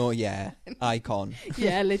 no, yeah, icon.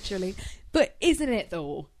 Yeah, literally. But isn't it,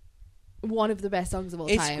 though, one of the best songs of all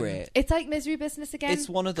It's time? great. It's like Misery Business again. It's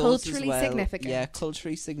one of those culturally as well. significant. Yeah,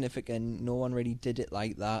 culturally significant. No one really did it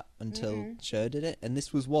like that until Mm-hmm. Cher did it. And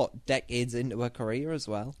this was, what, decades into her career as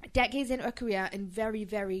well? Decades into her career and very,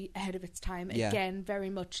 very ahead of its time. Yeah. Again, very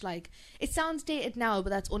much like... It sounds dated now, but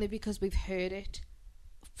that's only because we've heard it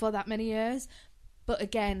for that many years. But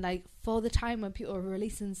again, like, for the time when people were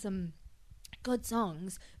releasing some good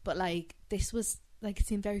songs, but, like, this was, like, it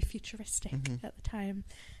seemed very futuristic at the time.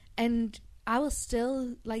 And I will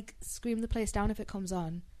still, like, scream the place down if it comes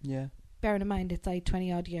on. Yeah. Bearing in mind it's, like,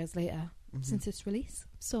 20-odd years later since its release.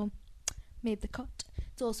 So, made the cut.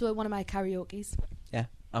 It's also one of my karaoke's. Yeah,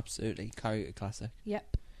 absolutely. Karaoke classic.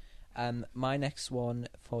 Yep. My next one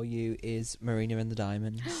for you is Marina and the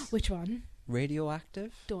Diamonds. Which one?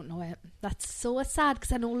 Radioactive? Don't know it. That's so sad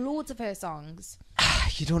because I know loads of her songs.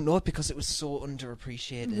 You don't know it because it was so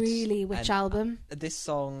underappreciated. Really? Which album? This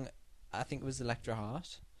song, I think it was Electra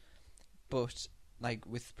Heart, but like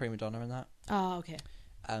with Prima Donna and that. Oh, okay.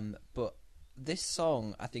 But this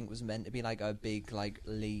song, I think, was meant to be like a big like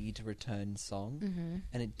lead return song,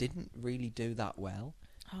 and it didn't really do that well.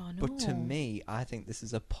 Oh, no. But to me, I think this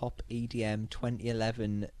is a pop EDM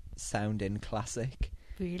 2011 sounding classic.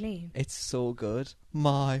 Really? It's so good.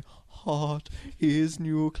 My heart is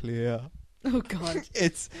nuclear. Oh, God.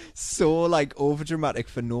 It's so like over dramatic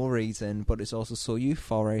for no reason, but it's also so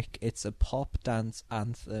euphoric. It's a pop dance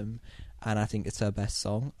anthem, and I think it's her best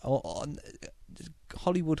song.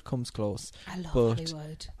 Hollywood comes close. I love but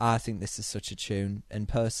Hollywood. I think this is such a tune, and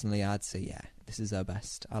personally, I'd say yeah, this is her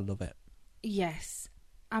best. I love it. Yes.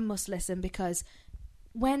 I must listen because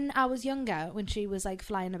when I was younger, when she was like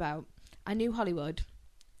flying about, I knew Hollywood,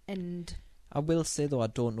 and I will say though, I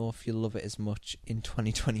don't know if you'll love it as much in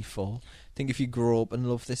 2024. I think if you grow up and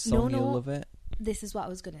love this song, you'll love it. This is what I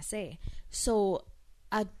was going to say. So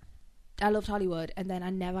I loved Hollywood, and then I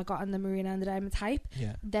never got on the Marina and the Diamonds hype.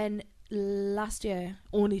 Yeah. Then last year,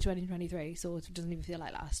 only 2023, so it doesn't even feel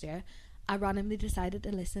like last year, I randomly decided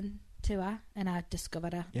to listen to her, and I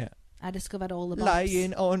discovered her. Yeah. I discovered all the bops.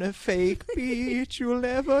 Lying on a fake beach, you'll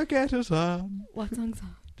never get us on. What song's that?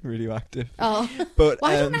 Radioactive. Oh. But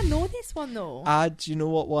Why don't I know this one, though? Do you know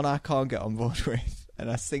what one I can't get on board with? And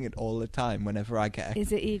I sing it all the time whenever I get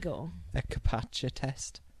Is it Ego? a CAPTCHA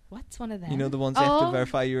test. What's one of them? You know the ones you have to Oh.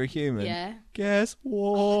 verify you're a human? Yeah. Guess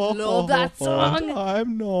what? Love that song.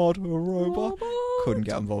 I'm not a robot. Robot. Couldn't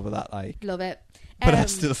get involved with that, like. Love it. But I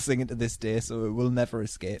still sing it to this day, so it will never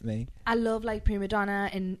escape me. I love like Prima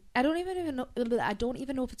Donna, and I don't even know. I don't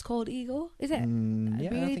even know if it's called Ego. Is it? Yeah, I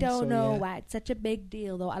really think don't so, know yeah. why it's such a big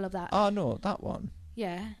deal, though. I love that. Oh no, that one.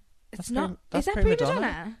 Yeah, it's That's not. that's is that Prima Prima Donna.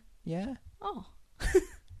 Donna? Yeah. Oh,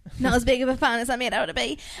 not as big of a fan as I made out to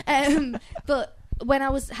be. But when I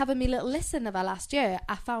was having me little listen of her last year,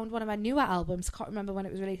 I found one of my newer albums. Can't remember when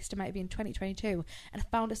it was released. It might have been 2022, and I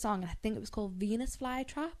found a song, and I think it was called Venus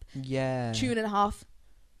Flytrap. Yeah. Tune and a half.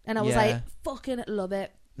 And I was Yeah. like, fucking love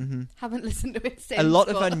it. Mm-hmm. Haven't listened to it since. A lot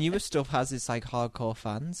of but- her newer stuff has its like hardcore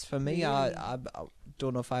fans. For me, Really? I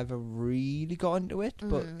don't know if I ever really got into it,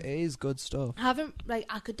 but Mm. it is good stuff. I haven't, like,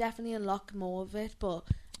 I could definitely unlock more of it, but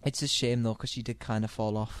It's a shame though, because she did kind of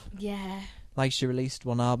fall off. yeah. Like she released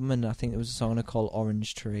one album, and I think there was a song on it called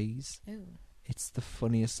Orange Trees. Ooh. It's the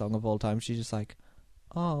funniest song of all time. She's just like,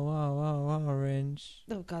 oh, orange.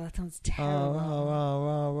 Oh, God, that sounds Oh, terrible.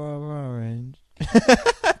 orange.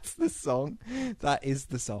 That's the song. That is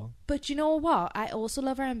the song. But you know what? I also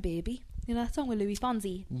love her and Baby. You know that song with Louis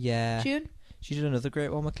Fonsi? Yeah. Tune? She did another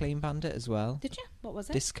great one with Clean Bandit as well. Did you? What was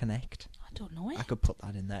it? Disconnect. I don't know it. I could put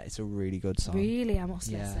that in there. It's a really good song. Really, I must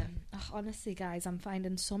Yeah. listen. Ugh, honestly, guys, I'm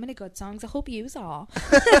finding so many good songs. I hope yous are.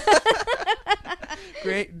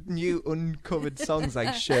 Great new uncovered songs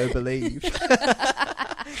like Sure Believe.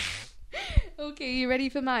 Okay, you ready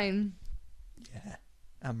for mine? Yeah,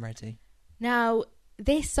 I'm ready. Now,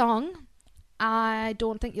 this song, I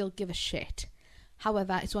don't think you'll give a shit.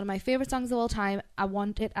 However, it's one of my favourite songs of all time. I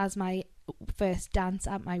want it as my first dance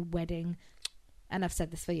at my wedding. And I've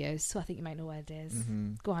said this for years, so I think you might know what it is.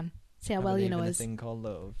 Mm-hmm. Go on. See how well you know a us. thing called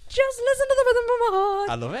Love. Just listen to the rhythm from my heart.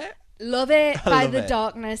 I love it. Love it. I By love The it.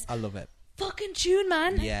 Darkness. I love it. Fucking tune,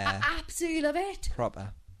 man. Yeah. I absolutely love it.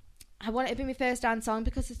 Proper. I want it to be my first dance song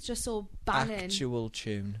because it's just so banging. Actual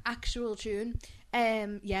tune.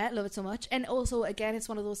 Yeah, love it so much. And also, again, it's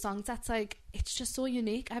one of those songs that's like, it's just so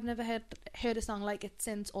unique. I've never heard a song like it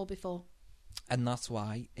since or before. And that's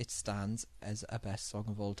why it stands as a best song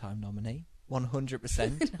of all time nominee.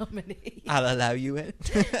 100%. Nominee. I'll allow you it.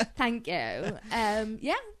 Thank you.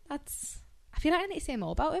 Yeah, that's... I feel like I need to say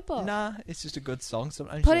more about it, but... Nah, it's just a good song.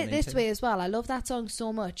 Sometimes Put you it don't need this to. way as well. I love that song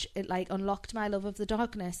so much. It like unlocked my love of The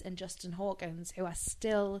Darkness and Justin Hawkins, who I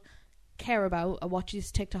still care about. I watch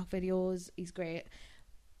his TikTok videos. He's great.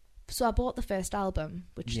 So I bought the first album,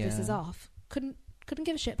 which this is off. Couldn't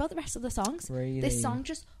give a shit about the rest of the songs. Really? This song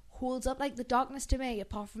just holds up. Like The Darkness to me,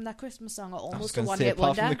 apart from that Christmas song, are I was almost a gonna say, one-hit apart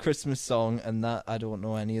wonder. from the Christmas song and that, I don't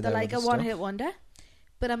know any of They're their like a other one-hit stuff. wonder.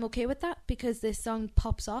 But I'm okay with that because this song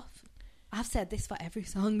pops off. I've said this for every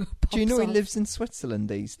song. Do you know he off. lives in Switzerland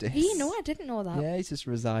these days? You know, I didn't know that. Yeah, he's just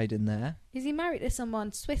residing there. Is he married to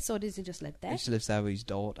someone Swiss or does he just live there? He just lives there with his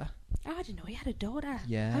daughter. Oh, I didn't know he had a daughter.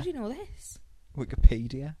 Yeah. How do you know this?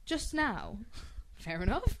 Wikipedia. Just now? Fair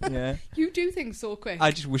enough. Yeah. You do things so quick.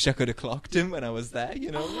 I just wish I could have clocked him when I was there,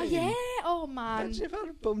 you know? Oh, what I mean? yeah. Oh, man. Imagine if I'd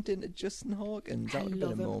have bumped into Justin Hawkins. That I would have been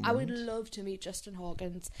love a him. moment. I would love to meet Justin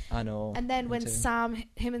Hawkins. I know. And then me when too.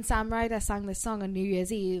 him and Sam Ryder sang this song on New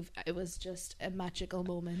Year's Eve, it was just a magical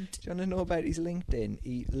moment. Do you want to know about his LinkedIn?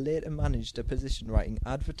 He later managed a position writing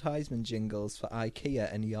advertisement jingles for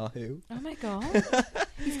IKEA and Yahoo. Oh, my God.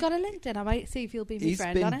 He's got a LinkedIn. I might see if he'll be my He's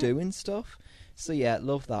friend been on it. doing stuff. So yeah,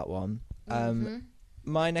 love that one. Mhm.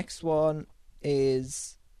 My next one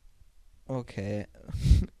is... Okay.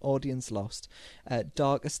 Audience lost.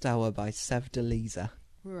 Darkest Hour by Sev Deleza.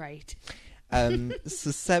 Right.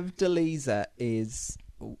 So Sev Deleza is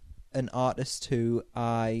an artist who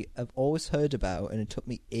I have always heard about, and it took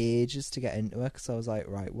me ages to get into it because I was like,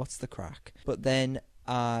 right, what's the crack? But then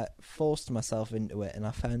I forced myself into it, and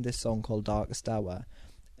I found this song called Darkest Hour.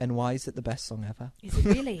 And why is it the best song ever? Is it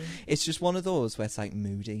really? It's just one of those where it's like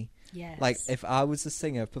moody. Yes. Like if I was a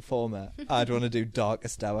singer, performer, I'd want to do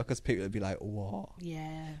Darkest Hour because people would be like, what?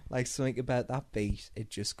 Yeah. Like something about that beat, it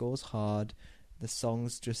just goes hard. The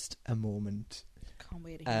song's just a moment. Can't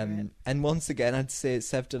wait to hear it. And once again, I'd say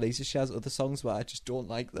Sev Deleza, she has other songs, but I just don't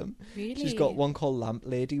like them. Really? She's got one called Lamp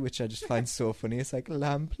Lady, which I just find so funny. It's like,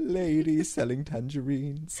 Lamp Lady selling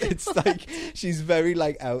tangerines. It's like, she's very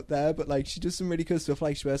like out there, but like she does some really cool stuff.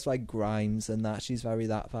 Like she wears like Grimes and that. She's very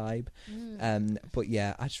that vibe. But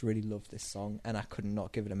yeah, I just really love this song, and I could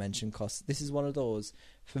not give it a mention because this is one of those.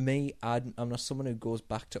 For me, I'm not someone who goes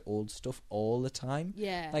back to old stuff all the time.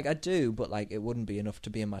 Yeah. Like I do, but like it wouldn't be enough to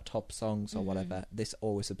be in my top songs or whatever. This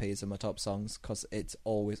always appears in my top songs because it's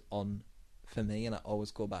always on for me, and I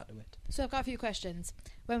always go back to it. So I've got a few questions.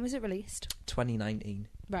 When was it released? 2019.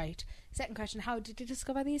 Right. Second question, how did you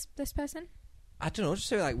discover this person? I don't know, just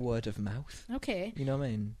say like word of mouth. Okay. You know what I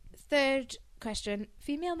mean? Third question,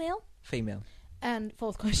 female, male? Female. And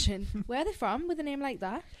fourth question, where are they from with a name like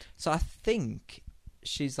that? So I think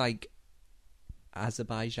she's like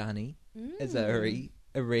Azerbaijani, Azeri,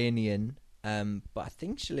 Iranian, but I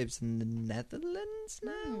think she lives in the Netherlands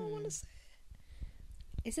now, I want to say.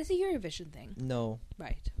 Is this a Eurovision thing? No,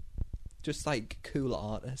 Right. just like cool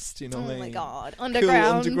artist, you know what I Oh mean? my God. Cool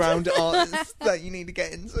Underground. underground artist that you need to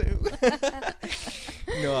get into.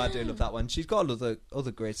 No, I do love that one. She's got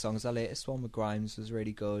other great songs. Her latest one with Grimes was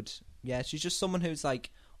really good. Yeah, she's just someone who's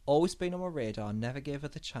like always been on my radar. Never gave her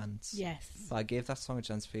the chance. Yes. But I gave that song a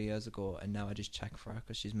chance a few years ago, and now I just check for her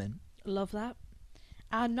because she's mint. Love that.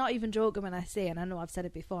 I'm not even joking when I say, and I know I've said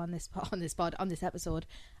it before on this episode,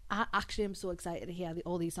 I actually am so excited to hear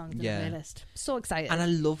all these songs in the playlist. So excited. And I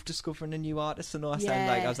love discovering a new artist. I know I sound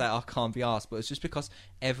like I was like, I can't be arsed, but it's just because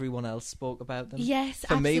everyone else spoke about them. Yes,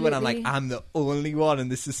 For me, when I'm like, absolutely. I'm the only one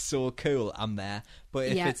and this is so cool, I'm there. But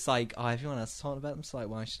if Yeah. it's like, oh, everyone else is talking about them, so like,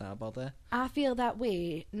 why should I bother? I feel that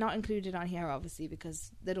way, not included on here obviously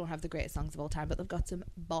because they don't have the greatest songs of all time, but they've got some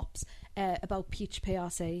bops about Peach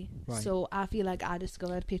PRC. Right. So I feel like I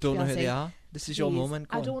discovered Peach Don't PRC. know who they are. This is your Please. moment.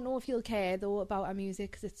 Go I on. don't know if you'll care though about our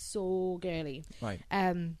music because it's so girly. Right.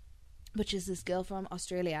 Which is this girl from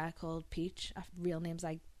Australia called Peach. Her real name's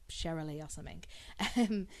like Cheryl or something.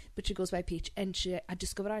 But she goes by Peach, and I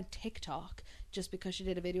discovered her on TikTok just because she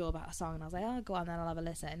did a video about a song, and I was like, oh, go on then, I'll have a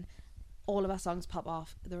listen. all of our songs pop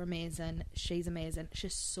off. They're amazing. She's amazing.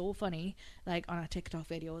 She's so funny. Like on her TikTok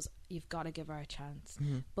videos, you've got to give her a chance.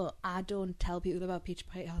 But I don't tell people about Peach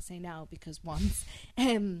Pie House now because once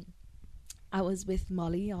I was with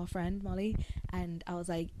Molly, our friend Molly, and I was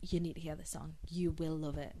like, you need to hear this song. You will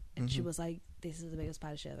love it. And she was like, this is the biggest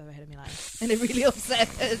pile of shit I've ever heard in my life. And it really upset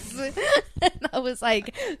us. And I was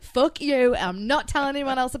like, fuck you. I'm not telling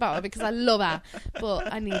anyone else about her because I love her.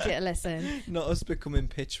 But I need you to listen. Not us becoming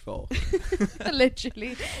Pitchfork.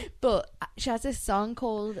 Literally. But she has this song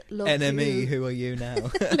called Love Enemy, You. who are you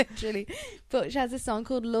now? Literally. But she has this song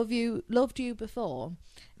called Loved You Before.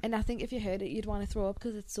 And I think if you heard it, you'd want to throw up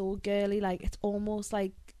because it's so girly. Like, it's almost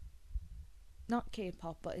like, not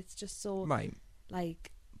K-pop, but it's just so, Right.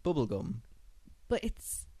 like, Bubblegum. but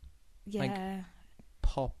it's, yeah. Like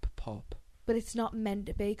pop. But it's not meant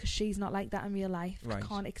to be because she's not like that in real life. Right. I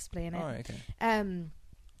can't explain it. All right, okay.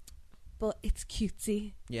 But it's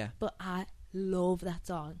cutesy. Yeah. But I love that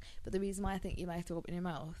song. But the reason why I think you might have to open your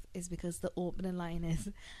mouth is because the opening line is,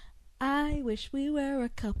 I wish we were a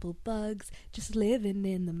couple bugs just living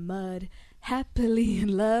in the mud, happily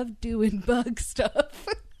in love doing bug stuff.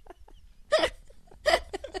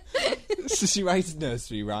 So she writes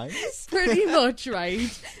nursery rhymes? Pretty much, right?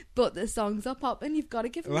 But the songs are popping. You've got to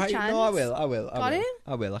give them Right, a chance. no, I will. Got it?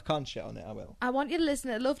 I will. I can't shit on it, I will. I want you to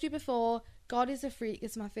listen. I loved you before. God is a Freak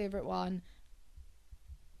is my favourite one.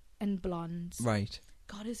 And Blondes. Right.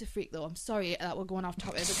 God is a Freak, though. I'm sorry that we're going off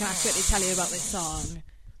topic, but can I quickly tell you about this song?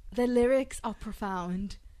 The lyrics are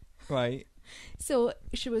profound. Right. So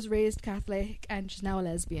she was raised Catholic and she's now a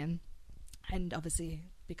lesbian. And obviously,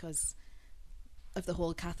 because of the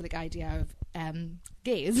whole Catholic idea of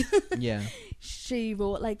gays, Yeah. she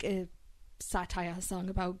wrote like a satire song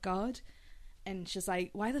about God. And she's like,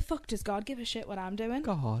 why the fuck does God give a shit what I'm doing?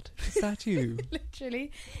 God, is that you?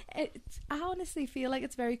 Literally. I honestly feel like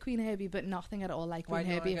it's very Queen Herbie, but nothing at all like Queen Right,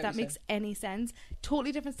 no, I Herbie, get if what that you're makes any sense.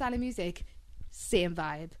 Totally different style of music, same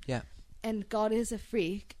vibe. Yeah. And God is a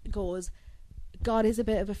Freak goes, God is a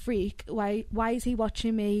bit of a freak. Why is he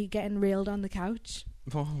watching me getting railed on the couch?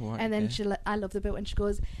 Oh, right, And then okay. I love the bit when she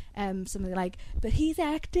goes something like, but he's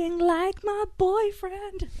acting like my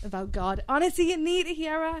boyfriend, about God. Honestly, you need to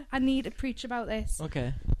hear her. I need to preach about this.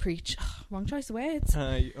 Okay. Preach. Wrong choice of words.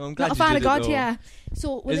 I'm glad Not a you fan did of God, it, though. yeah.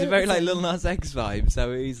 So Is it very like Lil Nas X vibes?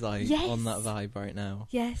 So he's like Yes. on that vibe right now.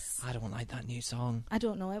 Yes. I don't like that new song. I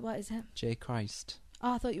don't know it. What is it? J. Christ.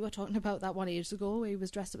 Oh, I thought you were talking about that one ages ago where he was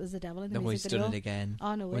dressed up as the devil in the Then music he's done video. it again.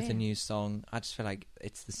 Oh, no With way. a new song. I just feel like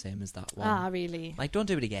it's the same as that one. Ah, really? Like, don't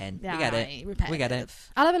do it again. Yeah, we get right, it. repetitive. We get it.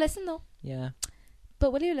 I'll have a listen though. Yeah.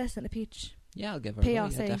 But will you listen to Peach? Yeah, I'll give her a go. Yeah,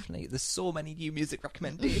 PRC. definitely. There's so many new music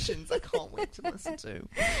recommendations I can't wait to listen to.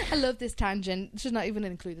 I love this tangent. She's not even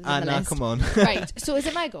included in the Anna, list. come on. Right, so is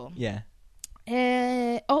it my go? Yeah.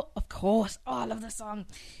 Oh, of course. Oh, I love this song.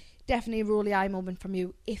 Definitely a Rolly Eye moment from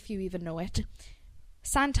you, if you even know it.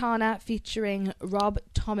 Santana featuring Rob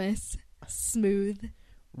Thomas, Smooth.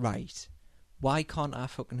 Right. Why can't I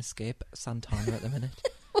fucking escape Santana at the minute?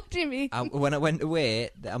 What do you mean? When I went away,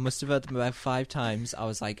 I must have heard them about 5 times. I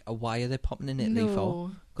was like, why are they popping in Italy for?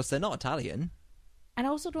 No. Because they're not Italian. And I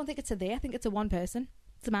also don't think it's a they. I think it's a one person.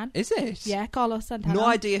 It's a man. Is it? Yeah, Carlos Santana. No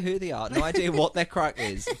idea who they are. No idea what their crack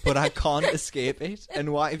is. But I can't escape it.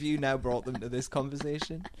 And why have you now brought them to this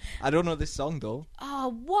conversation? I don't know this song, though.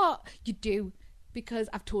 Oh, what? You do. Because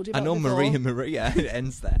I've told you I about know it before. Maria Maria. It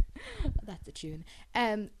ends there. That's a tune.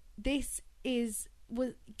 This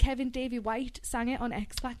was Kevin Davey White sang it on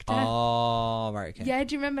X Factor. Oh, right, okay. Yeah,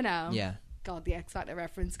 do you remember now? Yeah. God, the X Factor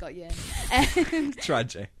reference got you.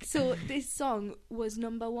 Tragic. So this song was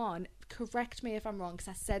 #1. Correct me if I'm wrong, because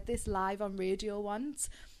I said this live on radio once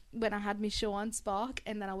when I had my show on Spark,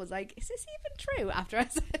 and then I was like, is this even true after I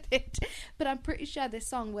said it? But I'm pretty sure this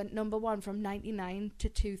song went #1 from 99 to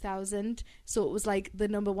 2000, so it was like the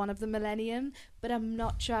 #1 of the millennium, but I'm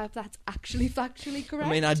not sure if that's actually factually correct.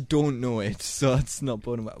 I mean, I don't know it, so it's not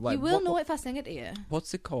blown away. you will know it if I sing it to you.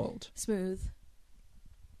 What's it called? Smooth.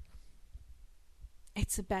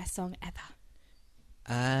 It's the best song ever.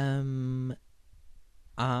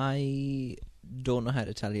 I don't know how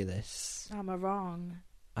to tell you this. Am I wrong?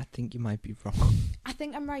 I think you might be wrong. I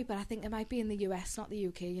think I'm right, but I think it might be in the US, not the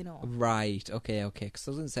UK, you know. Right, okay. Because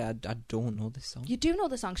I was going to say, I don't know this song. You do know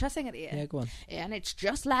the song. Should I sing it to you? Yeah, go on. And it's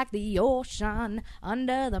just like the ocean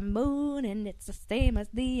under the moon, and it's the same as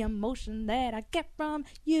the emotion that I get from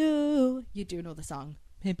you. You do know the song.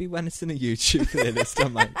 Maybe when it's in a YouTube playlist, I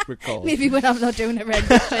might recall. Maybe when I'm not doing a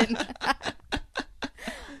rendition.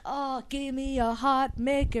 Oh, give me your heart,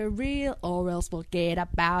 make it real, or else forget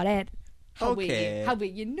about it. How will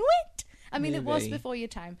you know it? I mean, it was Maybe. before your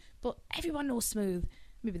time, but everyone knows Smooth.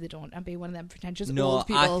 Maybe they don't. I'm being one of them pretentious No, old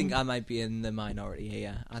people. I think I might be in the minority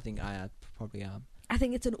here. I think probably am. I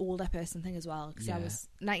think it's an older person thing as well, because I Yeah. was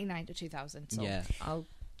 99 to 2000. So. Yeah, I'll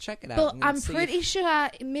check it out. But and I'm see pretty if- sure,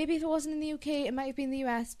 maybe if it wasn't in the UK, it might have been the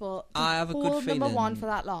US, but I have a good hold number feeling- one for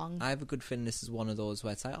that long. I have a good feeling this is one of those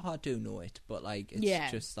where it's like, oh, I do know it, but like it's Yeah.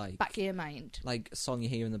 just like Back of your mind. like a song you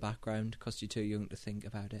hear in the background because you're too young to think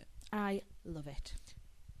about it. I love it.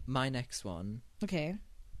 My next one Okay.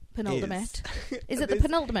 Penultimate. is Is it the This-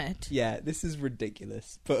 penultimate? Yeah, this is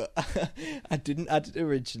ridiculous, but I didn't add it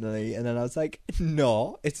originally, and then I was like,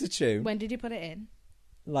 no, it's a tune. When did you put it in?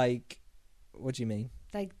 Like, what do you mean?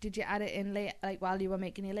 Like, did you add it in late, like while you were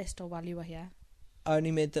making your list or while you were here? I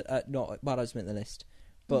only made that, not while I was making the list,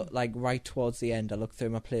 but like right towards the end, I looked through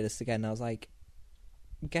my playlist again, and I was like,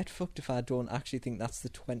 get fucked if I don't actually think that's the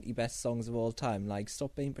 20 best songs of all time. Like,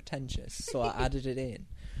 stop being pretentious. So I added it in.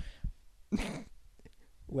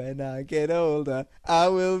 When I get older, I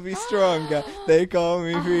will be stronger. They call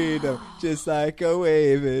me freedom, just like a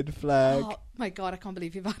waving flag. Oh my god, I can't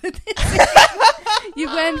believe you've added this. You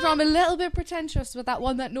went from a little bit pretentious with that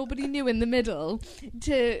one that nobody knew in the middle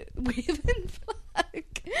to waving flag.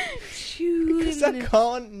 Because I Tune.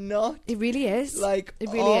 can't not. It really is. Like, It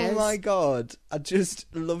really oh is. my god, I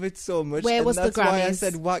just love it so much. Where and was the that's why I Grammys?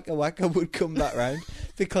 said Waka Waka would come back round.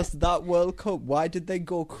 Because that World Cup, why did they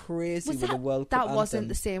go crazy Was with the that- World Cup that wasn't anthem?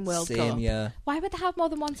 the same World Same, Cup? yeah. Why would they have more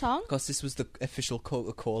than one song? Because this was the official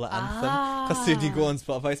Coca-Cola anthem. Ah. Because soon you go on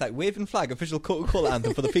Spotify, it's like, waving flag, official Coca-Cola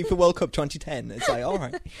anthem for the FIFA World Cup 2010. It's like,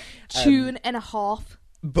 alright. Tune and a half.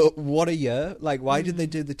 But what a year. Like, why did they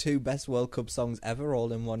Mm. do the two best World Cup songs ever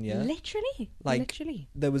all in one year? Literally. Like, Literally.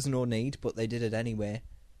 There was no need, but they did it anyway.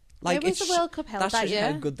 Where Like, was the World Cup held that that shows how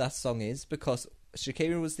year? good that song is, because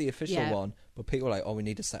Shakira was the official Yeah. one, but people were like, oh, we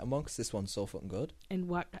need a second one because this one's so fucking good. In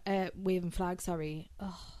waving flag, sorry.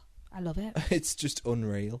 Oh, I love it. It's just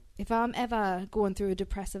unreal. If I'm ever going through a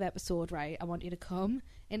depressive episode, right, I want you to come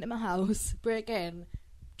into my house, break in,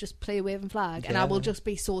 just play waving flag, and I will Yeah. just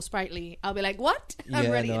be so sprightly. I'll be like, what? I'm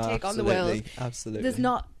ready to take on the world. Absolutely.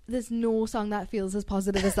 There's no song that feels as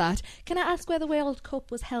positive as that. Can I ask where the World Cup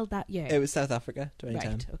was held that year? It was South Africa,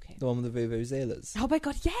 2010. Right, okay. The one with the Vuvuzelas. Oh my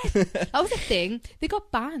god, yes! That was a thing. They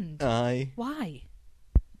got banned. Aye. Why?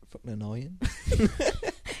 Fucking annoying.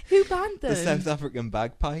 Who banned them? The South African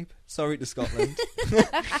bagpipe. Sorry to Scotland.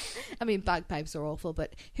 I mean, bagpipes are awful,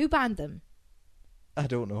 but who banned them? I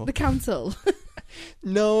don't know. The council.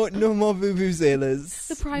 No more Vuvuzelas.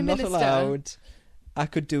 The Prime Not Minister. allowed. I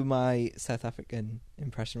could do my South African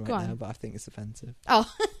impression Go right on. now, but I think it's offensive. Oh,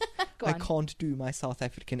 go I on. can't do my South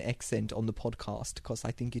African accent on the podcast because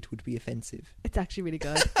I think it would be offensive. It's actually really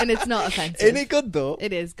good, and it's not offensive. Isn't it good though?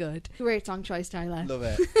 It is good. Great song choice, Tyler. Love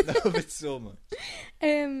it. Love it so much.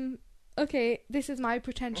 Okay, this is my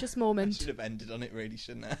pretentious I moment. should have ended on it really,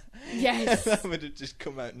 shouldn't I? Yes. That would have just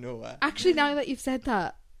come out nowhere. Actually, now that you've said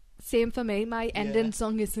that, same for me. My ending Yeah.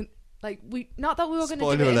 song isn't like not that we were going to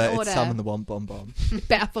Spoiler do it in alert, order. it's Sam and the One Bomb Bomb. It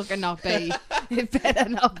better fucking not be. It better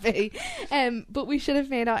not be. But we should have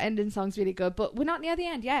made our ending songs really good. But we're not near the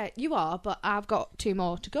end yet. You are, but I've got 2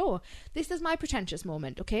 more to go. This is my pretentious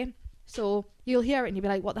moment, okay? So you'll hear it and you'll be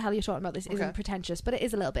like, what the hell are you talking about? This Okay. isn't pretentious, but it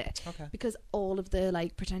is a little bit. Okay. Because all of the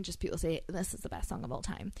like pretentious people say this is the best song of all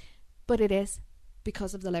time. But it is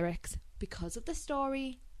because of the lyrics, because of the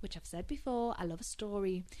story, which I've said before, I love a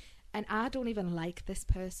story. And I don't even like this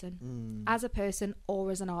person as a person or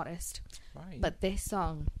as an artist. Right. But this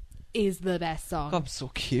song is the best song. I'm so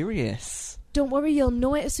curious. Don't worry, you'll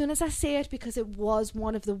know it as soon as I say it because it was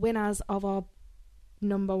one of the winners of our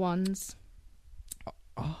number ones.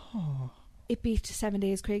 Oh. It beat 7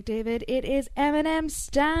 Days, Craig David. It is Eminem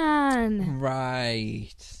Stan.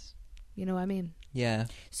 Right. You know what I mean? Yeah.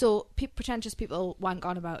 So pretentious people wank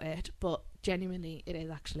on about it, but genuinely it is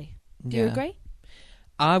actually. Do you agree?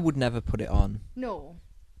 I would never put it on. No.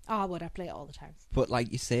 Oh, would I play it all the time? But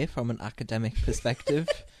like you say, from an academic perspective,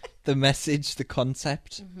 the message, the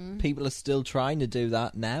concept, people are still trying to do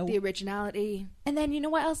that now. The originality. And then you know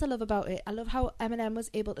what else I love about it? I love how Eminem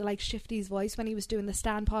was able to like shift his voice when he was doing the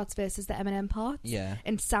Stan parts versus the Eminem parts. Yeah.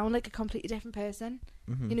 And sound like a completely different person.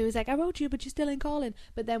 Mhm. You know, he's like, I wrote you, but you still ain't calling.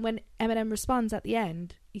 But then when Eminem responds at the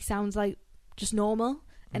end, he sounds like just normal.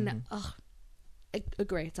 And, a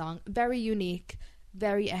great song. Very unique.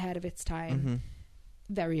 Very ahead of its time.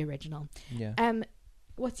 Very original. Yeah.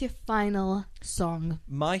 What's your final song?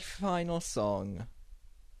 My final song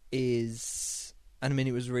is, and I mean,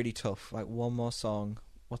 it was really tough. Like, one more song.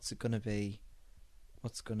 What's it going to be?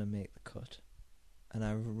 What's going to make the cut? And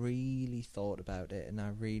I really thought about it, and I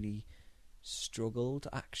really struggled,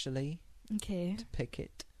 Okay. to pick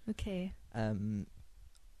it. Okay.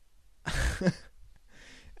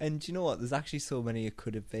 And do you know what? There's actually so many it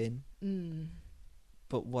could have been.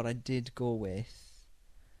 But what I did go with...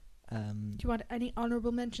 do you want any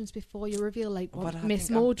honourable mentions before you reveal, like, what Miss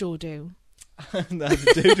think Mojo do? No,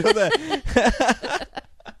 they do, don't they?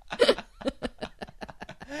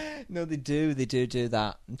 No, they do. They do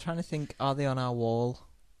that. I'm trying to think, are they on our wall?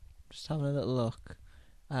 Just having a little look.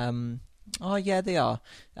 Oh, yeah, they are.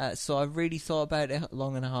 So I've really thought about it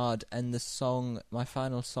long and hard, and the song, my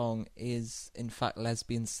final song, is, in fact,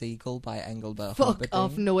 Lesbian Seagull by Engelbert Fuck Humperdinck.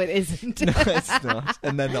 off, no it isn't. No, it's not.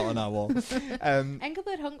 And they're not on our wall.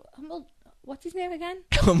 Engelbert what's his name again?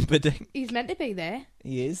 Humperdinck. He's meant to be there.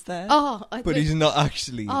 He is there. Oh, but he's not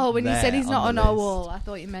actually when you there said he's not on the our list. wall, I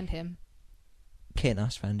thought you meant him. Kate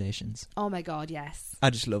Nash Foundations. Oh my god, yes. I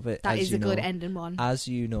just love it. That as is you a good know. ending one. As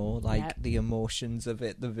you know, like Yep. the emotions of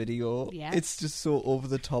it, the video, Yeah. it's just so over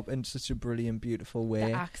the top in such a brilliant, beautiful way.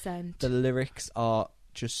 The accent. The lyrics are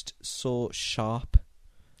just so sharp,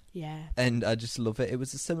 Yeah. and I just love it. It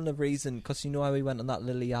was a similar reason, because you know how we went on that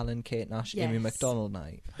Lily Allen, Kate Nash, Amy Yes. McDonald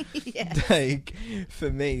night? Yeah. Like, for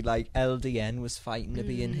me, like, LDN was fighting to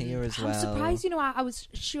be in here as well. I'm surprised, I was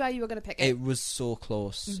sure you were going to pick it. It was so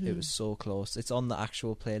close. It was so close. It's on the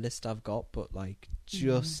actual playlist I've got, but like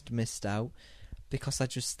just missed out because I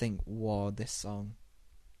just think, wow, this song,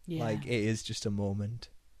 Yeah. like, it is just a moment.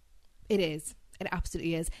 It is. It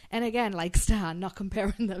absolutely is. And again, like Stan, not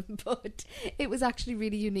comparing them, but it was actually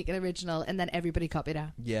really unique and original, and then everybody copied it.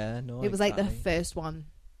 Yeah, no, It was like the exactly. first one.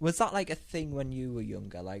 Was that like a thing when you were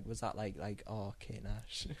younger? Like, was that like oh, Kate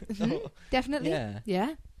Nash? Definitely. Yeah.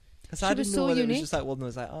 Yeah. Because She I was didn't so know whether it was unique. just like one that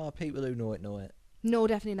was like, oh, people who know it. No,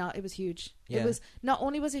 definitely not. It was huge. Yeah. It was, not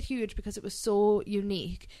only was it huge because it was so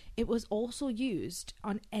unique, it was also used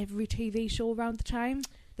on every TV show around the time.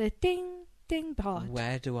 The ding, ding part.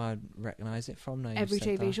 Where do I recognise it from now? Every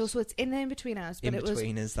TV show. So it's in the In-Betweeners. But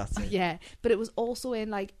In-Betweeners, that's it. Yeah, but it was also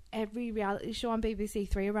in like every reality show on BBC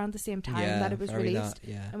Three around the same time Yeah, that it was very released. that,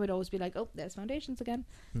 yeah. And we'd always be like, oh, there's Foundations again.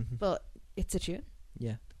 Mhm. But it's a tune.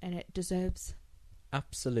 Yeah. And it deserving.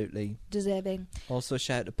 Absolutely. Do Also,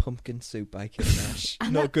 shout out to Pumpkin Soup by Kate Nash.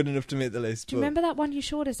 And Not that- good enough to make the list. you remember that one you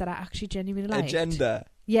showed us that I actually genuinely liked? Agenda.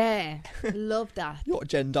 Yeah, loved that. Your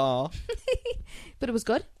agenda. But it was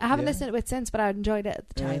good. I haven't Yeah. listened to it since, but I enjoyed it at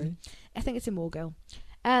the time. I think it's in Mogo.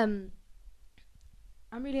 I'm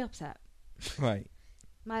really upset. Right.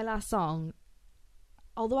 My last song,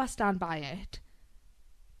 although I stand by it,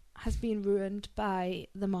 has been ruined by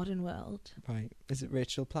the modern world. Right. Is it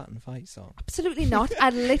Rachel Platt and Fight Song? Absolutely not.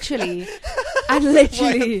 I literally,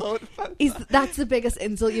 that's the biggest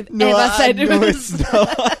insult you've ever said to no, me. it's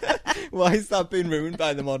not. Why has that been ruined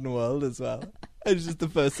by the modern world as well? It's just the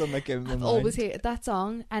first song that came in my I've mind. always hated that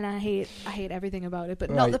song, and I hate everything about it.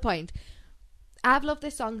 But not Right. the point. I've loved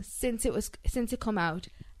this song since it come out.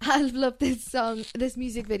 I've loved this song, this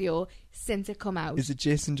music video since it come out. Is it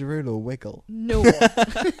Jason Derulo, Wiggle? No.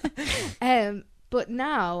 But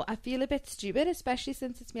now I feel a bit stupid, especially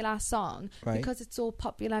since it's my last song, Right. because it's so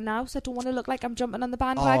popular now. So I don't want to look like I'm jumping on the Oh,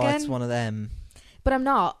 bandwagon. it's one of them. But I'm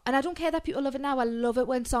not, and I don't care that people love it now. I love it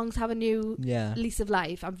when songs have a new Yeah. lease of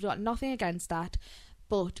life. I've got nothing against that,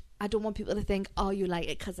 but I don't want people to think, oh, you like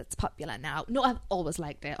it because it's popular now. No, I've always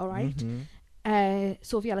liked it. All right. Mhm.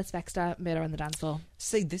 Sophie Ellis-Bextor, Murder on the Dance Floor.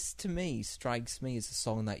 See, this to me strikes me as a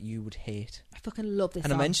song that you would hate. I fucking love this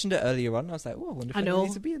And song. I mentioned it earlier on. I was like, oh, I wonder if I it know.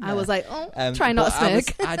 needs to be in there. I was like, try but not to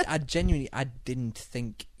smirk. I genuinely, I didn't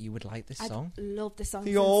think you would like this song. I love this song.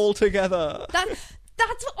 The All Together. That's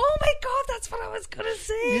oh my god, that's what I was gonna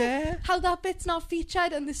say. Yeah. How that bit's not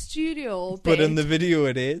featured in the studio But bit, in the video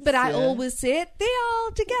it is. but I yeah. always say it, they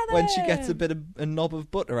all together. When she gets a knob of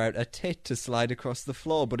butter out her tit to slide across the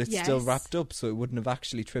floor, but it's still Yes. wrapped up so it wouldn't have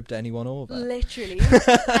actually tripped anyone over. Literally.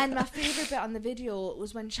 And my favourite bit on the video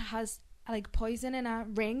was when she has like poison in a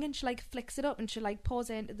ring and she like flicks it up and she like pours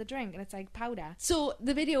it into the drink and it's like powder. So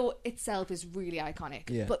the video itself is really iconic.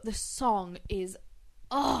 Yeah. But the song is,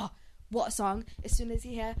 oh, what a song. As soon as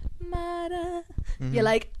you hear Mara, you're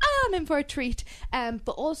like, I'm in for a treat. But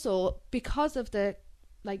also because of the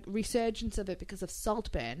like resurgence of it because of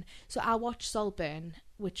Saltburn. So I watched Saltburn,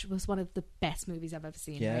 which was one of the best movies I've ever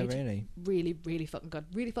seen. Yeah, right? really. Really, really fucking good.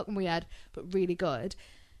 Really fucking weird, but really good.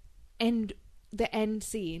 And the end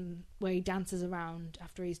scene where he dances around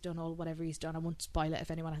after he's done all whatever he's done, I won't spoil it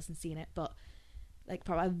if anyone hasn't seen it, but like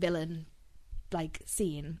probably a villain like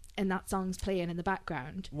scene, and that song's playing in the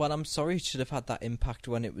background. Well, I'm sorry it should have had that impact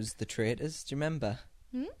when it was The Traitors. Do you remember?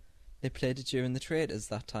 They played it during The Traitors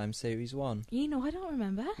that time, Series 1. I don't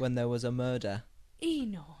remember. When there was a murder.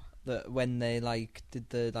 When When they, like, did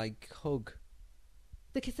the, like, hug.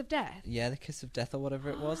 The Kiss of Death. Yeah, The Kiss of Death or whatever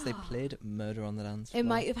it was. They played Murder on the Dance Floor. It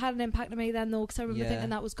might have had an impact on me then, though, because I remember Yeah. thinking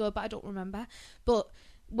that was good, but I don't remember. But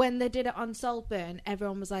when they did it on Saltburn,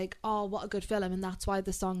 everyone was like, oh, what a good film, and that's why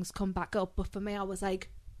the songs come back up. But for me, I was like,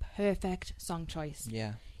 perfect song choice.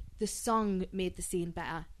 Yeah. The song made the scene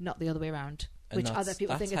better, not the other way around. And Which other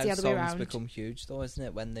people think it's the other way That's how songs around. become huge, though, isn't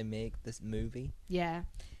it? When they make this movie. Yeah.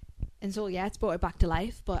 And so, yeah, it's brought it back to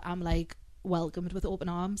life, but I'm like, welcomed with open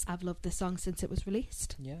arms. I've loved this song since it was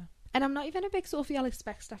released. Yeah. And I'm not even a big Sophie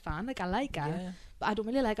Ellis-Bextor fan. Like, I like her, Yeah. but I don't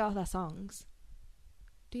really like all their songs.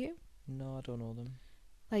 Do you? No, I don't know them.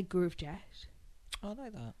 Like Groove Jet. I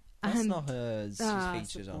like that. That's not hers.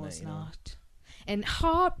 She's featured on it, you know. Not. And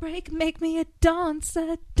Heartbreak Make Me a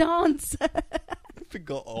Dancer, Dancer. I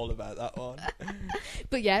forgot all about that one.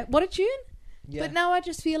 But yeah, what a tune. Yeah. But now I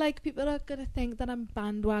just feel like people are going to think that I'm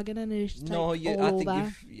bandwagoning and it's just No, like I all think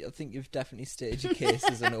over. I think you've definitely stated your case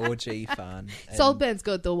as an OG fan. Saltburn's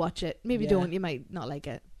good though, watch it. Maybe Yeah. don't, you might not like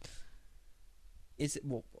it. Is it?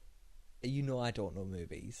 Well, you know, I don't know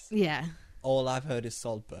movies. Yeah. All I've heard is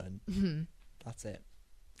Saltburn. Mhm. That's it.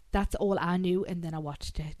 That's all I knew, and then I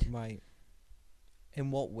watched it. Right.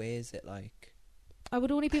 In what way is it like? I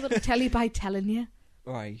would only be able to tell you by telling you,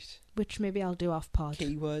 Right. which maybe I'll do off pod.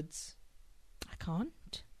 Keywords. I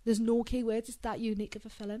can't. There's no keywords. It's that unique of a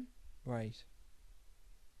film. Right.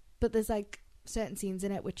 But there's like certain scenes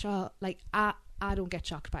in it which are like I don't get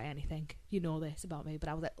shocked by anything. You know this about me, but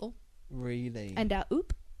I was like, oh, Really? and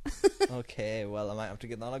oop. Okay, well, I might have to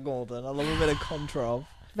get that a go then. I love a bit of controv.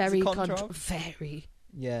 Very Is it controv? very.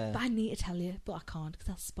 Yeah. But I need to tell you, but I can't because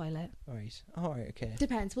I'll spoil it. Right. Alright, okay.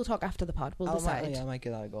 Depends. We'll talk after the pod. We'll decide. I might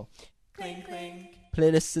give that a go. Clink, clink.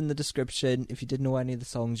 Playlists in the description. If you didn't know any of the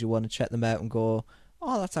songs, you want to check them out and go,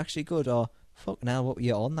 oh, that's actually good, or fuck now, what were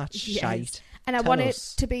you on? That's Yes. shite. And I Tell want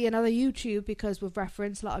us. it to be another YouTube because we've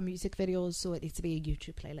referenced a lot of music videos, so it needs to be a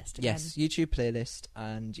YouTube playlist again. Yes, YouTube playlist,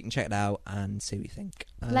 and you can check it out and see what you think.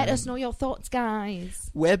 Let us know your thoughts,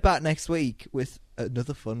 guys. We're back next week with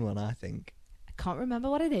another fun one, I think. I can't remember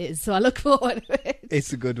what it is, so I look forward to it.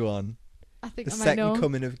 It's a good one. I think The I might second know.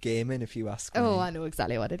 coming of gaming, if you ask me. Oh, I know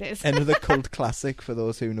exactly what it is. Another cult classic for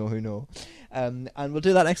those who know who know. And we'll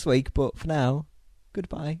do that next week, but for now,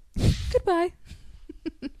 goodbye. Goodbye.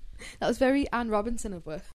 That was very Anne Robinson of work.